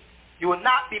being. You will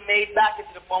not be made back into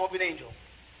the form of an angel.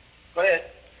 Go ahead.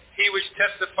 He which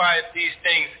testifieth these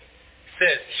things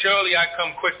says, surely I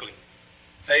come quickly.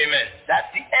 Amen. That's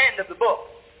the end of the book.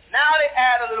 Now they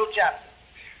add a little chapter.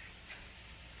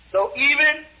 So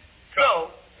even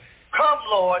so, come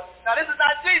Lord. Now this is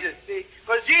not Jesus, see,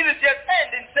 because Jesus just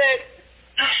ended and said,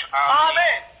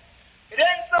 Amen. And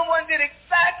then someone did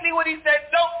exactly what he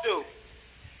said don't do.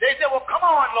 They said, well, come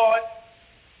on, Lord.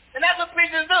 And that's what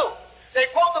preachers do. They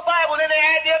quote the Bible, then they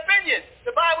add their opinion.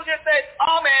 The Bible just said,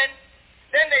 Amen.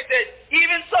 Then they said,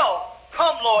 even so,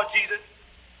 come, Lord Jesus.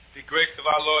 The grace of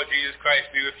our Lord Jesus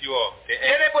Christ be with you all. Then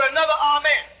they put another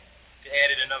Amen. They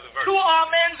added another verse. 2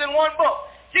 Amens in one book.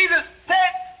 Jesus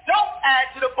said, don't add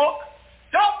to the book.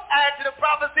 Don't add to the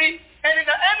prophecy. And in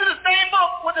the end of the same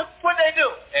book, what they do?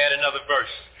 Add another verse.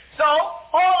 So,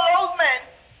 all those men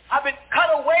have been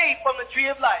cut away from the tree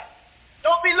of life.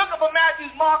 Don't be looking for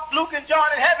Matthew, Mark, Luke, and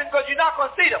John in heaven, because you're not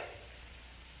going to see them.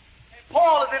 And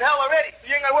Paul is in hell already, so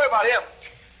you ain't got to worry about him.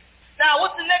 Now,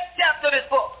 what's the next chapter of this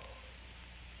book?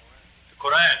 The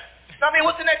Quran. I mean,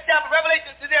 what's the next chapter? Revelation.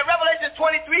 Is there Revelation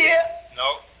 23 here?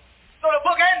 No. So the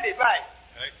book ended, right?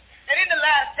 And in the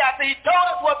last chapter, he told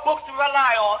us what books to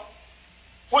rely on,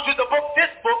 which was the book,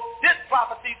 this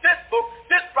prophecy, this book,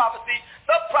 this prophecy,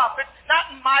 the prophet,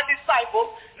 not my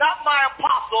disciples, not my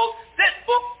apostles, this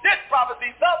book, this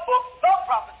prophecy, the book, the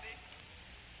prophecy.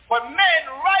 But men,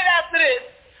 right after this,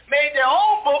 made their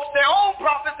own books, their own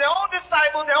prophets, their own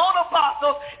disciples, their own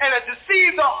apostles, and have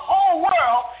deceived the whole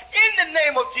world in the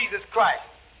name of Jesus Christ.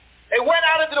 They went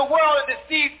out into the world and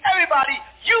deceived everybody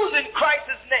using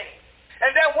Christ's name.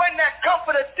 And then when that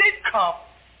comforter did come,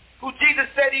 who Jesus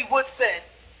said he would send,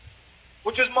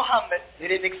 which was Muhammad, they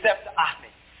didn't accept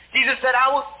Ahmed. Jesus said, I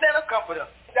will send a comforter.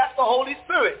 That's the Holy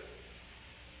Spirit.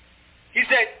 He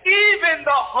said, even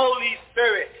the Holy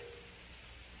Spirit.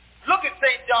 Look at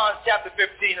St. John chapter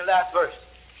 15, the last verse.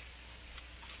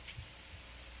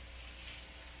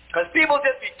 Because people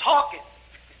just be talking.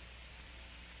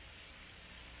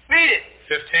 Read it.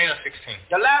 15 or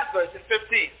 16? The last verse in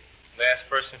 15. Last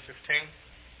verse in 15.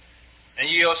 And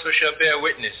ye also shall bear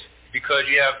witness, because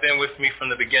ye have been with me from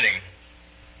the beginning.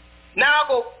 Now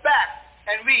go back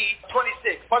and read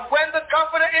 26. But when the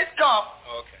Comforter is come,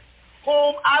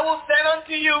 whom I will send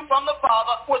unto you from the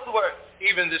Father, what's the word?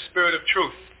 Even the Spirit of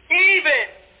truth. Even.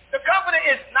 The Comforter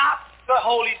is not the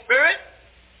Holy Spirit.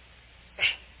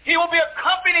 He will be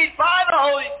accompanied by the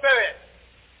Holy Spirit.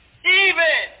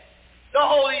 Even the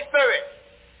Holy Spirit.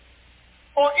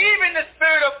 Or even the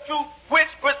Spirit of truth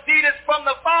which proceedeth from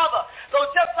the Father. So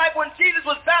just like when Jesus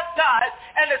was baptized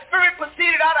and the Spirit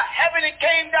proceeded out of heaven and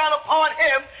came down upon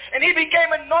him and he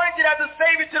became anointed as a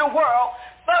Savior to the world,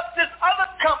 thus this other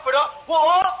Comforter will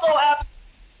also have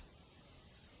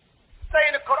say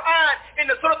in the Quran in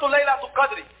the Surah Laylatul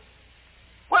Qadri.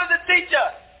 What does it teach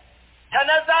us?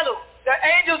 Tanazzalu. The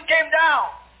angels came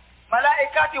down.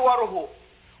 Malaikati wa ruhu.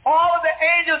 All of the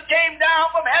angels came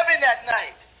down from heaven that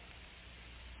night.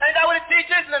 And that what it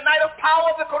teaches in the night of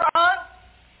power of the Quran?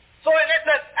 So it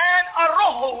says, and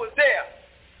Ar-Ruhu was there.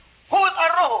 Who is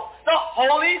Ar-Ruhu? The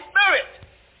Holy Spirit.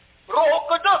 Ruh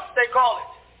Qudus, they call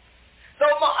it. So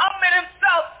Muhammad himself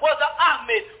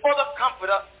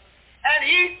Comforter. And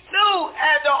he too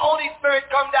had the Holy Spirit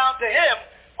come down to him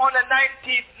on the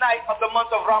 19th night of the month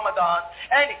of Ramadan.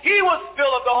 And he was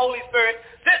filled of the Holy Spirit.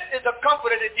 This is the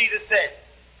Comforter that Jesus said.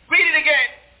 Read it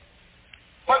again.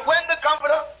 But when the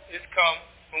Comforter is come,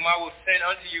 whom I will send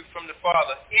unto you from the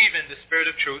Father, even the Spirit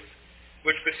of truth,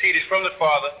 which proceeded from the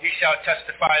Father, he shall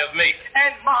testify of me.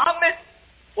 And Muhammad,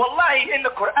 wallahi, in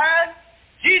the Quran,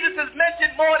 Jesus is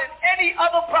mentioned more than any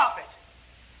other prophet.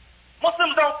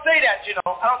 Muslims don't say that, you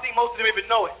know. I don't think most of them even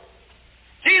know it.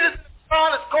 Jesus in the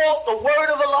Quran is called the Word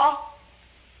of Allah.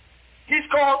 He's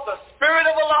called the Spirit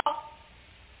of Allah.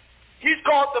 He's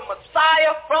called the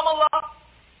Messiah from Allah.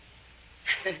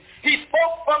 He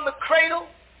spoke from the cradle.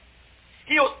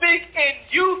 He will speak in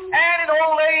youth and in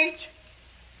old age.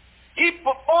 He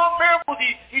performed miracles.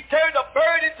 He turned a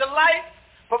bird into life,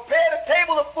 prepared a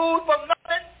table of food from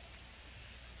nothing.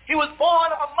 He was born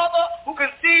of a mother who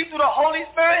conceived through the Holy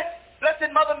Spirit,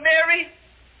 Blessed Mother Mary.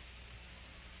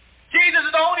 Jesus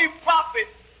is the only prophet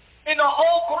in the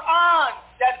whole Quran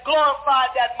that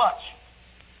glorified that much.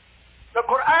 The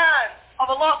Quran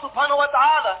of Allah subhanahu wa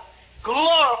ta'ala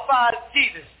glorifies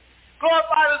Jesus,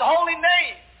 glorifies his holy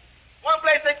name. One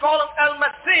place they call him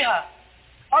El-Masih.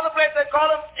 Other place they call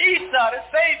him Isa, the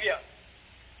Savior.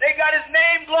 They got his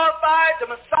name glorified, the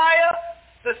Messiah,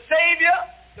 the Savior.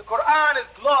 The Quran is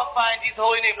glorifying these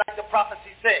holy names like the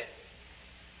prophecy said.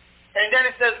 And then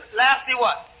it says, lastly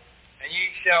what? And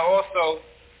ye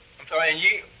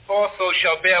also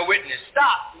shall bear witness.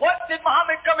 Stop. What did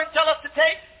Muhammad come and tell us to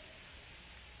take?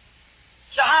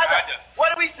 Shahada.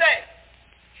 What do we say?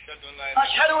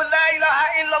 Ashhadu an la ilaha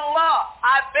illallah.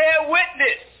 I bear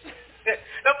witness.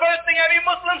 The first thing every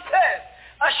Muslim says,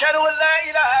 Ashhadu an la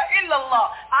ilaha illallah.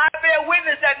 I bear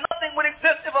witness that nothing would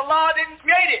exist if Allah didn't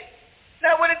create it. Is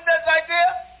that what it says right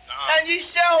there? And ye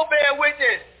shall bear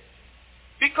witness,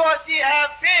 because ye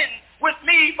have been with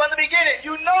me from the beginning.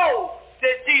 You know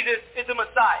that Jesus is the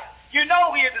Messiah. You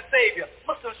know he is the Savior.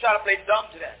 Muslims try to play dumb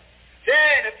to that.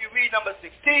 Then if you read number 16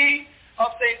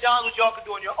 of St. John's, which y'all can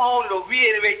do on your own, it'll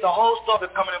reiterate the whole story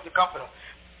of coming of the Comforter.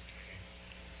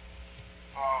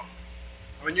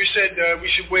 When you said we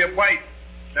should wear white,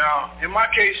 now, in my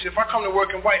case, if I come to work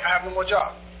in white, I have no more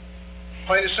job.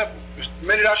 Plain and simple. The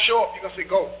minute I show up, you're going to say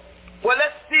go. Well,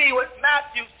 let's see what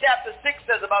Matthew chapter 6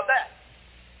 says about that.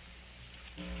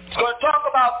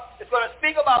 It's going to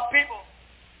speak about people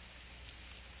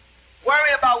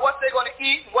worrying about what they're going to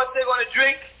eat, what they're going to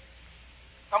drink,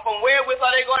 and from wherewith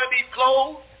are they going to be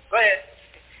clothed. Go ahead.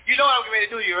 You know what I'm getting ready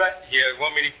to do, you right? Yeah,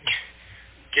 want me to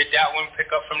get that one, pick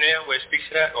up from there where it speaks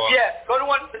to that? Or? Yeah, go to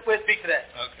one where it speaks to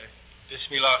that. Okay.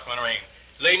 Bismillahirrahmanirrahim.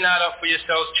 Lay not up for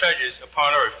yourselves treasures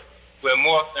upon earth, where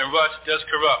moth and rust does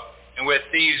corrupt, and where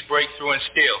thieves break through and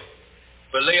steal.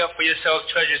 But lay up for yourselves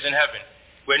treasures in heaven,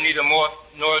 where neither moth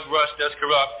nor rust does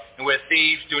corrupt, and where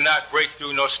thieves do not break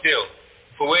through nor steal.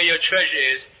 For where your treasure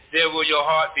is, there will your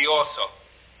heart be also.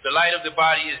 The light of the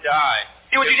body is the eye.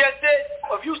 See what you just did?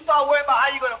 If you start worrying about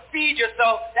how you're going to feed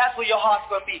yourself, that's where your heart's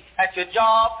going to be. At your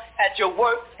job, at your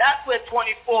work. That's where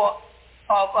 24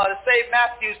 of the same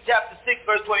Matthew chapter 6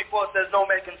 verse 24 says, no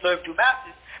man can serve two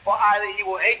masters. For either he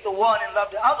will hate the one and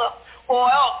love the other, or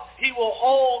else he will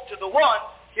hold to the one.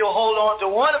 He'll hold on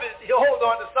to he'll hold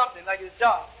on to something like his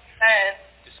job. And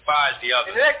despise the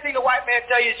other. And the next thing the white man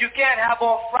tell you is you can't have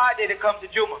off Friday to come to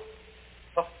Juma.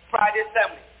 A Friday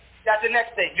assembly. That's the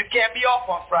next thing. You can't be off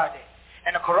on Friday.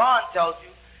 And the Quran tells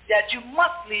you that you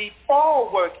must leave all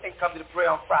work and come to the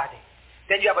prayer on Friday.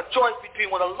 Then you have a choice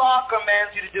between what Allah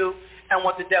commands you to do and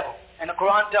what the devil. And the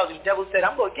Quran tells you, the devil said,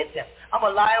 I'm going to get them. I'm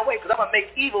going to lie away because I'm going to make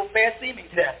evil fair seeming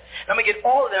to them. And I'm going to get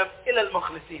all of them, illa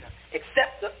al-mukhlisina,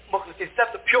 except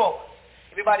the pure ones.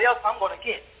 Everybody else I'm going to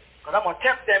get because I'm going to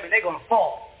tempt them and they're going to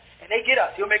fall. And they get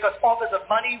us. He'll make us offers of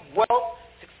money, wealth,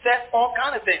 success, all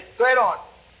kind of things. Go ahead on.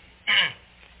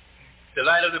 The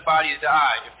light of the body is the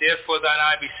eye. If therefore thine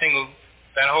eye be single,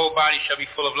 thine whole body shall be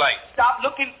full of light. Stop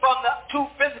looking from the two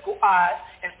physical eyes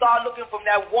and start looking from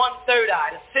that 1/3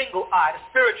 eye, the single eye, the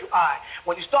spiritual eye.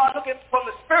 When you start looking from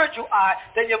the spiritual eye,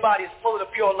 then your body is full of the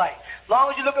pure light. As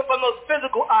long as you're looking from those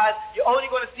physical eyes, you're only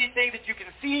going to see things that you can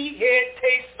see, hear,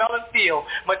 taste, smell, and feel.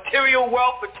 Material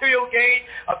wealth, material gain,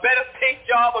 a better paint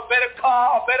job, a better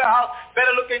car, a better house,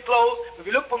 better looking clothes. If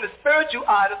you look from the spiritual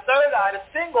eye, the third eye, the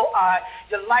single eye,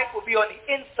 your light will be on the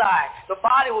inside. The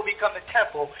body will become the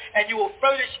temple, and you will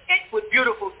furnish it with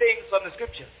beautiful things from the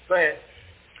scriptures. Go ahead.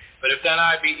 But if thine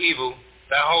eye be evil,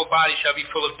 thy whole body shall be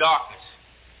full of darkness.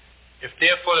 If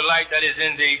therefore the light that is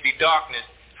in thee be darkness,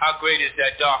 how great is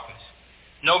that darkness?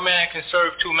 No man can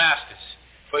serve two masters,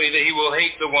 for either he will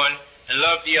hate the one and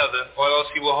love the other, or else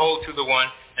he will hold to the one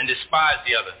and despise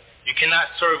the other. You cannot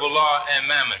serve Allah and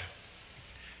Mammon.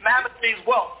 Mammon means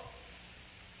wealth.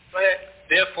 Go ahead.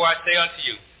 Therefore I say unto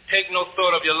you, take no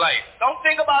thought of your life. Don't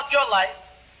think about your life.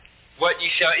 What ye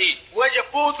shall eat. Where your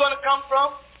food's going to come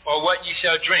from. Or what ye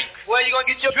shall drink. Where you going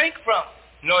to get your drink from.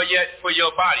 Nor yet for your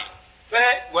body. Go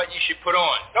ahead. What ye should put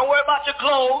on. Don't worry about your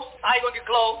clothes. How you going to get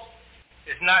clothes?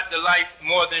 Is not the life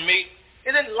more than meat?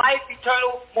 Isn't life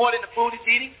eternal more than the food it's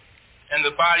eating? And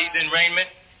the body than raiment?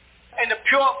 And the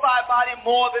purified body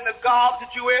more than the garbs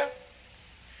that you wear?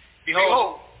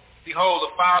 Behold,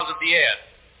 the fowls of the air,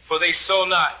 for they sow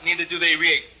not, neither do they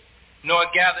reap, nor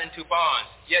gather into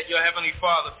barns, yet your heavenly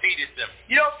Father feedeth them.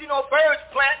 You don't see no birds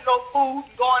planting no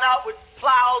food and going out with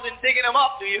plows and digging them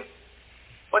up, do you?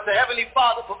 But the heavenly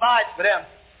Father provides for them.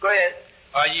 Go ahead.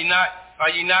 Are ye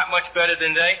not much better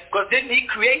than they? Because didn't he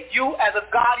create you as a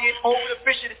guardian over the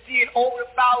fish of the sea and over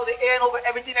the fowl of the air and over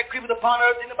everything that creepeth upon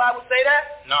earth? Didn't the Bible say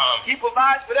that? No. He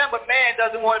provides for them, but man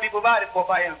doesn't want to be provided for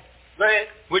by him. Go ahead.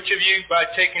 Which of you, by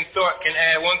taking thought, can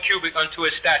add 1 cubit unto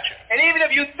his stature? And even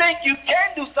if you think you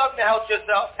can do something to help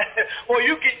yourself, or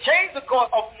you can change the course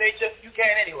of nature, you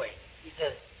can anyway. He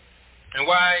says. And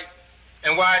why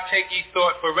take ye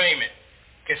thought for raiment?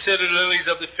 Consider the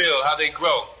lilies of the field, how they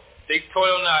grow. They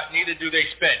toil not, neither do they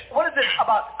spin. What is this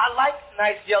about? I like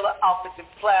nice yellow outfits and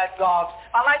plaid garbs.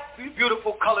 I like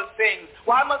beautiful colored things.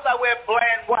 Why must I wear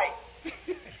bland white?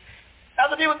 That's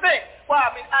what people think. Why?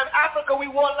 I mean, in Africa, we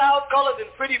wore loud colors and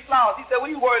pretty flowers. He said, what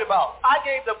are you worried about? I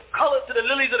gave the colors to the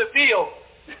lilies of the field.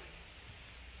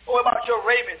 What about your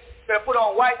raiment? You better put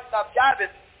on white, stop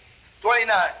jiving.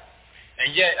 29.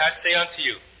 And yet I say unto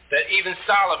you, that even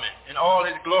Solomon in all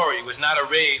his glory was not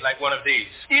arrayed like one of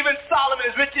these. Even Solomon,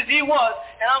 as rich as he was,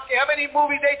 and I don't care how many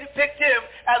movies they depict him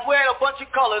as wearing a bunch of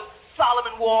colors,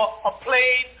 Solomon wore a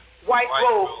plain white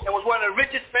robe and was one of the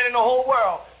richest men in the whole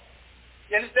world.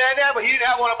 You understand that? But he didn't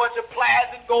have on a bunch of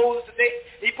plaids and golds today.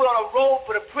 He put on a robe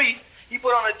for the priest. He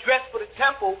put on a dress for the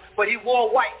temple, but he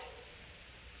wore white.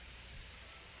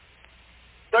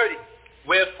 30.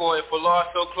 Wherefore, if Allah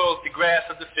so clothe the grass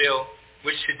of the field,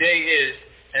 which today is,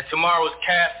 and tomorrow is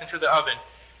cast into the oven,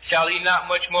 shall he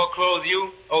not much more clothe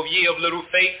you, O ye of little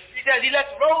faith? He says he lets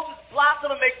roses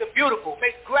blossom and makes them beautiful.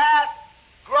 Makes grass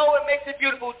grow and makes it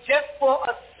beautiful just for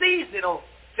a seasonal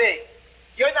thing.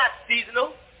 You're not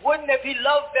seasonal. Wouldn't if he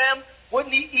loved them,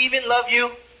 wouldn't he even love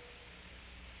you?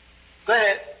 Go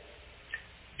ahead.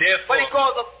 Therefore, but he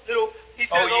calls us little, he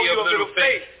says, O ye of little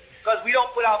faith. Because we don't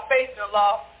put our faith in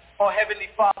Allah or Heavenly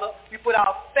Father. We put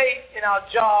our faith in our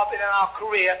job and in our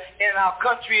career, in our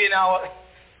country, in our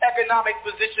economic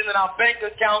position, in our bank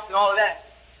accounts and all of that.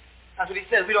 That's what he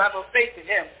says. We don't have no faith in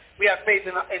him. We have faith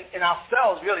in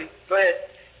ourselves, really. Go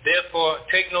ahead. Therefore,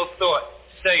 take no thought,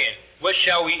 saying, what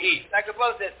shall we eat? Like the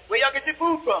brother said, where y'all get your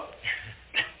food from?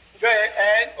 Go ahead,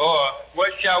 and? Or, what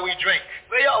shall we drink?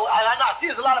 Well, I see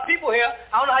there's a lot of people here.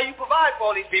 I don't know how you provide for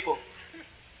all these people.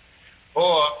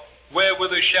 Or,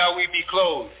 wherewithal shall we be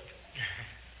clothed?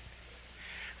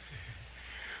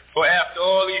 For after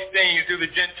all these things do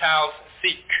the Gentiles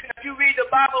seek. If you read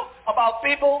the Bible about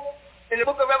people in the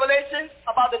book of Revelation,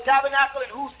 about the tabernacle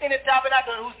and who's in the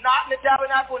tabernacle and who's not in the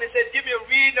tabernacle, and it says, give me a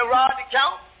reed and a rod to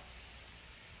count.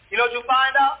 You know what you'll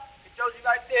find out? It tells you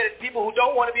right there that people who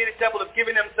don't want to be in the temple have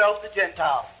given themselves to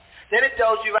Gentiles. Then it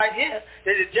tells you right here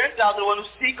that the Gentiles are the ones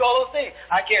who seek all those things.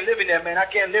 I can't live in there, man. I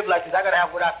can't live like this. I got to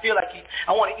have what I feel like eat.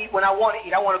 I want to eat when I want to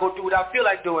eat. I want to go do what I feel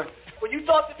like doing. When you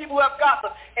talk to people who have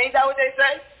gossip, ain't that what they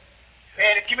say?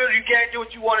 Man, in the community, you can't do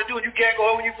what you want to do, and you can't go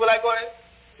home when you feel like going.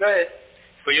 Go ahead.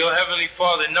 For your heavenly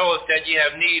Father knoweth that ye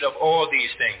have need of all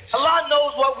these things. Allah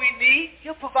knows what we need.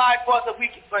 He'll provide for us if we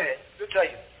can. Go ahead. He'll tell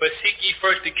you. But seek ye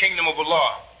first the kingdom of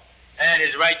Allah and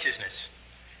his righteousness,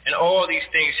 and all these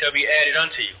things shall be added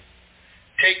unto you.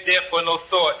 Take therefore no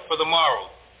thought for the morrow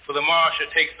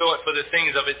shall take thought for the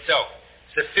things of itself.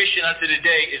 Sufficient unto the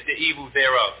day is the evil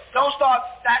thereof. Don't start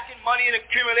stacking money and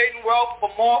accumulating wealth for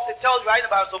moths. It tells you right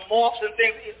about some moths and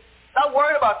things. Not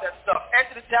worried about that stuff.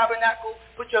 Enter the tabernacle,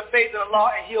 put your faith in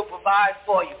Allah, and he'll provide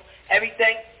for you.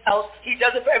 Everything else, he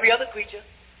does it for every other creature.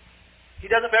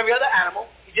 He does it for every other animal.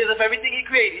 He does it for everything he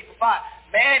created. He provides.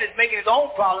 Man is making his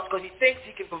own problems because he thinks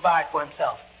he can provide for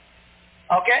himself.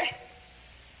 Okay?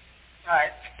 All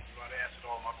right. You already answered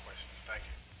all my questions. Thank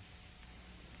you.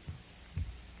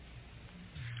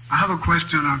 I have a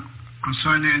question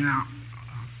concerning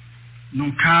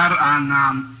Munkar and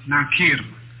Nakir.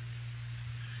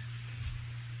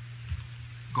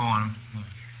 Go on.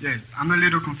 Yes, I'm a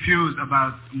little confused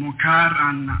about Munkar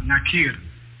and Nakir.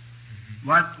 Mm-hmm.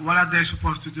 What are they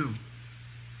supposed to do?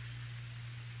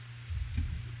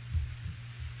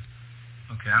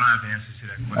 Okay, I don't have the answers to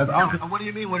that question. What do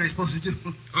you mean, what are they supposed to do?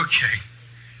 Okay.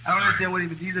 I don't understand what he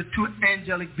means. These are two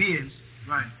angelic beings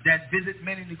that visit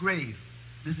men in the grave.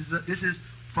 This is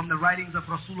from the writings of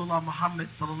Rasulullah Muhammad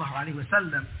sallallahu alaihi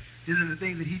wasallam. These are the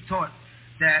things that he taught,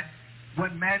 that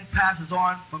when man passes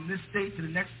on from this state to the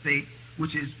next state,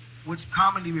 which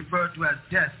commonly referred to as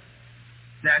death,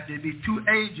 that there be two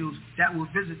angels that will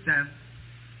visit them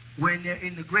when they're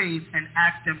in the grave and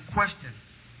ask them questions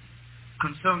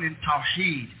concerning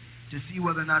Tawheed to see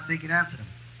whether or not they can answer them.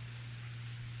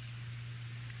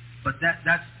 But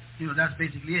that's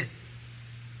basically it.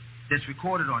 That's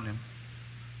recorded on them.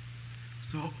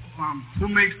 So who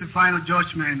makes the final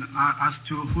judgment as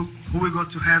to who will go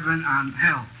to heaven and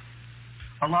hell?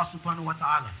 Allah subhanahu wa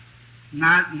ta'ala.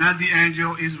 Not the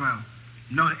angel Israel.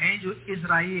 No, the angel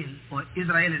Israel, or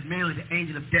Israel is merely the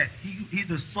angel of death. He's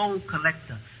the soul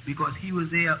collector, because he was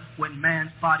there when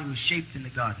man's body was shaped in the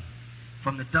garden.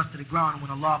 From the dust of the ground,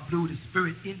 when Allah blew the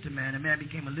spirit into man, and man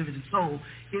became a living soul,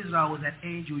 Israel was that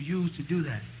angel used to do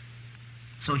that.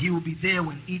 So he will be there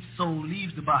when each soul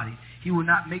leaves the body. He will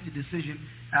not make the decision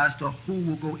as to who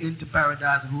will go into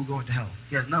paradise and who will go into hell.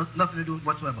 He has nothing to do with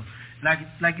whatsoever. Like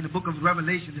in the book of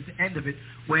Revelation, at the end of it,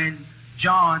 when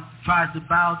John tries to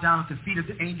bow down at the feet of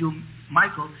the angel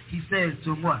Michael, he says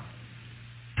to him what?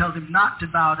 Tells him not to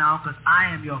bow down, because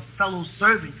I am your fellow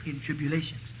servant in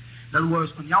tribulations. In other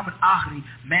words, on Yawm al-Akhri,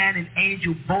 man and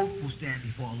angel both will stand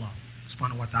before Allah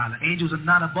subhanahu wa ta'ala. Angels are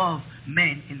not above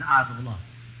men in the eyes of Allah.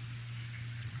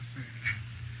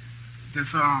 There's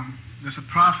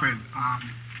a prophet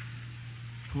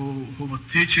who was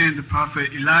teaching the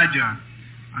prophet Elijah,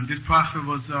 and this prophet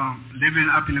was living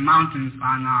up in the mountains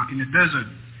and in the desert.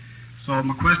 So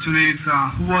my question is,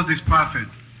 who was this prophet?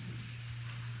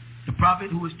 The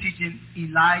prophet who was teaching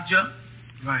Elijah.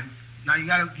 Right. Now you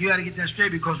gotta get that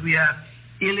straight, because we have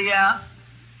Elias,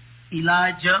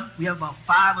 Elijah. We have about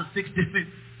 5 or 6 different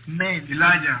men.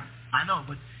 Elijah. I know,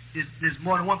 but there's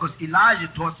more than one, because Elijah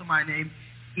taught somebody named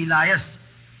Elias.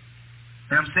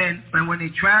 And I'm saying, and when they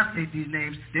translate these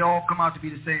names, they all come out to be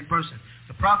the same person.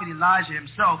 The prophet Elijah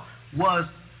himself was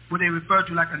what they refer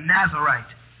to like a Nazarite.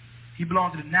 He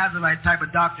belonged to the Nazarite type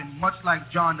of doctrine, much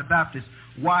like John the Baptist.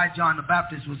 Why John the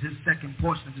Baptist was his second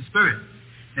portion of the Spirit.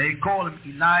 They call him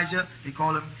Elijah, they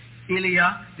call him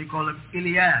Elia, they call him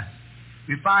Elias.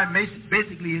 We find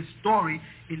basically his story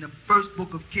in the first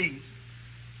book of Kings,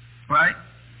 right?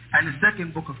 And the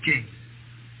second book of Kings.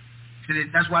 So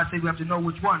that's why I say we have to know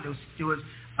which one. There was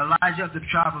Elijah of the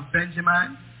tribe of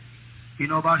Benjamin. You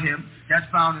know about him. That's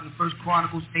found in the First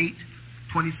Chronicles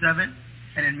 8:27.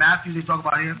 And in Matthew they talk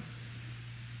about him.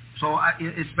 So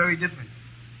it's very different.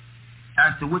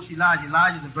 As to which Elijah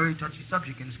is a very touchy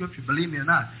subject in the scripture, believe me or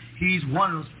not. He's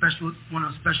one of those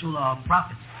special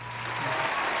prophets.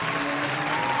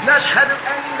 نشهد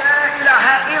أن لا إله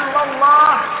إلا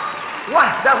الله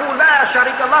وحده لا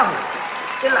شريك له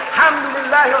الحمد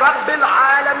لله رب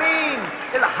العالمين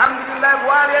الحمد لله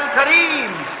الوالي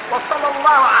الكريم وصلى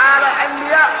الله على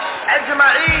الأنبياء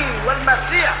أجمعين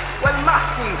والمسيح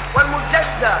والمهدي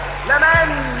والمجدد لمن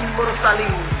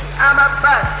مرسلين أما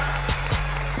بعد.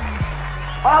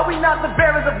 Are we not the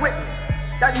bearers of witness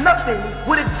that nothing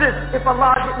would exist if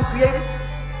Allah didn't create it?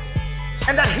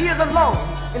 And that He is alone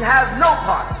and has no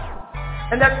part?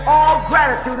 And that all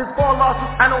gratitude is for Allah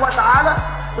subhanahu wa ta'ala,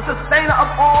 the sustainer of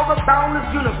all the boundless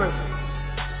universes.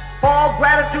 All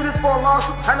gratitude is for Allah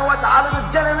subhanahu wa ta'ala, the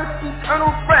generous eternal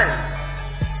friend.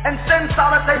 And send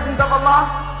salutations of Allah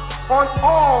on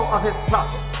all of His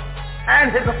prophets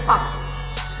and His apostles,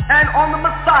 and on the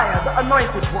Messiah, the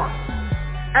anointed one,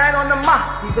 and on the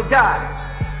Mahdi, the guide,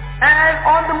 and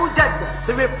on the Mujaddid,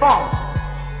 the reformer,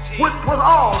 which was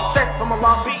all sent from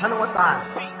Allah subhanahu wa ta'ala.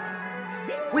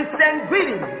 We send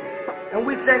greetings and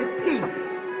we send peace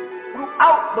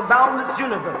throughout the boundless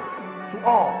universe to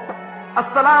all.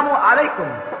 Assalamu alaikum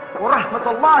wa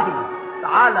rahmatullahi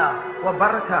ta'ala wa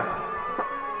barakatuh.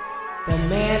 The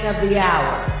man of the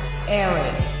hour,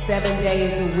 airing 7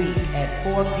 days a week at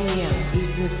 4 p.m.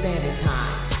 Eastern Standard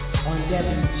Time on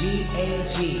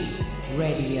WGAG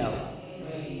Radio.